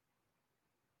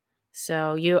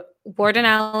 So you ward an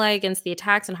ally against the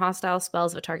attacks and hostile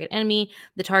spells of a target enemy.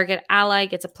 The target ally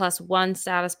gets a +1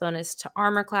 status bonus to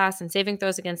armor class and saving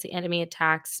throws against the enemy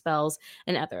attacks, spells,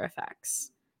 and other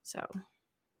effects. So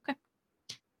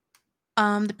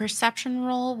The perception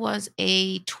roll was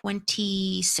a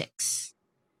 26.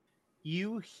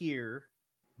 You hear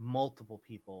multiple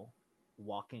people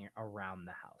walking around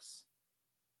the house.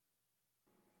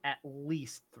 At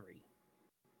least 3.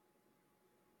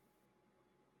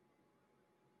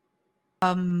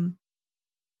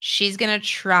 She's gonna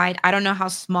try. I don't know how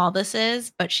small this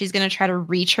is, but she's gonna try to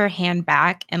reach her hand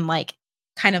back and like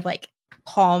kind of like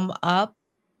palm up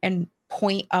and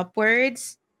point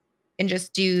upwards and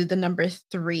just do the number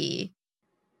 3,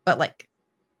 but like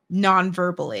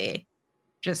non-verbally,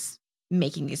 just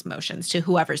making these motions to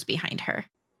whoever's behind her.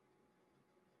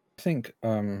 I think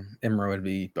Imra would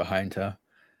be behind her.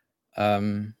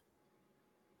 So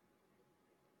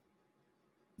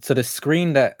the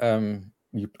screen that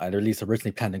you at least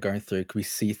originally planned on going through, can we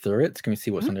see through it? Can we see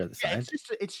what's on the other Yeah, side?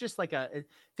 it's just like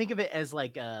think of it as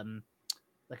like a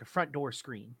front door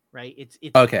screen, right? It's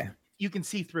Okay. You can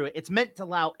see through it. It's meant to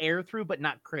allow air through, but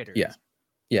not critters. Yeah.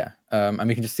 Yeah. And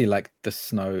we can just see like the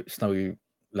snowy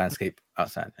landscape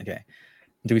outside. Okay.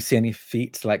 Do we see any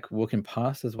feet like walking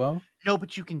past as well? No,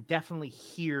 but you can definitely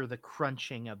hear the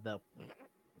crunching of the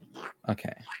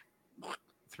Okay.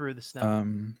 through the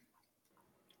snow.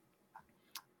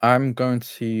 I'm going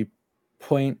to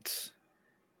point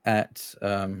at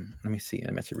let me see.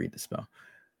 I'm meant to read the spell.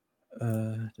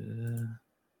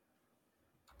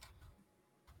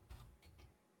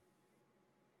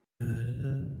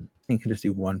 I think you can just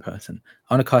do one person.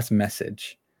 I want to cast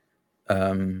message.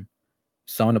 So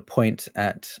I want to point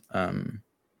at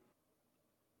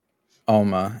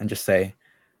Alma and just say,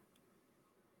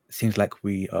 seems like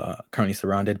we are currently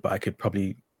surrounded, but I could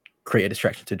probably create a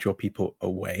distraction to draw people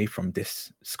away from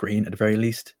this screen at the very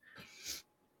least.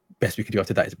 Best we could do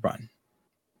after that is run.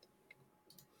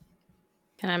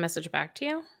 Can I message back to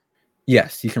you?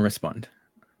 Yes, you can respond.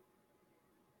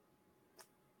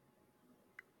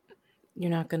 You're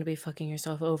not going to be fucking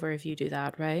yourself over if you do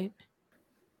that, right?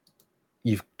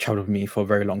 You've traveled with me for a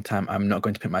very long time. I'm not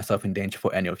going to put myself in danger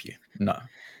for any of you. No.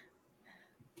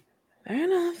 Fair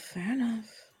enough. Fair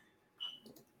enough.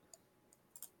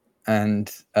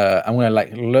 And I'm gonna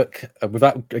like look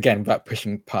without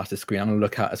pushing past the screen. I'm gonna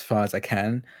look out as far as I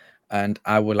can, and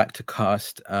I would like to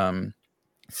cast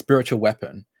spiritual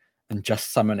weapon and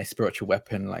just summon a spiritual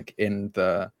weapon like in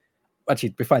the. Actually,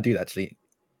 before I do that,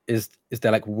 is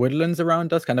there like woodlands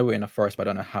around us? I know we're in a forest, but I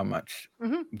don't know how much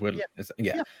wood.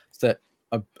 Yeah. So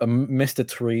a mist of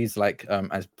trees like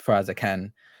as far as I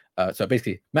can. So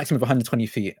basically, maximum of 120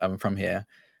 feet from here.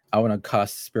 I want to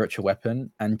cast spiritual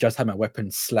weapon and just have my weapon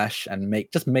slash and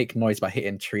make noise by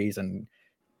hitting trees and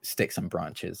sticks and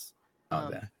branches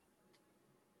out there.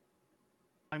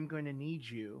 I'm going to need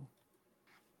you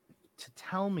to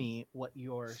tell me what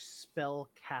your spell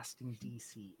casting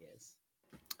DC is.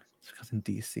 Casting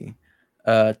DC,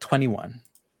 21.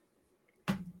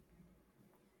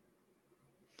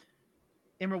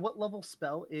 Imra, what level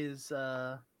spell is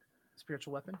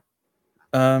spiritual weapon?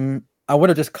 I would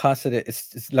have just casted it.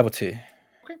 It's level 2.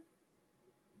 Okay.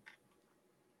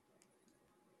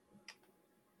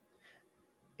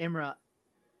 Imra,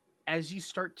 as you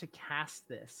start to cast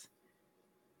this,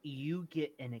 you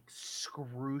get an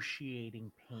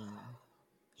excruciating pain.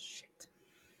 Shit.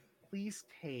 Please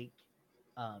take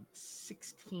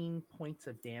 16 points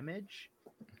of damage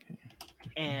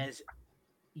as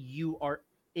you are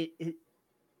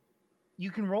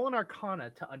you can roll an Arcana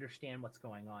to understand what's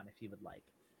going on if you would like.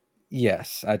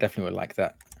 Yes, I definitely would like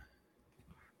that.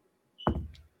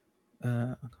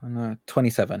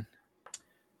 27.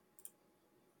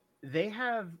 They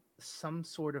have some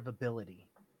sort of ability,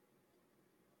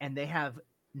 and they have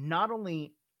not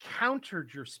only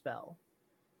countered your spell,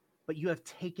 but you have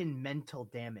taken mental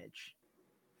damage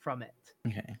from it.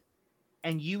 Okay.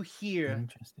 And you hear,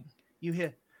 Interesting.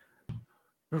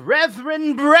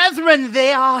 Brethren,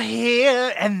 they are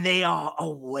here, and they are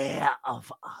aware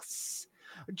of us.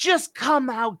 Just come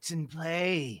out and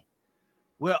play.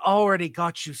 We're already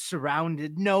got you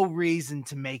surrounded. No reason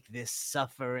to make this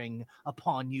suffering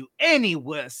upon you any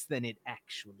worse than it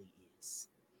actually is.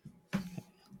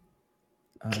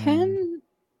 Can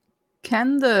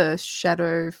the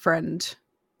shadow friend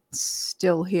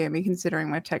still hear me,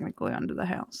 considering we're technically under the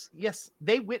house? Yes,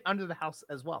 they went under the house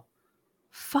as well.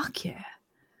 Fuck yeah.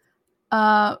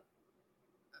 I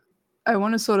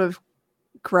want to sort of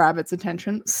grab its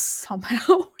attention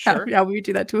somehow. Sure. How we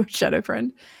do that to a shadow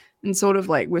friend, and sort of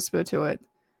like whisper to it,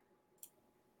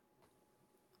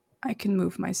 I can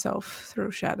move myself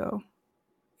through shadow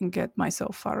and get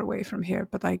myself far away from here,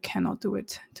 but I cannot do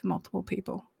it to multiple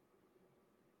people.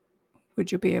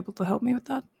 Would you be able to help me with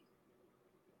that?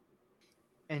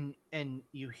 And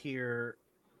you hear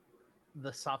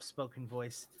the soft-spoken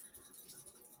voice.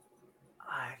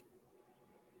 I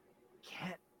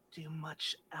can't do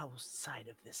much outside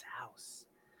of this house.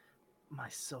 My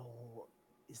soul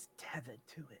is tethered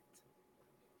to it.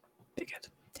 Bigot.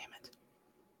 Damn it.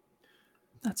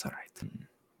 That's all right.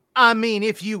 I mean,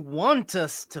 if you want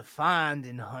us to find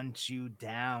and hunt you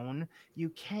down, you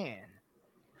can.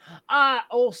 I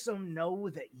also know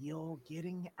that you're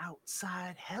getting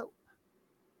outside help.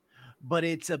 But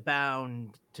it's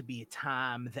bound to be a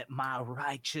time that my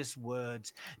righteous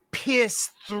words pierce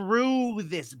through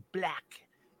this black,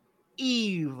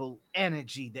 evil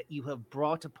energy that you have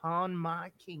brought upon my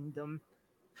kingdom.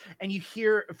 And you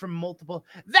hear from multiple,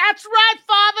 that's right,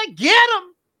 Father, get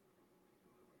him!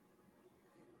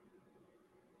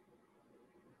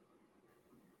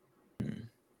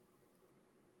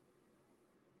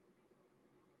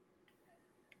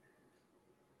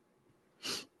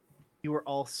 You are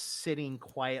all sitting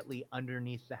quietly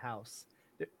underneath the house.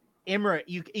 Imra,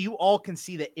 you all can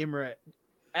see that Imra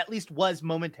at least was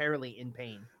momentarily in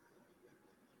pain.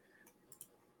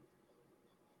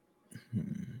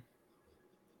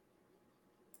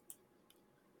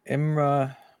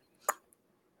 Imra.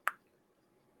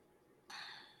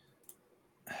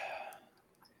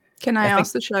 Can I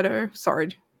ask the shadow?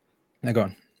 Sorry. No, go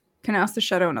on. Can I ask the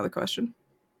shadow another question?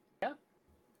 Yeah.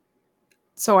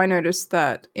 So I noticed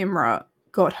that Imra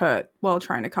got hurt while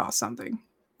trying to cast something.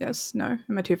 Yes, no.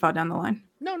 Am I too far down the line?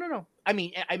 No. I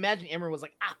mean, I imagine Emmer was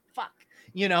like, fuck.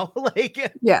 You know, like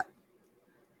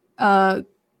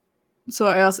So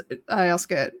I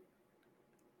ask it.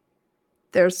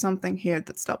 There's something here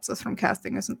that stops us from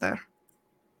casting, isn't there?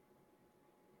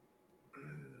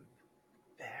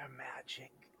 their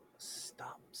magic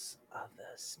stops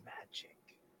others' magic.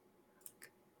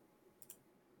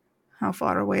 How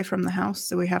far away from the house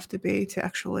do we have to be to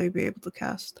actually be able to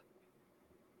cast?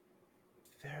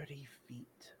 30 feet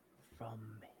from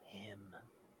him.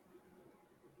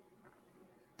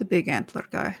 The big antler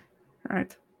guy,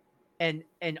 right? And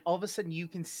all of a sudden you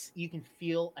can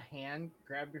feel a hand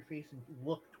grab your face and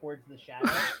look towards the shadow,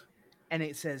 and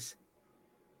it says,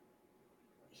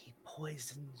 "He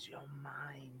poisons your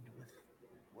mind with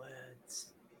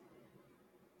words."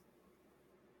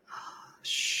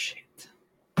 Shit.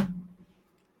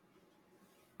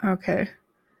 Okay.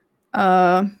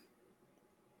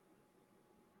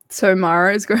 So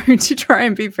Mara is going to try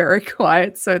and be very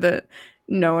quiet so that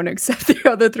no one except the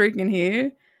other three can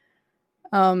hear.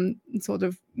 And sort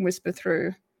of whisper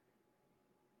through.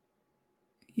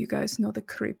 You guys know the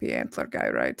creepy antler guy,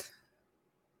 right?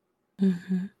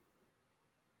 Mm-hmm.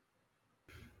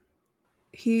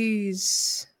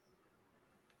 He's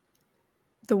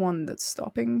the one that's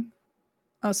stopping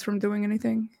us from doing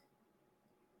anything.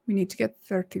 We need to get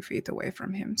 30 feet away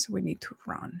from him, so we need to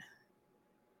run.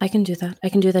 I can do that. I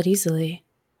can do that easily.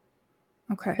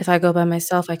 Okay. If I go by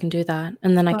myself, I can do that,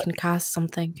 and then I But- can cast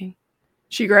something.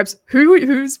 She grabs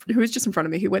who's just in front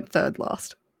of me. Who went third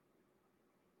last?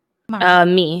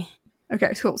 Me.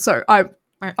 Okay, cool. So I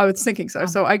Right. was thinking so.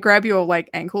 So I grab your like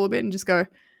ankle a bit and just go.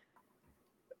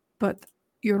 But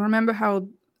you remember how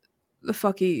the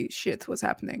fucky shit was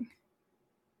happening?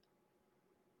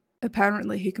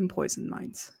 Apparently, he can poison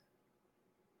minds.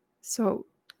 So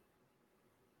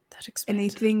That explains.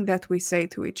 anything that we say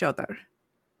to each other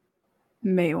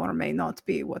may or may not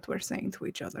be what we're saying to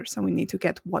each other. So we need to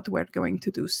get what we're going to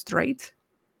do straight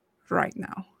right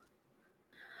now.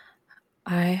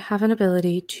 I have an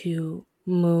ability to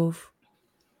move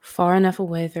far enough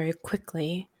away very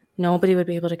quickly. Nobody would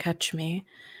be able to catch me.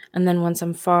 And then once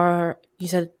I'm far, you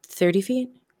said 30 feet?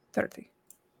 30.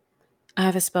 I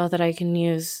have a spell that I can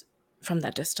use from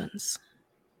that distance.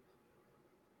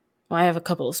 Well, I have a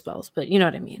couple of spells, but you know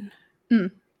what I mean.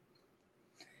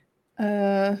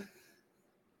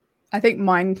 I think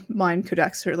mine could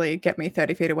actually get me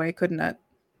 30 feet away, couldn't it,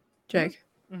 Jake?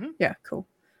 Mhm. Yeah, cool.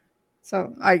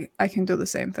 So I can do the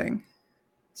same thing.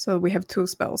 So we have 2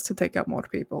 spells to take out more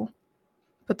people.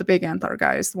 But the big antler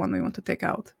guy is the one we want to take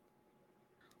out.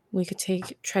 We could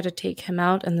try to take him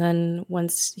out, and then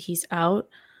once he's out,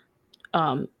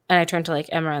 and I turn to like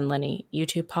Emma and Lenny, you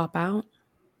two pop out,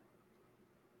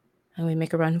 and we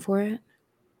make a run for it.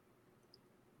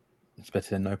 It's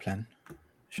better than no plan.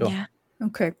 Sure. Yeah.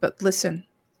 Okay, but listen.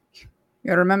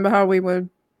 You remember how we were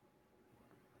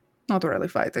not really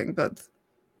fighting, but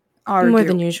More than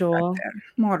arguing back usual. there.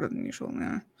 More than usual,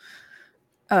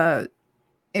 yeah.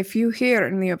 If you hear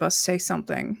any of us say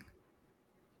something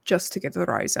just to get a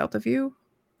rise out of you,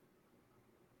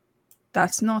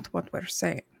 that's not what we're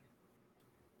saying.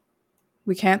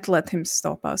 We can't let him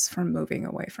stop us from moving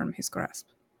away from his grasp.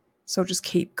 So just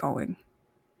keep going.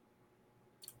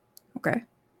 Okay?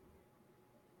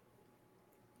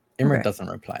 Imra Okay. doesn't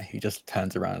reply. He just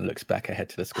turns around and looks back ahead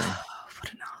to the screen. Oh,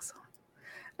 what an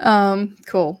asshole.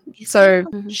 Cool. You So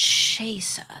think they'll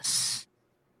chase us?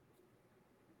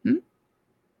 Hmm?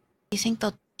 You think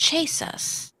they'll chase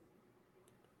us?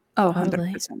 Oh,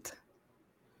 Probably. 100%.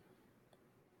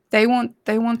 They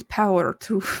want power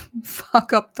to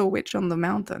fuck up the witch on the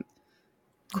mountain.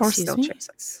 Of course Excuse they'll me? chase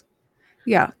us.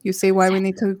 Yeah, you see why we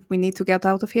need to get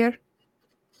out of here?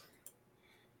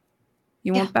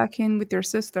 You want back in with your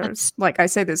sisters. Let's- Like I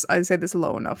say this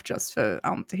low enough just for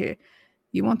to hear.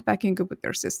 You want back in good with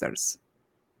your sisters.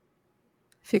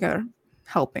 Figure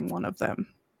helping one of them,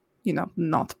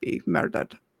 not be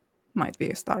murdered might be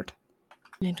a start.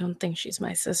 I don't think she's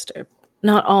my sister.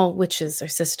 Not all witches are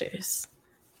sisters.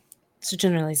 It's a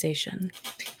generalization.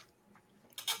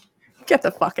 Get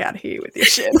the fuck out of here with your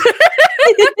shit.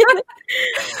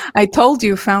 I told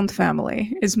you found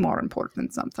family is more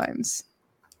important sometimes.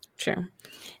 True. And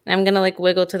I'm gonna like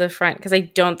wiggle to the front because I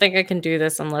don't think I can do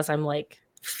this unless I'm like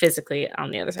physically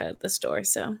on the other side of this door.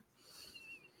 So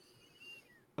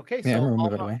Okay, Yeah, so Imra will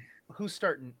move it Alma, away. who's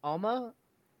starting? Alma?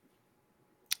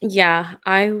 yeah,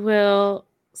 I will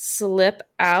slip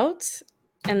out.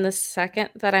 And the second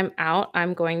that I'm out,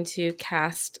 I'm going to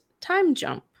cast Time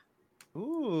Jump.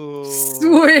 Ooh.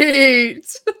 Sweet.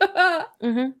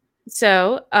 Mm-hmm.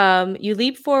 So you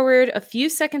leap forward a few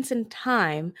seconds in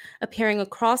time, appearing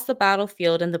across the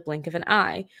battlefield in the blink of an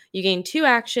eye. You gain 2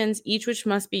 actions, each which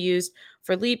must be used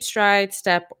for leap, stride,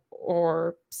 step,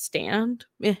 or stand.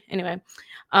 Anyway,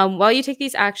 while you take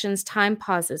these actions, time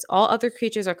pauses. All other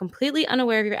creatures are completely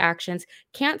unaware of your actions,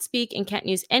 can't speak, and can't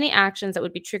use any actions that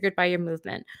would be triggered by your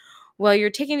movement. While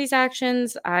you're taking these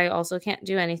actions, I also can't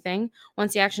do anything.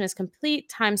 Once the action is complete,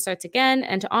 time starts again,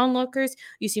 and to onlookers,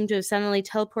 you seem to have suddenly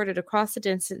teleported across the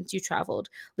distance you traveled.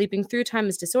 Leaping through time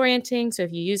is disorienting, so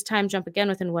if you use time jump again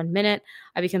within 1 minute,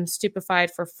 I become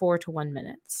stupefied for 4 to 1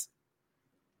 minutes.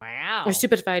 Wow. Or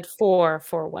stupefied for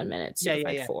 1 minute. Yeah,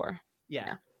 Stupefied yeah. 4.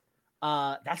 Yeah.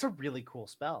 That's a really cool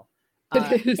spell.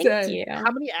 Thank you.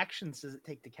 How many actions does it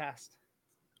take to cast?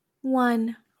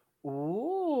 1.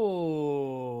 Ooh.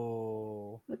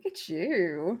 Look at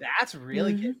you. That's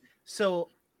really good. So,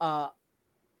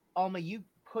 Alma, you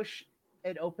push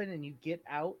it open and you get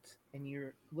out and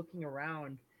you're looking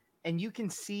around and you can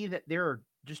see that there are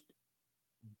just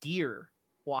deer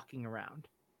walking around.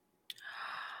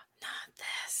 Not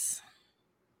this.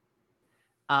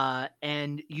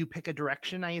 And you pick a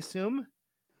direction, I assume,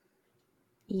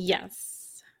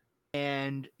 Yes.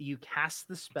 and you cast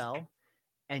the spell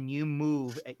and you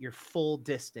move at your full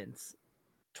distance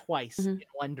twice in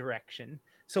one direction.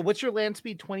 So what's your land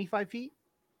speed? 25 feet?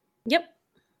 Yep.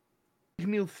 You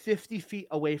move 50 feet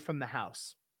away from the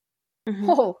house.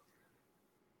 Oh,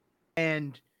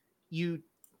 And you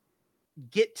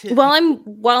get to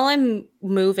While I'm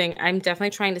moving, I'm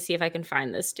definitely trying to see if I can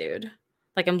find this dude.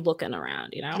 Like I'm looking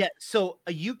around, you know? Yeah, so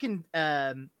you can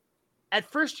at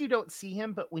first you don't see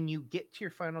him, but when you get to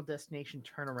your final destination,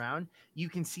 turn around, you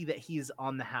can see that he is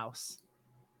on the house.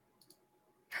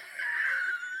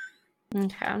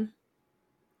 Okay.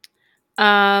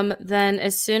 Then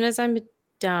as soon as I'm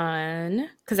done,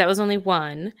 because that was only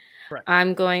 1, Correct.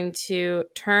 I'm going to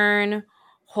turn,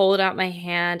 hold out my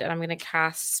hand, and I'm going to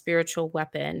cast Spiritual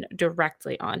Weapon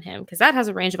directly on him because that has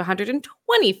a range of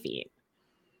 120 feet.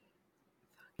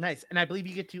 Nice. And I believe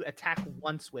you get to attack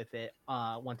once with it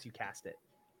once you cast it.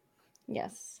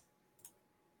 Yes.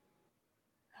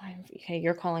 Okay,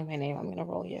 you're calling my name. I'm going to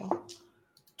roll you.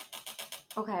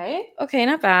 Okay,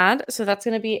 not bad. So that's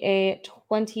going to be a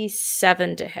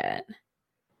 27 to hit.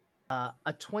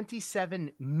 A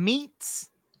 27 meets,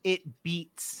 it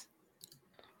beats.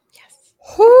 Yes.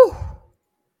 whew.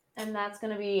 And that's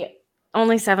going to be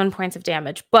only 7 points of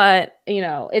damage, but you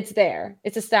know, it's there.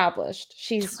 It's established.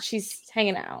 She's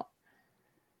hanging out.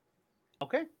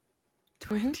 Okay.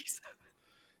 27.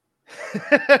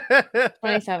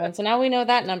 27. So now we know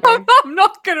that number. I'm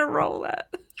not gonna roll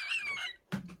that.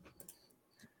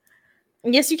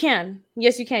 Yes, you can.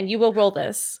 Yes, you can. You will roll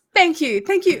this. Thank you.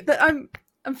 I'm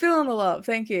feeling the love.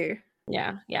 Thank you.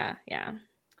 Yeah.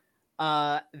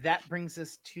 That brings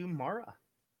us to Mara.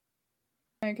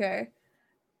 Okay.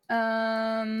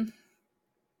 I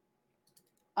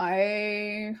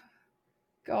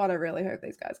really hope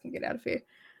these guys can get out of here.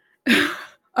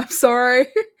 I'm sorry.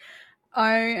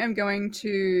 I am going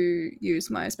to use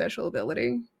my special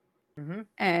ability. Mm-hmm.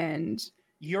 And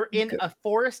You're in a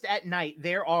forest at night.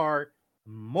 There are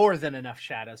more than enough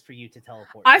shadows for you to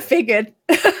teleport. I to. figured.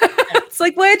 It's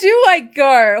like, where do I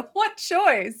go? What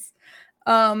choice?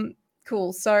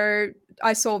 Cool. So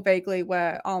I saw vaguely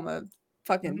where Alma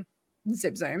fucking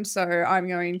zip zoomed. So I'm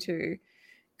going to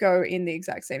go in the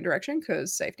exact same direction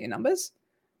because safety in numbers.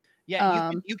 Yeah,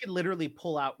 you can literally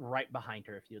pull out right behind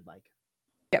her if you'd like.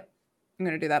 Yep. I'm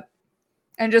going to do that.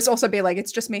 And just also be like,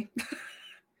 it's just me.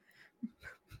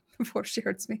 Before she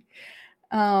hurts me.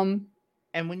 And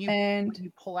when you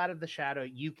pull out of the shadow,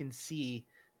 you can see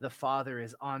the father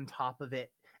is on top of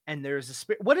it. And there's a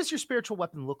spirit. What does your spiritual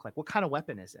weapon look like? What kind of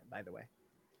weapon is it, by the way?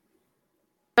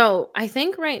 So I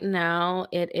think right now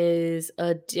it is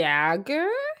a dagger,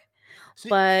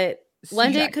 but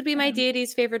one day it could be my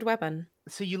deity's favorite weapon.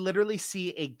 So you literally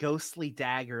see a ghostly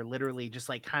dagger, literally just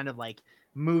like kind of like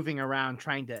moving around,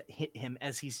 trying to hit him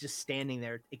as he's just standing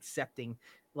there, accepting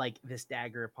like this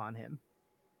dagger upon him.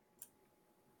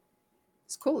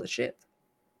 It's cool as shit.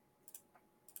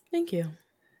 Thank you.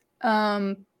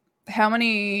 How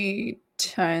many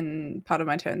part of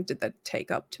my turn did that take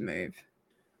up to move?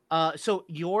 So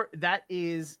that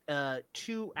is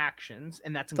 2 actions,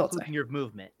 and that's including your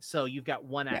movement. So you've got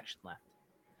 1 action left.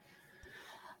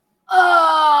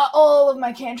 All of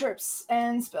my cantrips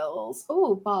and spells.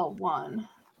 Oh, bar 1.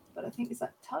 But I think is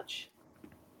that touch?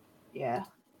 Yeah.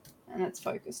 And it's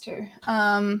focus too.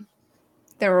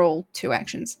 They're all 2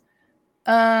 actions.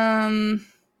 I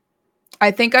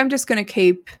think I'm just gonna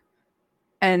keep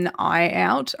an eye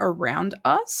out around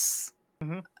us.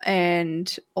 Mm-hmm.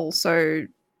 And also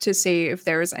to see if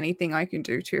there is anything I can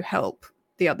do to help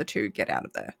the other two get out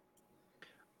of there.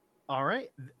 All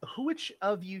right. Which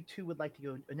of you two would like to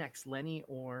go next, Lenny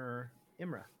or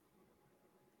Imra?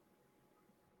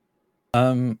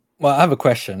 Well, I have a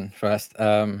question first.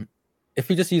 If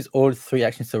you just use all 3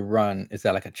 actions to run, is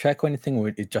that like a check or anything, or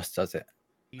it just does it?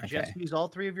 You just use all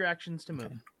 3 of your actions to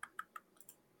move.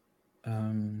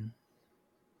 Okay.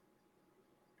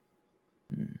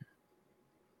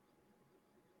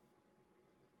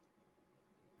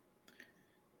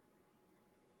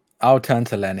 I'll turn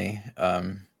to Lenny.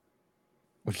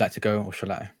 Would you like to go, or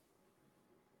shall I?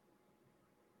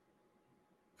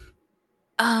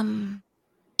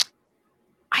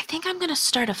 I think I'm gonna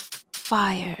start a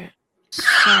fire.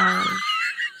 So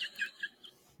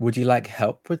Would you like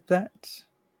help with that?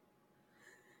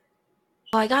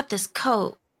 well, I got this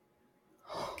coat.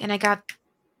 And I got,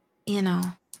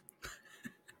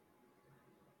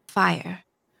 fire.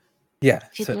 Yeah,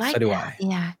 If you'd so like do that.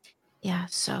 I. Yeah.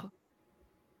 So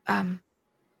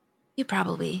you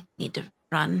probably need to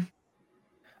run.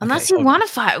 Unless you want to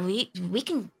fire, we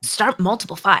can start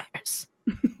multiple fires.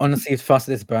 Honestly, as fast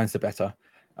as this burns, the better.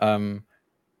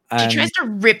 She tries to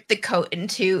rip the coat in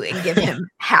two and give him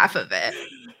half of it.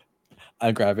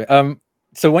 I grab it.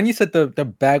 So when you said the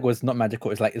bag was not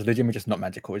magical, it's legitimately just not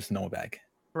magical. It's a normal bag.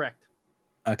 Correct.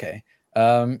 Okay.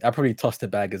 I probably tossed the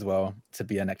bag as well to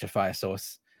be an extra fire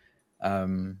source.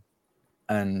 And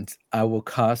I will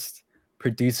cast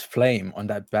Produce Flame on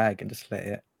that bag and just let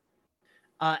it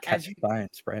catch fire and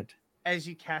spread. As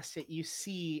you cast it, you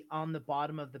see on the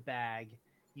bottom of the bag,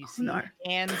 you see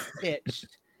hands stitched.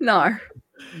 No.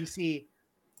 You see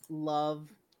love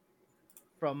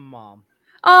from mom.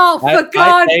 Oh, for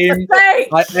God's sake!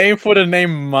 I aim for the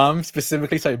name Mum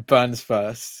specifically so it burns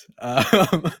first.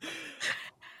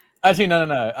 Actually,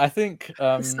 no. I think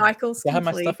the cycle's I had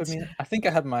my stuff with me. I think I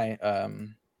had my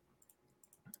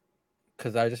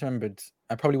because I just remembered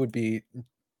I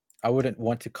wouldn't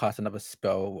want to cast another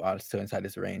spell while still inside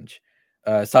this range.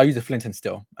 So I'll use a flint and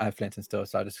steel. I have flint and steel,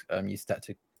 so I'll just use that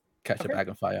to catch the bag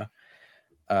on fire.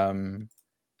 And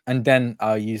then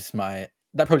I'll use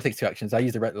that probably takes 2 actions. I'll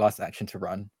use the last action to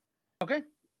run. Okay.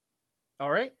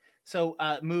 All right. So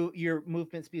your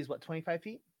movement speed is what, 25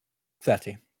 feet?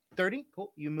 30. 30?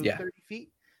 Cool. You move 30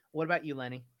 feet. What about you,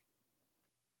 Lenny?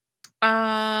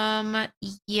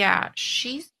 Yeah,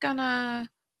 she's gonna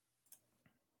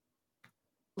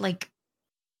I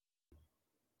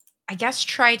guess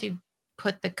try to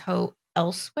put the coat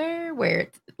elsewhere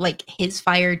where his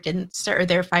fire didn't start or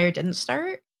their fire didn't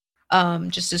start.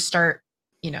 Just to start,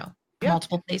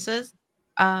 multiple places.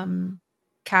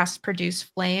 Cast Produce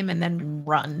Flame and then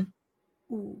run.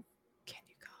 Ooh, can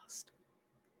you cast?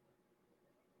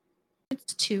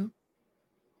 It's 2.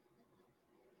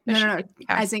 No.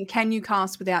 As in, can you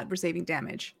cast without receiving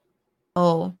damage?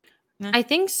 Oh. I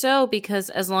think so, because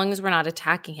as long as we're not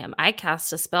attacking him. I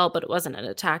cast a spell, but it wasn't an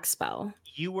attack spell.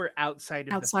 You were outside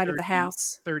of the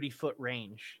house. 30-foot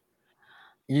range.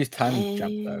 You used time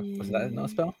jump though. Was that not a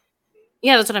spell?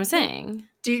 Yeah, that's what I'm saying.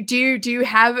 Do you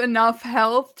have enough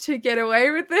health to get away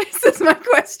with this? That's my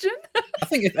question. I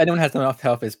think if anyone has enough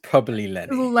health, it's probably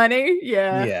Lenny. Lenny,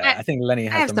 yeah. Yeah, I think Lenny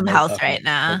has I have some health right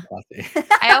now.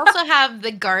 I also have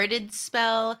the guarded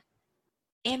spell,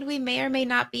 and we may or may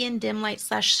not be in dim light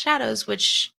 / shadows,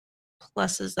 which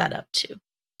pluses that up too.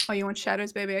 Oh, you want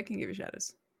shadows, baby? I can give you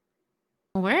shadows.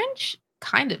 We're in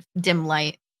kind of dim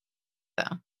light, so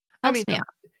helps me out.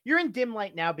 You're in dim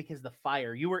light now because of the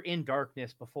fire. You were in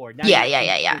darkness before. Now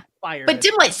Yeah. Fire. But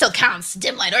dim light still counts.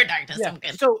 Dim light or darkness. Yeah. I'm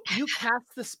good. So you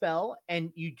cast the spell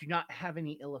and you do not have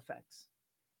any ill effects.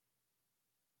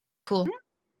 Cool.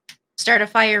 Start a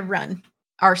fire, run.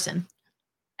 Arson.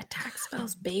 Attack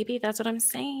spells, baby. That's what I'm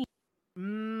saying.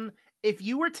 If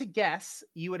you were to guess,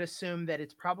 you would assume that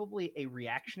it's probably a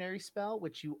reactionary spell,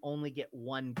 which you only get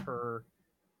 1 per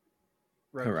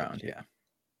rotation. Around, yeah.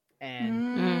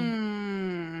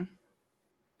 And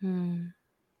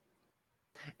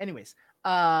anyways,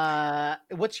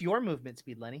 what's your movement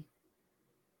speed, Lenny?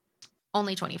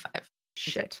 Only 25.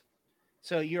 Shit.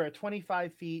 So you're at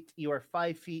 25 feet. You are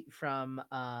 5 feet from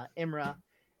Imra,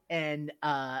 and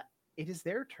it is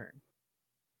their turn.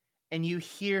 And you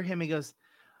hear him. He goes,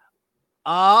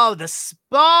 "Oh, the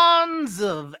spawns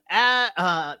of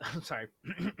I'm sorry."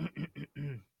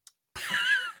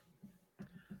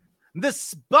 The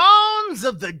spawns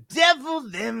of the devil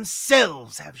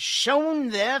themselves have shown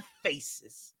their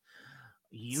faces.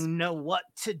 You know what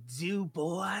to do,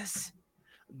 boys.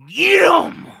 Get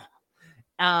 'em!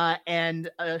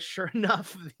 And sure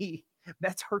enough,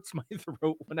 that hurts my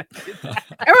throat when I did that.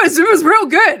 It was real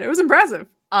good. It was impressive.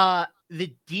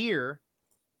 The deer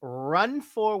run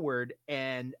forward,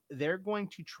 and they're going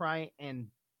to try and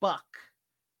buck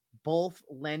both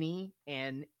Lenny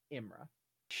and Imra.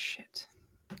 Shit.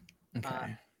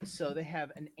 Okay. So they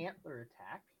have an antler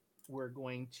attack. We're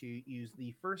going to use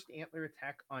the first antler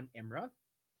attack on Imra.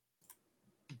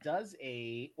 Does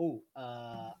I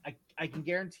can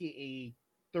guarantee a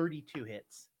 32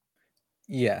 hits.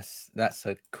 Yes, that's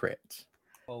a crit.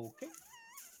 Okay.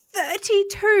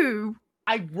 32.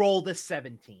 I rolled a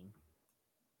 17.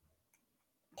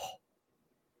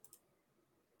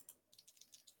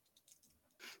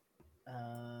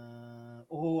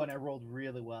 And I rolled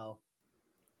really well.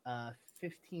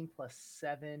 15 plus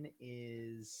 7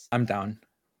 is... I'm down.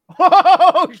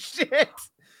 Oh, shit!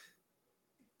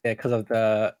 Yeah, because of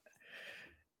the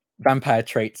vampire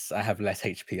traits, I have less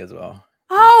HP as well.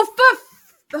 Oh,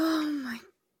 oh my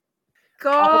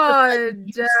god.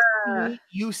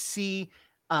 You see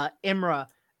Imra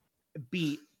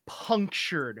be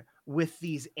punctured with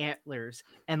these antlers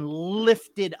and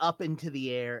lifted up into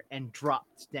the air and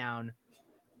dropped down.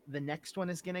 The next one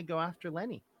is going to go after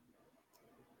Lenny.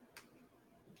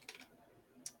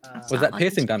 Was not that like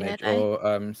piercing it's damage dead,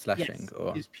 or slashing? Yes,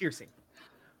 Or is piercing.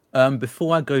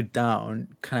 before I go down,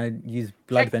 can I use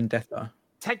Blood Vendetta?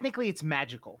 Technically, it's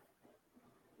magical.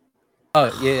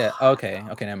 Oh yeah. Okay,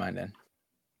 never mind then.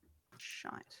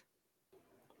 Shite.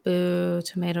 Boo,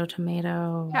 tomato,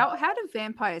 tomato. How do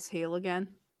vampires heal again?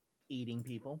 Eating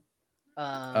people.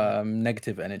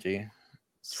 Negative energy.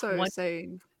 So 20 say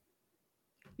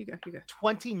you go.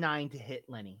 29 to hit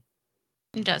Lenny.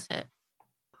 It does hit.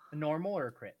 A normal or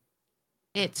a crit?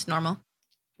 It's normal.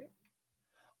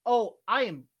 Oh,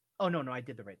 no, I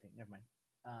did the right thing. Never mind.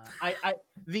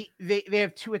 They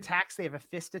have two attacks. They have a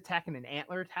fist attack and an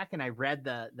antler attack, and I read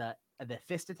the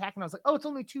fist attack, and I was like, oh, it's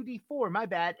only 2d4. My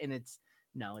bad. And it's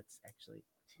actually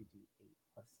 2d8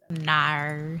 plus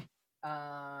 7.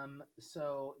 No.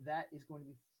 So that is going to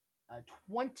be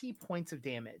 20 points of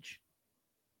damage,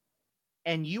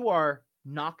 and you are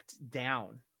knocked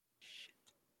down.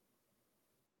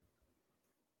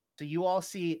 So you all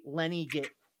see Lenny get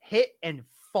hit and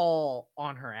fall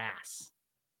on her ass.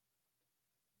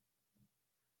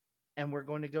 And we're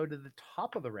going to go to the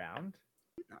top of the round,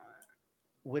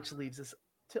 which leaves us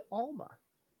to Alma.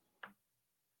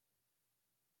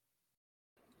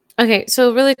 Okay,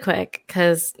 so really quick,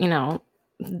 because,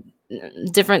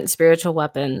 different spiritual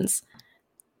weapons,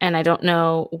 and I don't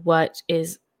know what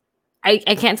is... I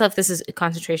can't tell if this is a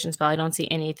concentration spell. I don't see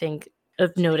anything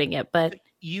of noting it, but...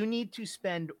 You need to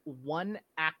spend one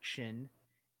action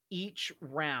each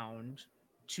round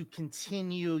to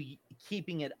continue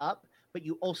keeping it up, but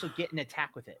you also get an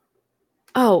attack with it.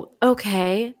 Oh,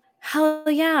 okay.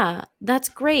 Hell yeah. That's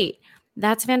great.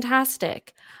 That's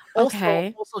fantastic.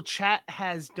 Okay. Also, chat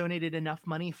has donated enough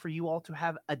money for you all to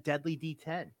have a deadly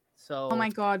D10. So, Oh my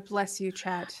god, bless you,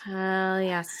 chat. Hell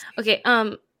yes. Okay,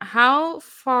 how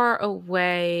far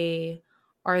away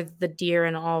are the deer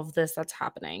and all of this that's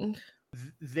happening?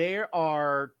 they're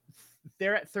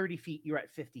at 30 feet. You're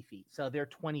at 50 feet. So they're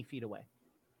 20 feet away.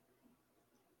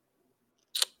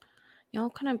 Y'all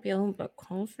couldn't be a little bit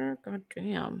closer? God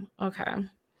damn. Okay.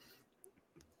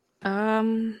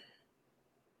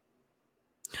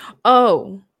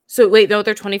 Oh, so wait, no,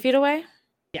 they're 20 feet away?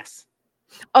 Yes.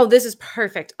 Oh, this is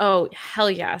perfect. Oh,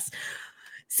 hell yes.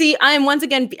 See, I am once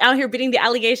again out here beating the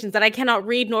allegations that I cannot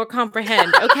read nor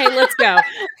comprehend. Okay, let's go. You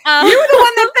were the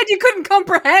one that said you couldn't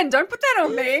comprehend. Don't put that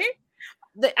on me.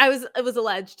 It was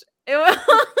alleged.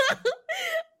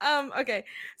 Okay,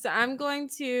 so I'm going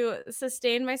to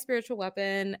sustain my spiritual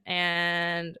weapon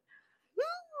and...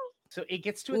 So it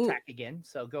gets to attack again.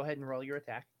 So go ahead and roll your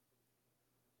attack.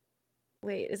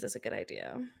 Wait, is this a good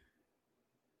idea?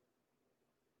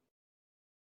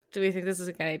 Do we think this is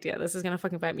a good idea? This is gonna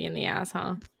fucking bite me in the ass,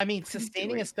 huh? I mean,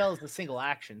 sustaining a spell is a single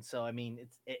action, so I mean,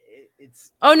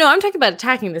 it's. Oh no, I'm talking about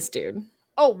attacking this dude.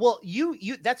 Oh well, you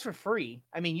that's for free.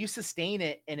 I mean, you sustain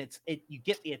it, and you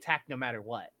get the attack no matter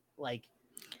what. Like,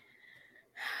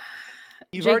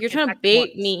 Jake, you're trying to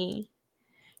bait me.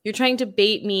 You're trying to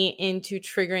bait me into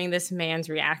triggering this man's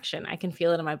reaction. I can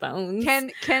feel it in my bones.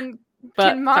 Can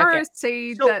But Mara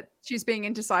see that she's being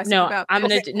indecisive about I'm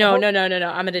this? gonna no. I'm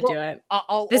gonna do it.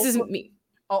 This is me.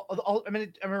 I'm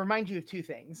gonna remind you of two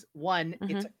things. One,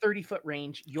 it's a 30-foot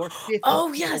range. You're 50 feet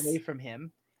away from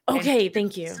him. Okay,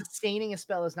 thank you. Sustaining a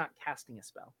spell is not casting a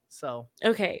spell. So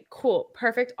okay, cool,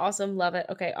 perfect, awesome, love it.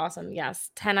 Okay, awesome.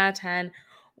 Yes, 10 out of 10.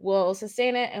 We'll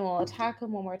sustain it and we'll attack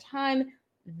him one more time.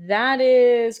 That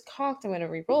is cocked. I'm gonna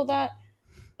re-roll that.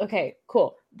 Okay,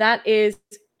 cool. That is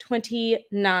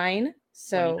 29.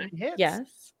 So 29 hits.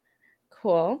 Yes.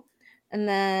 Cool. And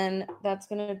then that's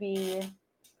gonna be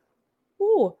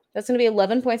Ooh, that's going to be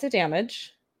 11 points of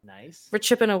damage. Nice. We're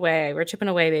chipping away. We're chipping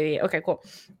away, baby. Okay, cool.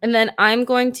 And then I'm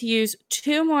going to use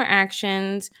 2 more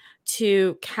actions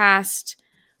to cast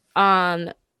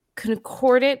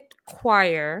Concordant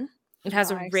Choir. It has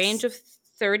a range of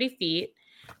 30 feet.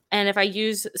 And if I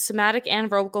use somatic and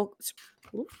verbal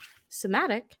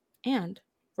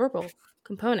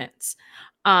components,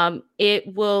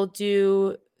 it will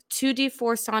do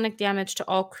 2d4 sonic damage to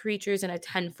all creatures in a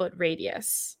 10-foot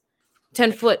radius.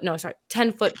 10-foot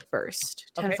burst.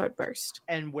 10-foot burst.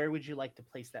 And where would you like to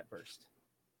place that burst?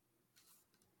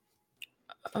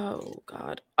 Oh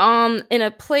God. In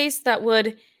a place that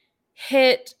would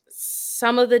hit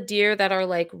some of the deer that are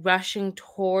like rushing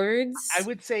towards. I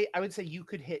would say you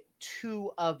could hit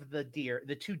 2 of the deer,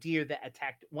 the 2 deer that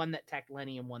attacked, one that attacked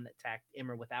Lenny and one that attacked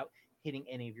Imra, without hitting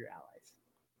any of your allies.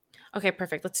 Okay,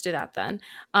 perfect. Let's do that then.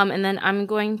 And then I'm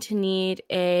going to need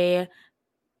a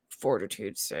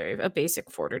fortitude save, a basic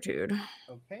fortitude.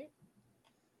 Okay.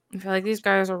 I feel like these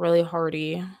guys are really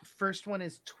hardy. First one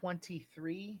is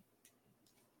 23.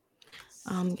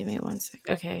 Give me 1 sec.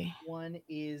 Okay. One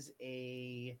is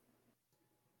a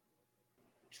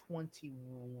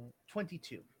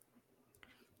 22.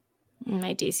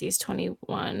 My DC is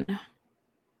 21.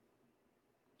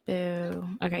 Boo.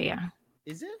 Okay, yeah.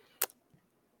 Is it?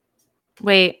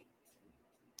 Wait.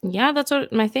 Yeah, that's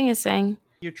what my thing is saying.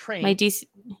 You're trained. My DC,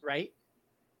 right?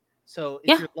 So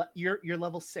it's Yeah. you're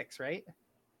level 6, right?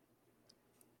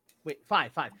 Wait,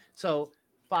 5. So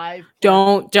 5.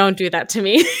 Don't do that to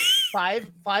me.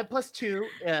 5 plus 2,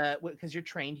 because you're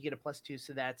trained, you get a +2,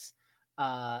 so that's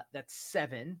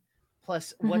 7.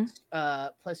 Plus what's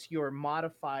plus your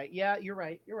modify. Yeah, you're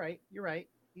right. I'm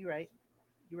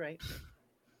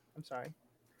sorry.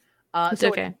 It's so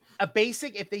okay. A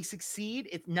basic, if they succeed,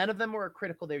 if none of them are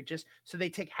critical, they're just so they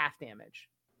take half damage.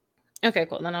 Okay,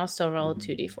 cool. Then I'll still roll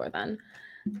 2d4 then.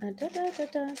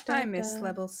 I miss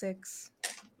level 6.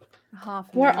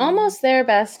 We're almost there,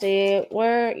 bestie.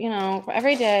 We're,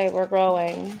 every day we're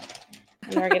growing.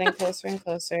 And we're getting closer and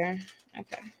closer.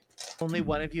 Okay. Only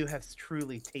one of you has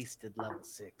truly tasted level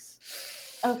 6.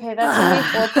 Okay, that's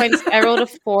only 4 points. I rolled a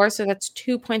 4, so that's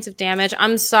 2 points of damage.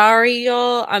 I'm sorry,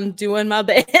 y'all. I'm doing my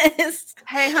best.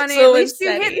 Hey, honey, So at least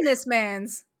you're steady. hitting this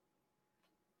man's.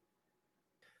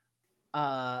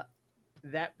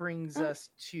 That brings us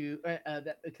to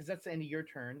that, because that's the end of your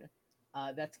turn.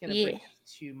 That's gonna bring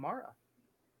us to Mara.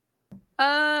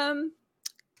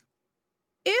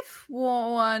 If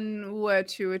one were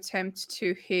to attempt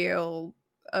to heal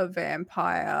a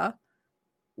vampire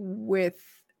with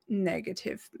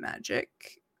negative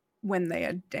magic when they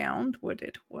are downed, would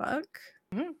it work?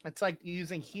 It's like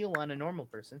using heal on a normal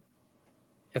person.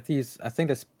 You have to use, I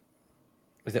think is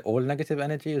it all negative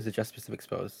energy or is it just specific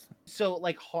spells? So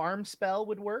like harm spell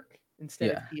would work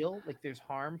instead of heal. Like there's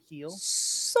harm, heal.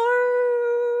 So,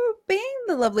 being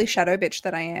the lovely shadow bitch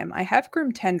that I am, I have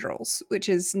Grim Tendrils, which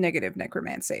is negative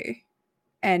necromancy.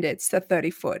 And it's the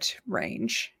 30-foot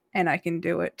range. And I can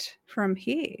do it from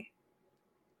here.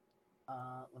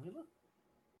 Let me look.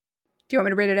 Do you want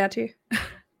me to read it out to you?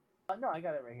 No, I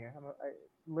got it right here. I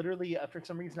literally, for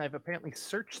some reason, I've apparently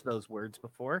searched those words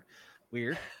before.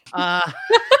 Weird. I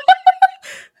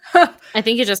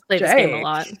think you just play this game a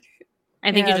lot.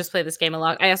 I think you just play this game a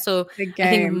lot. I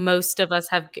think most of us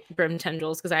have Grim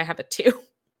Tendrils because I have it too.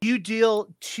 You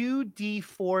deal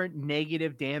 2d4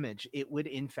 negative damage. It would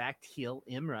in fact heal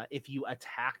Imra if you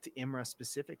attacked Imra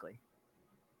specifically.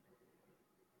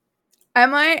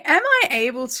 Am I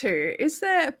able to? Is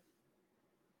there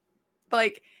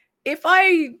like if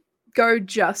I go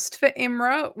just for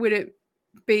Imra, would it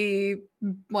be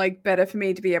like better for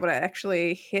me to be able to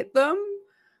actually hit them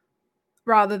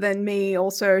rather than me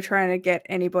also trying to get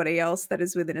anybody else that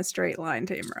is within a straight line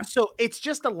to Imra? So it's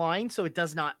just a line, so it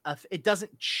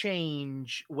doesn't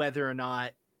change whether or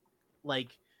not,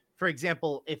 like, for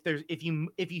example, if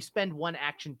you spend one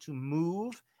action to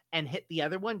move and hit the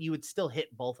other one, you would still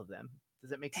hit both of them.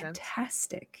 Does that make sense?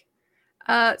 Fantastic.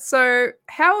 So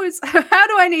how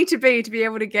do I need to be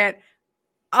able to get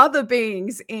other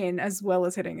beings in as well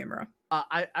as hitting Imra?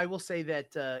 I will say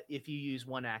that if you use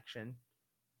one action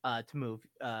to move,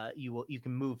 you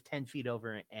can move 10 feet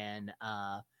over and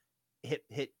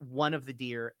hit one of the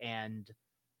deer and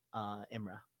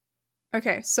Imra.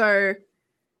 Okay, so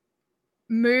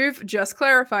move, just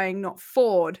clarifying, not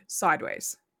forward,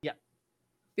 sideways. Yep.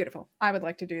 Beautiful. I would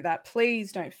like to do that.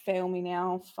 Please don't fail me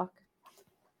now. Fuck.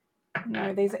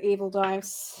 No, these are evil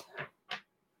dice.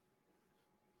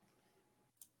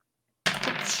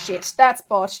 Shit, that's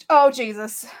botched. Oh,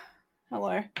 Jesus.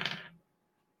 Hello.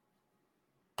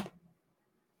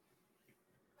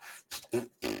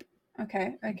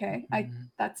 Okay. Mhm.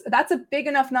 That's a big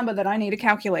enough number that I need a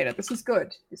calculator. This is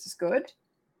good.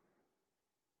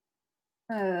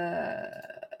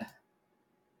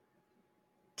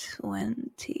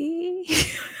 20.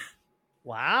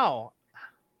 Wow.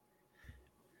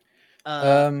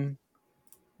 One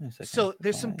second, So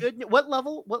there's some 5. good. What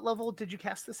level did you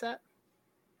cast this at?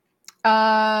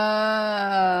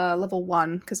 Level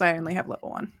 1, because I only have level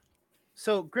 1.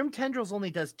 So Grim Tendrils only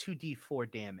does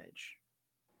 2d4 damage.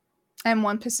 And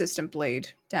 1 persistent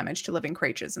bleed damage to living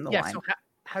creatures in the line. So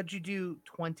how'd you do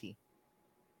 20?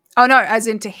 Oh no, as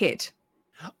in to hit.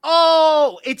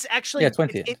 Oh, it's actually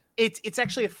 20. It's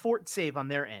actually a fort save on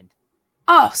their end.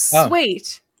 Oh,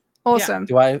 sweet. Awesome.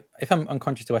 If I'm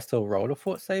unconscious, do I still roll a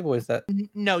fort save, or is that?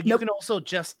 No, you Nope. can also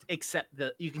just accept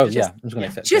the. You can I'm just gonna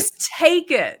accept it. Just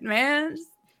take it, man.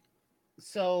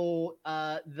 So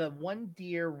the one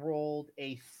deer rolled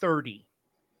a 30.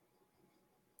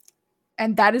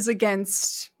 And that is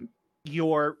against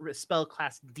Your spell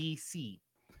class DC.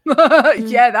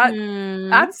 yeah, that Mhm.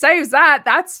 that saves that.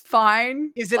 That's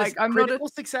fine. Is it like a critical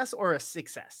success or a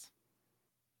success?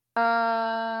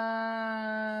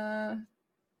 My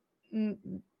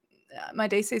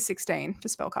DC is 16 for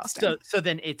spellcasting. So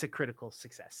then it's a critical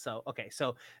success. So okay,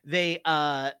 so they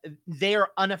are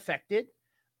unaffected.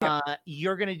 Yep.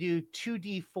 You're gonna do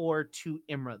 2d4 to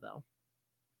Imra though.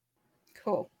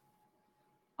 Cool.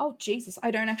 Oh Jesus, I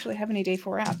don't actually have any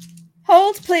D4 out.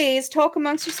 Hold, please. Talk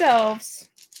amongst yourselves.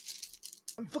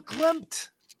 I'm verklempt.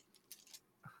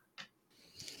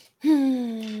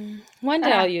 One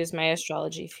day I'll use my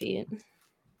astrology feat.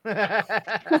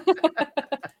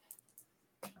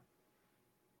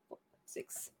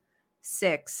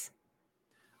 6.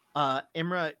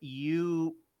 Imra,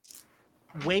 you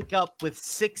wake up with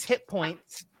 6 hit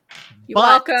points. You're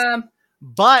welcome.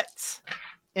 But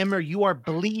Imra, you are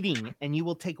bleeding and you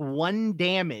will take 1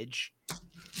 damage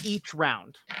each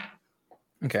round.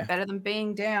 Okay. Better than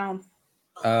being down.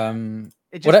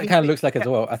 What that kind of looks like as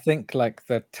well, I think like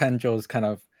the tendrils kind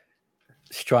of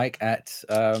strike at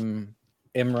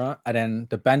Imra, and then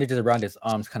the bandages around his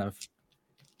arms kind of.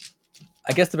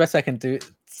 I guess the best I can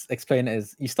explain it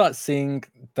is you start seeing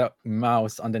the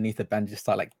mouths underneath the bandages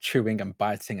start like chewing and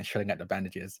biting and shredding at the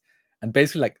bandages, and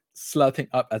basically like slurping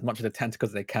up as much of the tentacles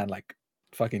as they can, like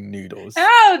fucking noodles.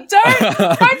 Oh, don't slap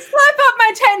up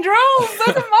my tendrils.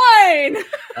 Those are mine.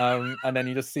 And then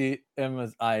you just see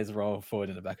Imra's eyes roll forward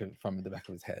from the back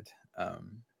of his head.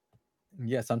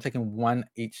 So I'm taking 1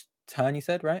 each turn. You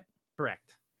said, right?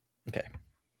 Correct. Okay.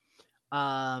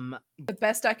 The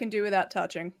best I can do without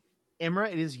touching. Imra,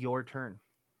 it is your turn.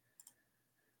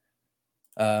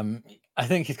 I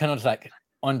think he's kind of like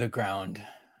on the ground,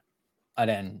 and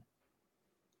then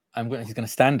he's gonna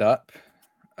stand up.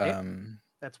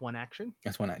 That's 1 action.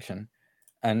 That's 1 action,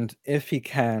 and if he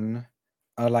can,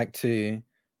 I'd like to.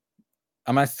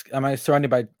 Am I surrounded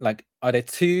by like? Are there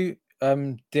 2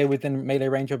 deer within melee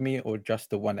range of me, or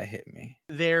just the one that hit me?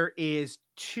 There is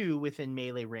 2 within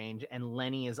melee range, and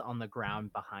Lenny is on the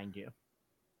ground behind you.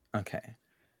 Okay.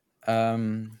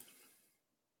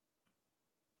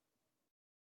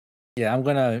 Yeah, I'm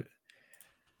gonna.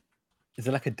 Is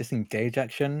it like a disengage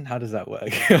action? How does that work?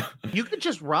 You could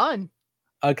just run.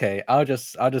 Okay, I'll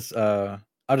just run.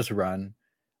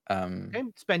 Okay,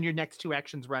 spend your next 2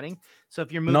 actions running. So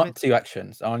if you're moving, Not 2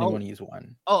 actions. I only want to use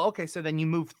 1. Oh, okay. So then you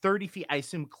move 30 feet. I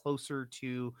assume closer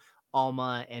to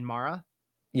Alma and Mara.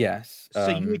 Yes. So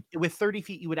you would, with 30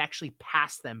 feet, you would actually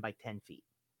pass them by 10 feet.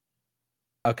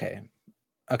 Okay.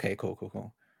 Okay.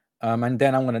 Cool. And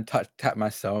then I'm gonna tap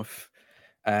myself,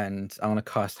 and I'm gonna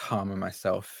cast Harm on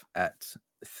myself at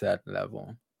 3rd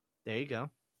level. There you go.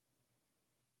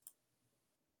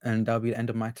 And that'll be the end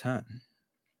of my turn.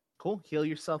 Cool. Heal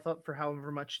yourself up for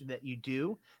however much that you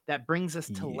do. That brings us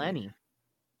to Lenny.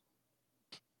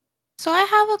 So I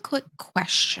have a quick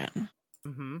question.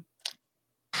 Mm-hmm.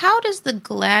 How does the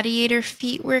gladiator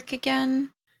feat work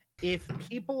again? If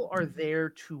people are there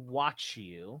to watch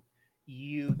you,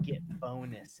 you get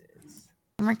bonuses.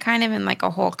 And we're kind of in like a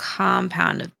whole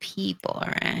compound of people,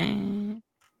 right?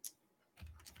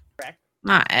 Correct.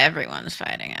 Not everyone's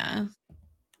fighting us.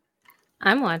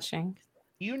 I'm watching.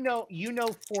 You know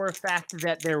for a fact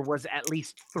that there was at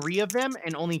least 3 of them,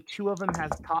 and only 2 of them has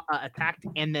attacked,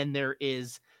 and then there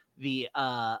is the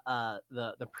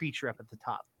preacher up at the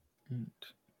top.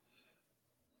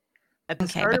 At the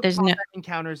start of combat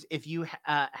encounters, if you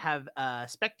have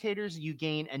spectators, you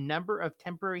gain a number of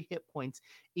temporary hit points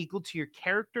equal to your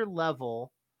character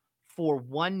level for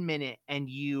 1 minute, and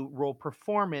you roll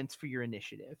performance for your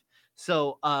initiative.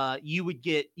 So you would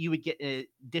get an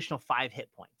additional 5 hit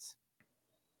points.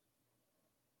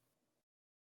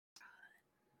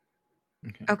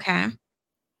 Okay. Okay.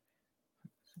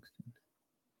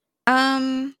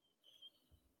 Oh,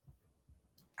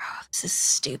 this is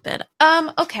stupid.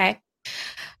 Okay.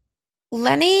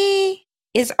 Lenny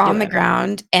is on the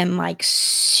ground and like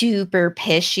super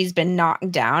pissed. She's been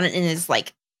knocked down and is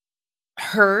like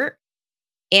hurt,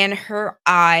 and her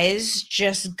eyes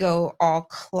just go all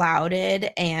clouded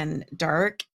and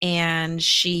dark, and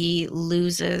she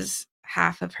loses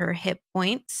half of her hit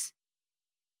points.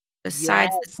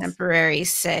 Besides Yes. the temporary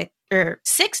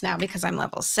 6 now because I'm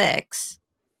level 6.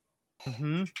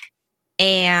 Mm-hmm.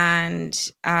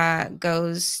 And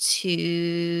goes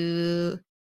to,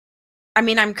 I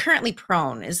mean, I'm currently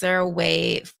prone. Is there a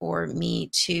way for me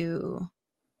to...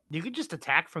 You could just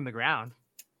attack from the ground.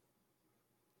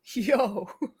 Yo.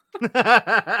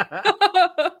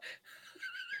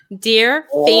 Deer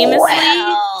famously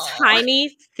Well.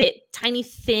 tiny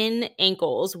thin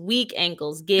ankles, weak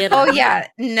ankles. Get Oh 'em. yeah,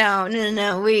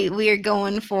 no. We are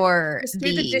going for Just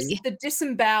do the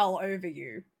disembowel over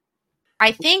you.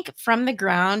 I think from the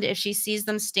ground, if she sees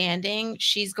them standing,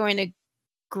 she's going to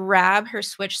grab her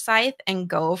switch scythe and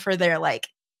go for their like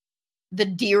the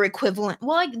deer equivalent.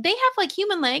 Well, like they have like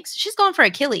human legs. She's going for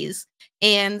Achilles,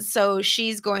 and so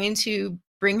she's going to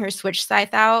bring her switch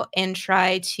scythe out and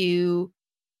try to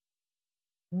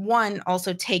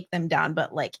also take them down,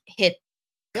 but like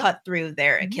cut through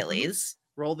their Achilles.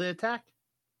 Roll the attack.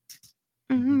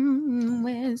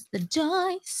 Where's the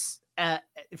dice?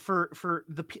 For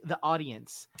the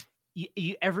audience,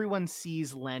 everyone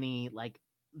sees Lenny, like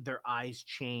their eyes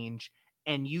change,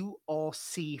 and you all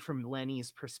see from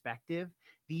Lenny's perspective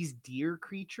these deer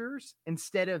creatures.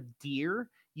 Instead of deer,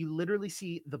 you literally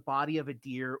see the body of a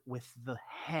deer with the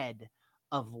head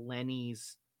of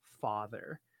Lenny's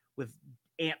father, with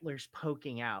antlers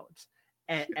poking out,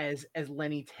 as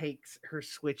Lenny takes her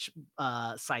switch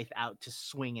scythe out to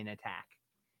swing and attack.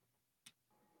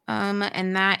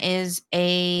 And that is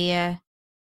a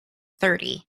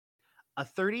 30. A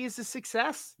 30 is a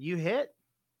success. You hit.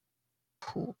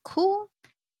 Cool.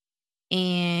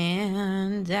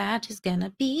 And that is gonna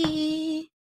be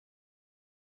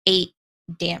 8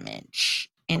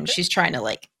 damage. And Okay. she's trying to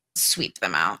like sweep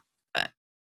them out, but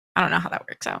I don't know how that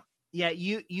works out. Yeah,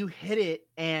 you hit it,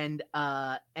 and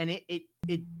it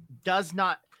does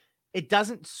not, it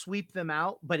doesn't sweep them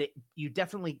out, but you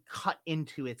definitely cut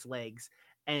into its legs,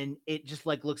 and it just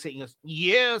like looks at you and goes,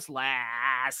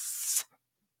 useless.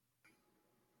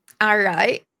 All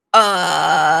right.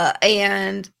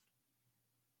 And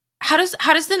how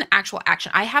does an actual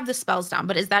action? I have the spells down,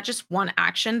 but is that just one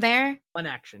action there? One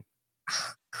action.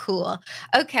 Cool.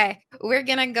 Okay, we're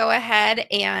gonna go ahead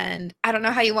and I don't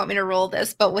know how you want me to roll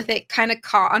this, but with it kind of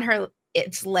caught on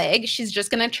its leg, she's just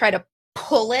gonna try to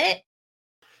pull it.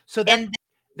 So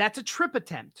that's a trip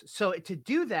attempt. So to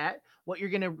do that, what you're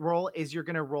gonna roll is you're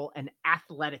gonna roll an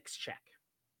athletics check.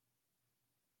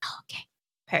 Okay,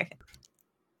 perfect.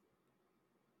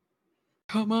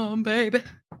 Come on, baby.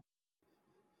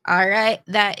 All right,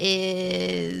 that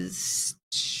is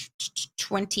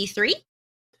 23.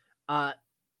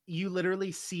 You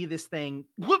literally see this thing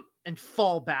whoop and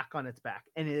fall back on its back,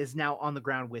 and it is now on the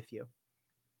ground with you.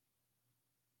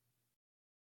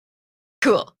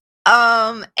 Cool.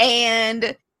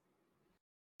 And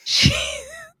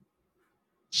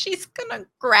she's gonna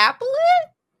grapple it.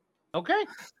 Okay,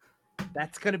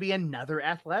 that's gonna be another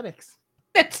athletics.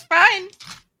 That's fine.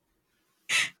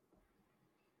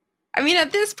 I mean,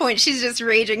 at this point, she's just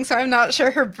raging, so I'm not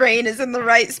sure her brain is in the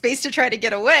right space to try to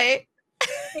get away.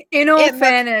 In all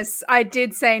fairness, I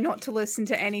did say not to listen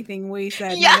to anything we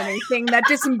said, not anything that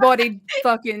disembodied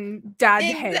fucking dad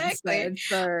head said.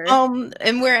 So.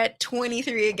 And we're at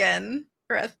 23 again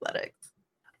for athletics.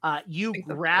 You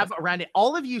grab around it.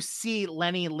 All of you see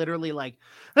Lenny literally like,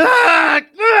 and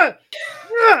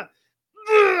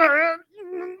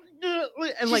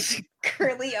like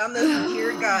curly on this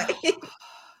deer guy.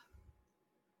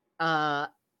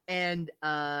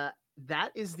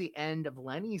 That is the end of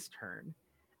Lenny's turn.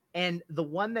 And the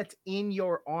one that's in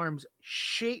your arms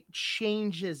shape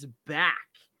changes back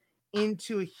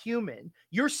into a human.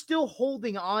 You're still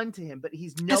holding on to him, but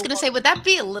he's no. I was gonna say, would that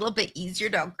be a little bit easier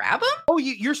to grab him? Oh,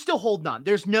 you're still holding on.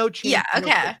 There's no change. Yeah,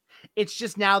 okay. It's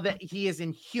just now that he is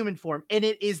in human form, and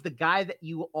it is the guy that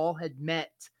you all had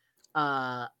met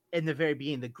in the very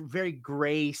beginning, the very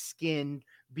gray-skinned,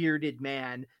 bearded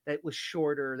man that was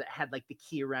shorter, that had like the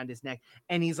key around his neck,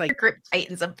 and he's like, grip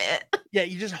tightens a bit. Yeah,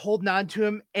 you're just holding on to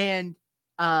him, and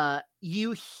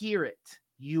you hear it.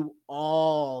 You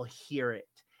all hear it.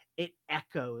 It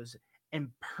echoes and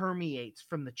permeates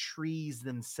from the trees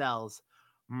themselves.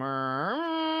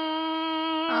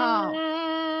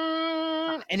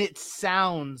 And it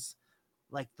sounds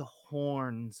like the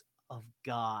horns of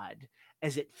God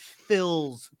as it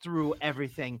fills through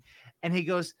everything. And he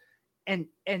goes, and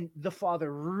the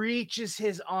father reaches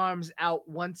his arms out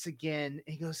once again.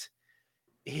 And he goes,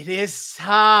 it is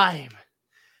time.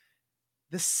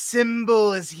 The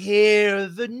symbol is here.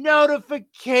 The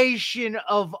notification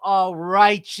of our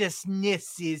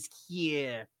righteousness is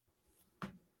here.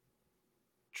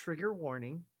 Trigger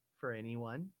warning for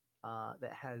anyone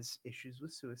that has issues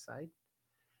with suicide.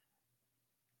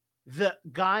 The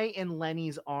guy in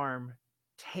Lenny's arm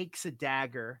takes a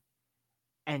dagger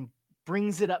and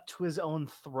brings it up to his own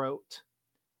throat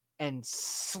and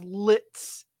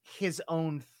slits his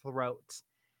own throat.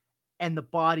 And the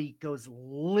body goes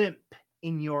limp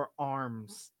in your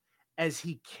arms as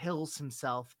he kills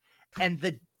himself. And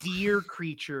the deer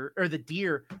creature, or the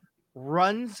deer,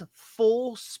 runs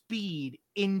full speed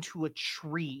into a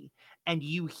tree, and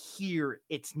you hear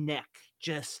its neck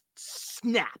just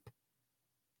snap.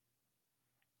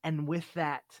 And with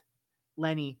that,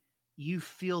 Lenny, you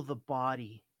feel the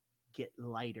body get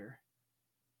lighter,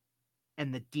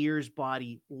 and the deer's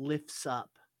body lifts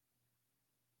up,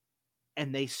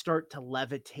 and they start to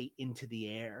levitate into the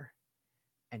air,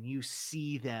 and you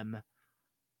see them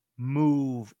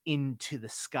move into the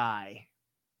sky.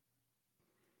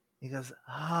 He goes,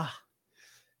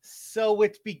 so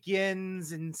it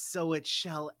begins, and so it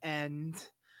shall end.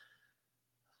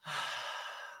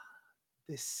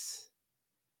 This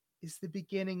is the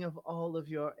beginning of all of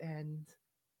your end.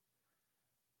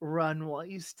 Run while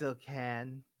you still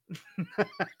can.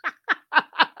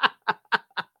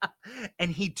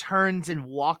 And he turns and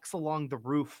walks along the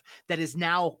roof that is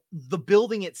now, the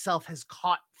building itself has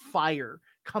caught fire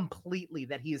completely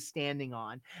that he is standing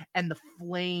on, and the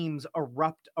flames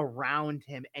erupt around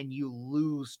him, and you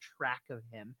lose track of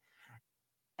him.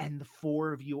 And the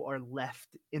four of you are left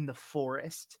in the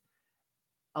forest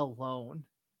alone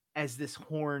as this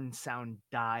horn sound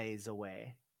dies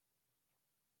away.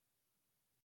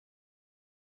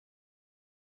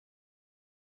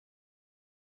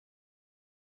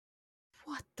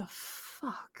 What the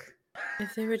fuck?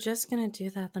 If they were just gonna do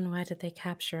that, then why did they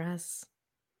capture us?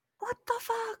 What the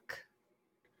fuck?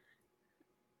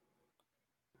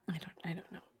 I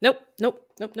don't know. Nope.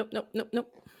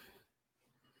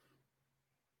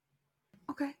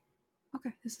 Okay,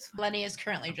 this is fine. Lenny is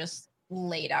currently just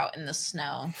laid out in the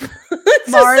snow.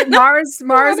 Mara's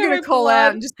gonna Water call blood.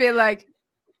 out and just be like,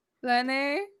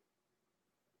 Lenny,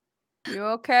 you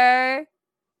okay?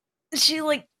 She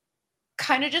like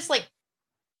kind of just like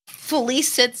fully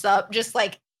sits up, just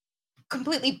like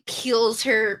completely peels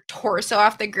her torso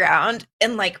off the ground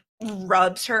and like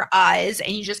rubs her eyes,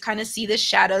 and you just kind of see the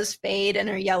shadows fade and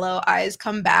her yellow eyes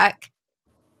come back,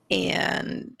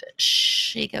 and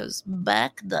she goes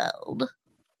back down.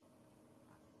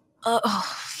 What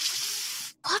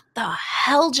the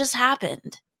hell just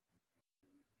happened?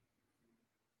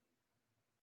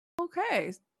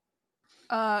 Okay.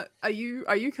 Are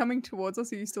you coming towards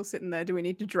us? Or are you still sitting there? Do we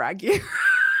need to drag you?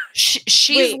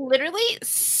 She's Wait. literally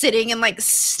sitting and like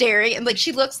staring, and like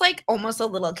she looks like almost a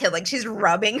little kid, like she's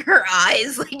rubbing her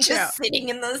eyes, like just sitting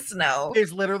in the snow.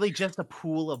 There's literally just a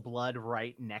pool of blood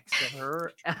right next to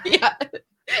her. Yeah,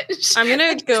 I'm gonna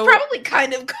Like, go- She's probably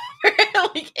kind of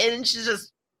like, and she's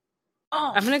just.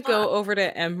 Oh, I'm gonna go fuck. over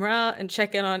to Emra and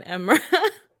check in on Emra.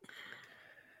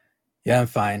 Yeah, I'm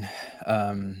fine.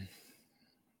 I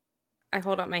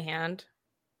hold up my hand.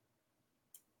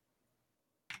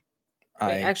 I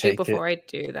Wait, actually, take before it.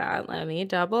 I do that, let me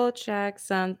double check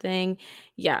something.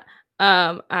 Yeah.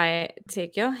 I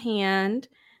take your hand.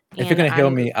 If you're gonna heal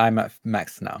I'm- me, I'm at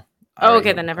max now. I Oh, already okay,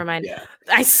 healed then never mind. myself.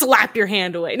 I slap your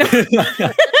hand away. No.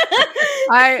 Yeah.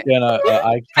 I Yeah, no,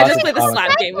 I I just cast play the harm-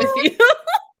 slap game with you.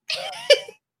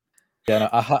 Yeah, no,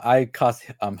 I cast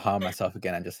harm myself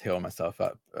again and just heal myself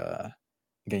up.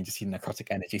 Again, you just see necrotic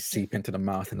energy seep into the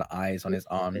mouth and the eyes on his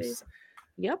arms.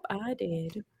 Yep, I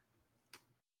did.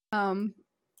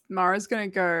 Mara's gonna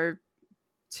go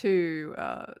to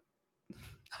I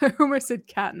almost said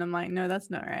cat, and I'm like, no, that's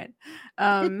not right.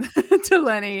 To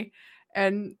Lenny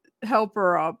and help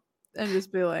her up and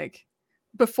just be like,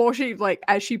 before she like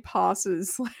as she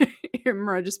passes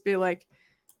Imra, just be like,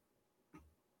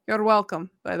 you're welcome,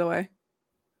 by the way.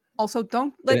 Also,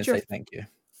 don't let Didn't your say thank you.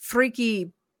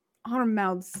 freaky arm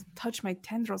mouths touch my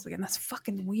tendrils again. That's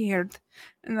fucking weird.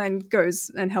 And then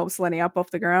goes and helps Lenny up off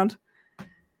the ground.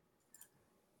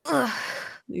 Ugh.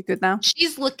 You good now?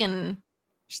 She's looking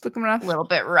Just looking rough. a little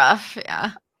bit rough.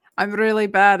 Yeah. I'm really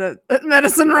bad at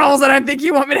medicine rolls. I don't think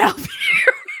you want me to help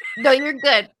you. No, you're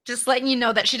good. Just letting you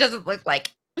know that she doesn't look like.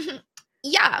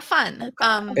 Yeah, fun.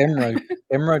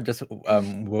 Imra just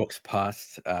walks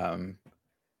past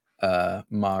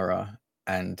Mara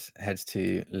and heads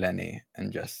to Lenny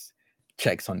and just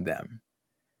checks on them.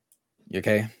 You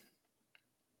okay?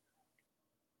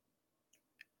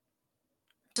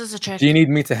 This is a trick. Do you need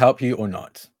me to help you or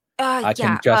not? I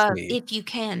can just leave. If you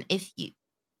can,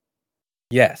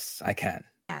 Yes, I can.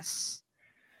 yes.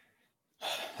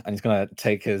 And he's gonna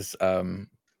take his own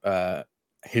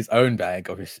bag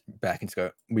of his back and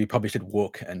go, we probably should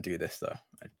walk and do this though.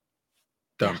 I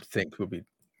don't think we'll be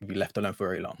left alone for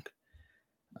very long.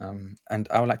 And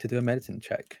I would like to do a medicine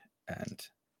check and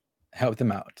help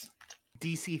them out.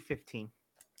 DC 15.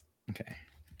 Okay.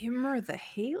 Imra the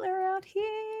healer out here.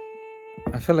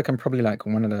 I feel like I'm probably like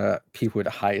one of the people with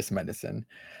the highest medicine.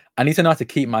 I need to know how to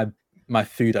keep my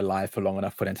food alive for long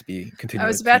enough for them to be continuing. I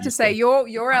was about to say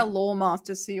you're our lore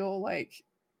master, so you're like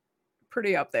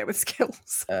pretty up there with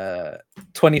skills.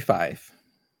 25.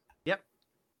 Yep.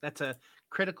 That's a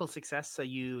critical success, so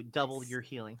you double your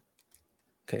healing.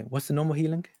 Okay, what's the normal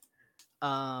healing?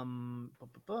 I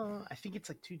think it's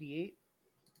like 2d8.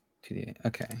 2d8.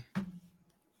 Okay.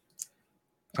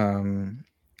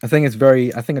 I think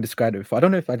I described it before. I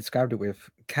don't know if I described it with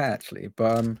Kat actually,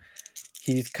 but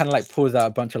he's kind of like pulls out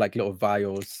a bunch of like little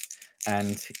vials,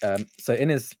 and so in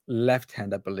his left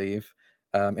hand, I believe,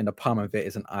 in the palm of it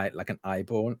is an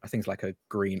eyeball. I think it's like a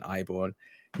green eyeball.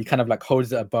 He kind of like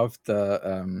holds it above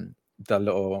the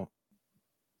little,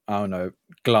 I don't know,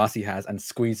 glass he has and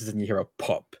squeezes, and you hear a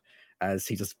pop as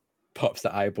he just pops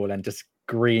the eyeball and just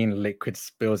green liquid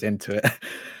spills into it.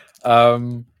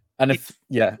 And if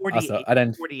 48, and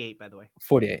then 48 by the way.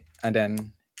 48, and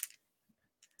then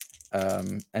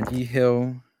and you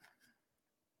heal.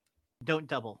 Don't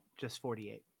double, just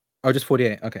 48. Oh, just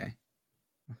 48. Okay.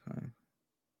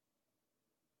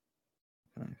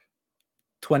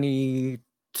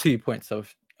 22 points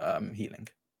of healing.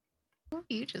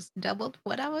 You just doubled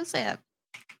what I was at.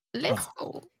 Let's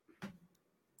go.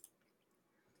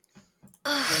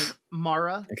 And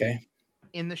Mara, Okay.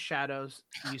 in the shadows,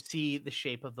 you see the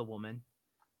shape of the woman,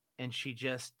 and she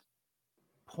just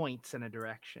points in a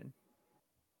direction.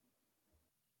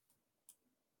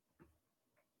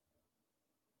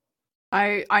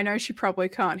 I know she probably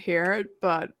can't hear it,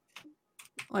 but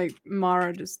like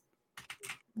Mara just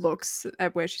looks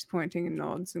at where she's pointing and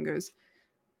nods and goes,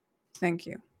 "Thank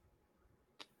you."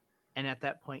 And at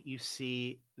that point, you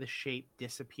see the shape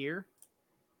disappear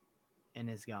and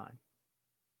is gone.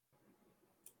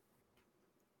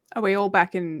 Are we all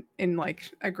back in like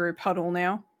a group huddle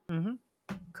now? Mm-hmm.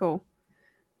 Cool.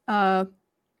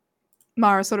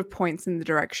 Mara sort of points in the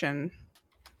direction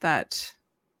that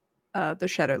the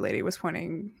shadow lady was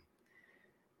pointing.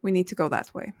 We need to go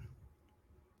that way.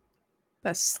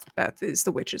 That is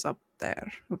the witches up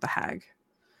there with the hag.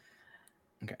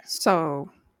 Okay. So,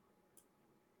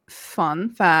 fun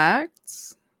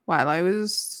facts. While I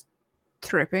was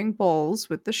tripping balls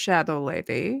with the shadow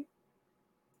lady,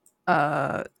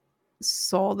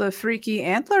 saw the freaky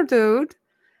antler dude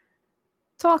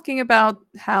talking about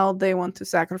how they want to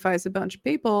sacrifice a bunch of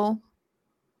people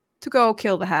to go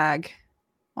kill the hag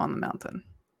on the mountain.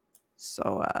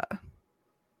 So,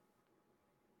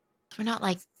 We're not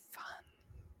like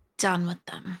done with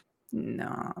them.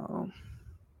 no.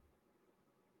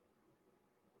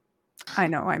 I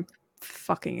know, I'm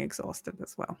fucking exhausted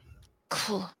as well.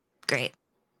 Cool. Great.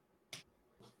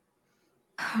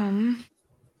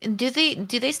 Do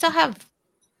they still have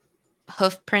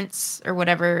hoof prints or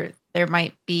whatever? There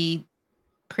might be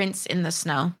prints in the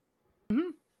snow.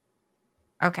 Mhm.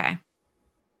 Okay.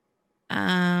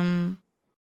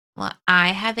 Well, I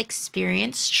have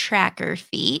experienced tracker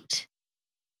feet.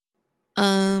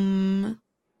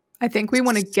 I think we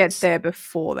want to get there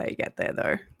before they get there,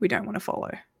 though. We don't want to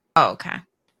follow. Oh, okay.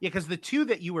 Yeah, because the two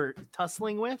that you were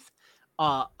tussling with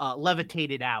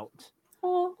levitated out.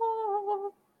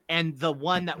 And the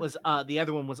one that was the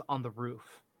other one was on the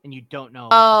roof, and you don't know.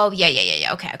 Oh,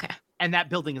 yeah. Okay. And that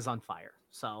building is on fire.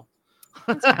 So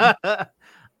That's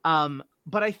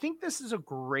but I think this is a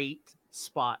great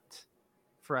spot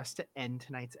for us to end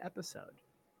tonight's episode.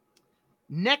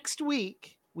 Next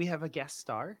week, we have a guest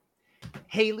star.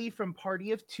 Haley from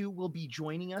Party of Two will be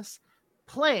joining us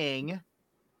playing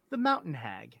the Mountain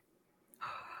Hag.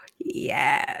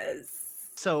 Yes.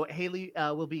 So Haley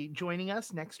will be joining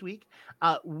us next week.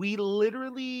 We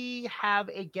literally have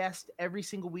a guest every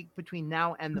single week between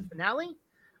now and the finale.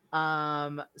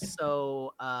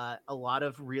 So a lot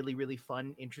of really, really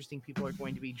fun, interesting people are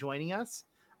going to be joining us.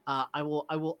 I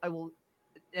will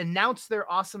announce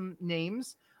their awesome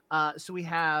names. So we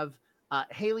have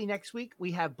Haley next week.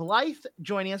 We have Blythe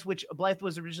joining us, which Blythe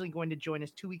was originally going to join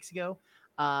us 2 weeks ago.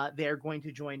 They're going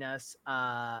to join us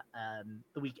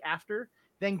the week after.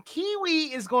 Then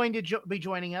Kiwi is going to be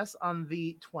joining us on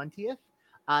the 20th.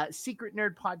 Secret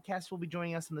Nerd Podcast will be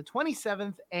joining us on the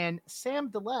 27th, and Sam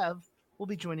DeLev will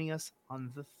be joining us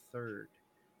on the 3rd.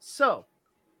 So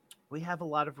we have a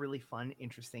lot of really fun,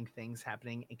 interesting things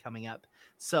happening and coming up.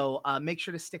 So make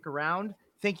sure to stick around.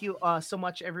 Thank you so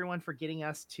much, everyone, for getting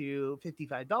us to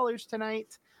 $55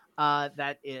 tonight.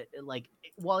 That it like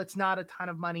while it's not a ton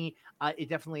of money, it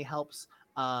definitely helps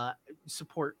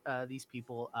support these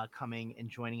people coming and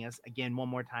joining us. Again, one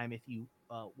more time, if you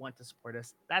want to support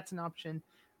us, that's an option.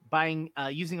 Buying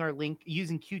using our link,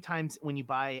 using Q times when you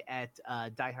buy at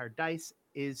Die Hard Dice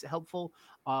is helpful,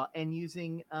 and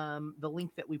using the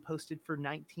link that we posted for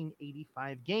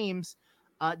 1985 games.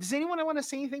 Does anyone want to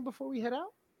say anything before we head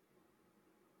out?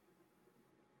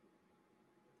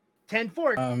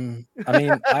 10-4. I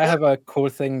mean, I have a cool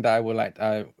thing that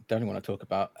I definitely want to talk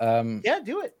about. Yeah,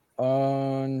 do it.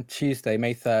 On Tuesday,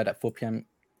 May 3rd at 4 p.m.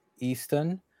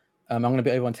 Eastern, I'm going to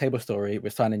be over on Table Story. We're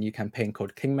starting a new campaign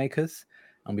called Kingmakers.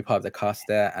 I'll be part of the cast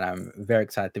there, and I'm very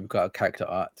excited. We've got a character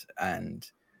art, and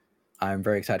I'm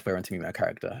very excited for everyone to meet my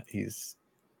character. He's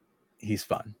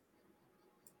fun.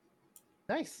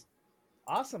 Nice.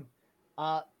 Awesome.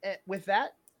 With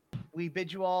that, we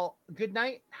bid you all good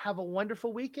night. Have a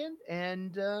wonderful weekend,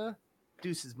 and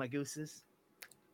deuces, my gooses.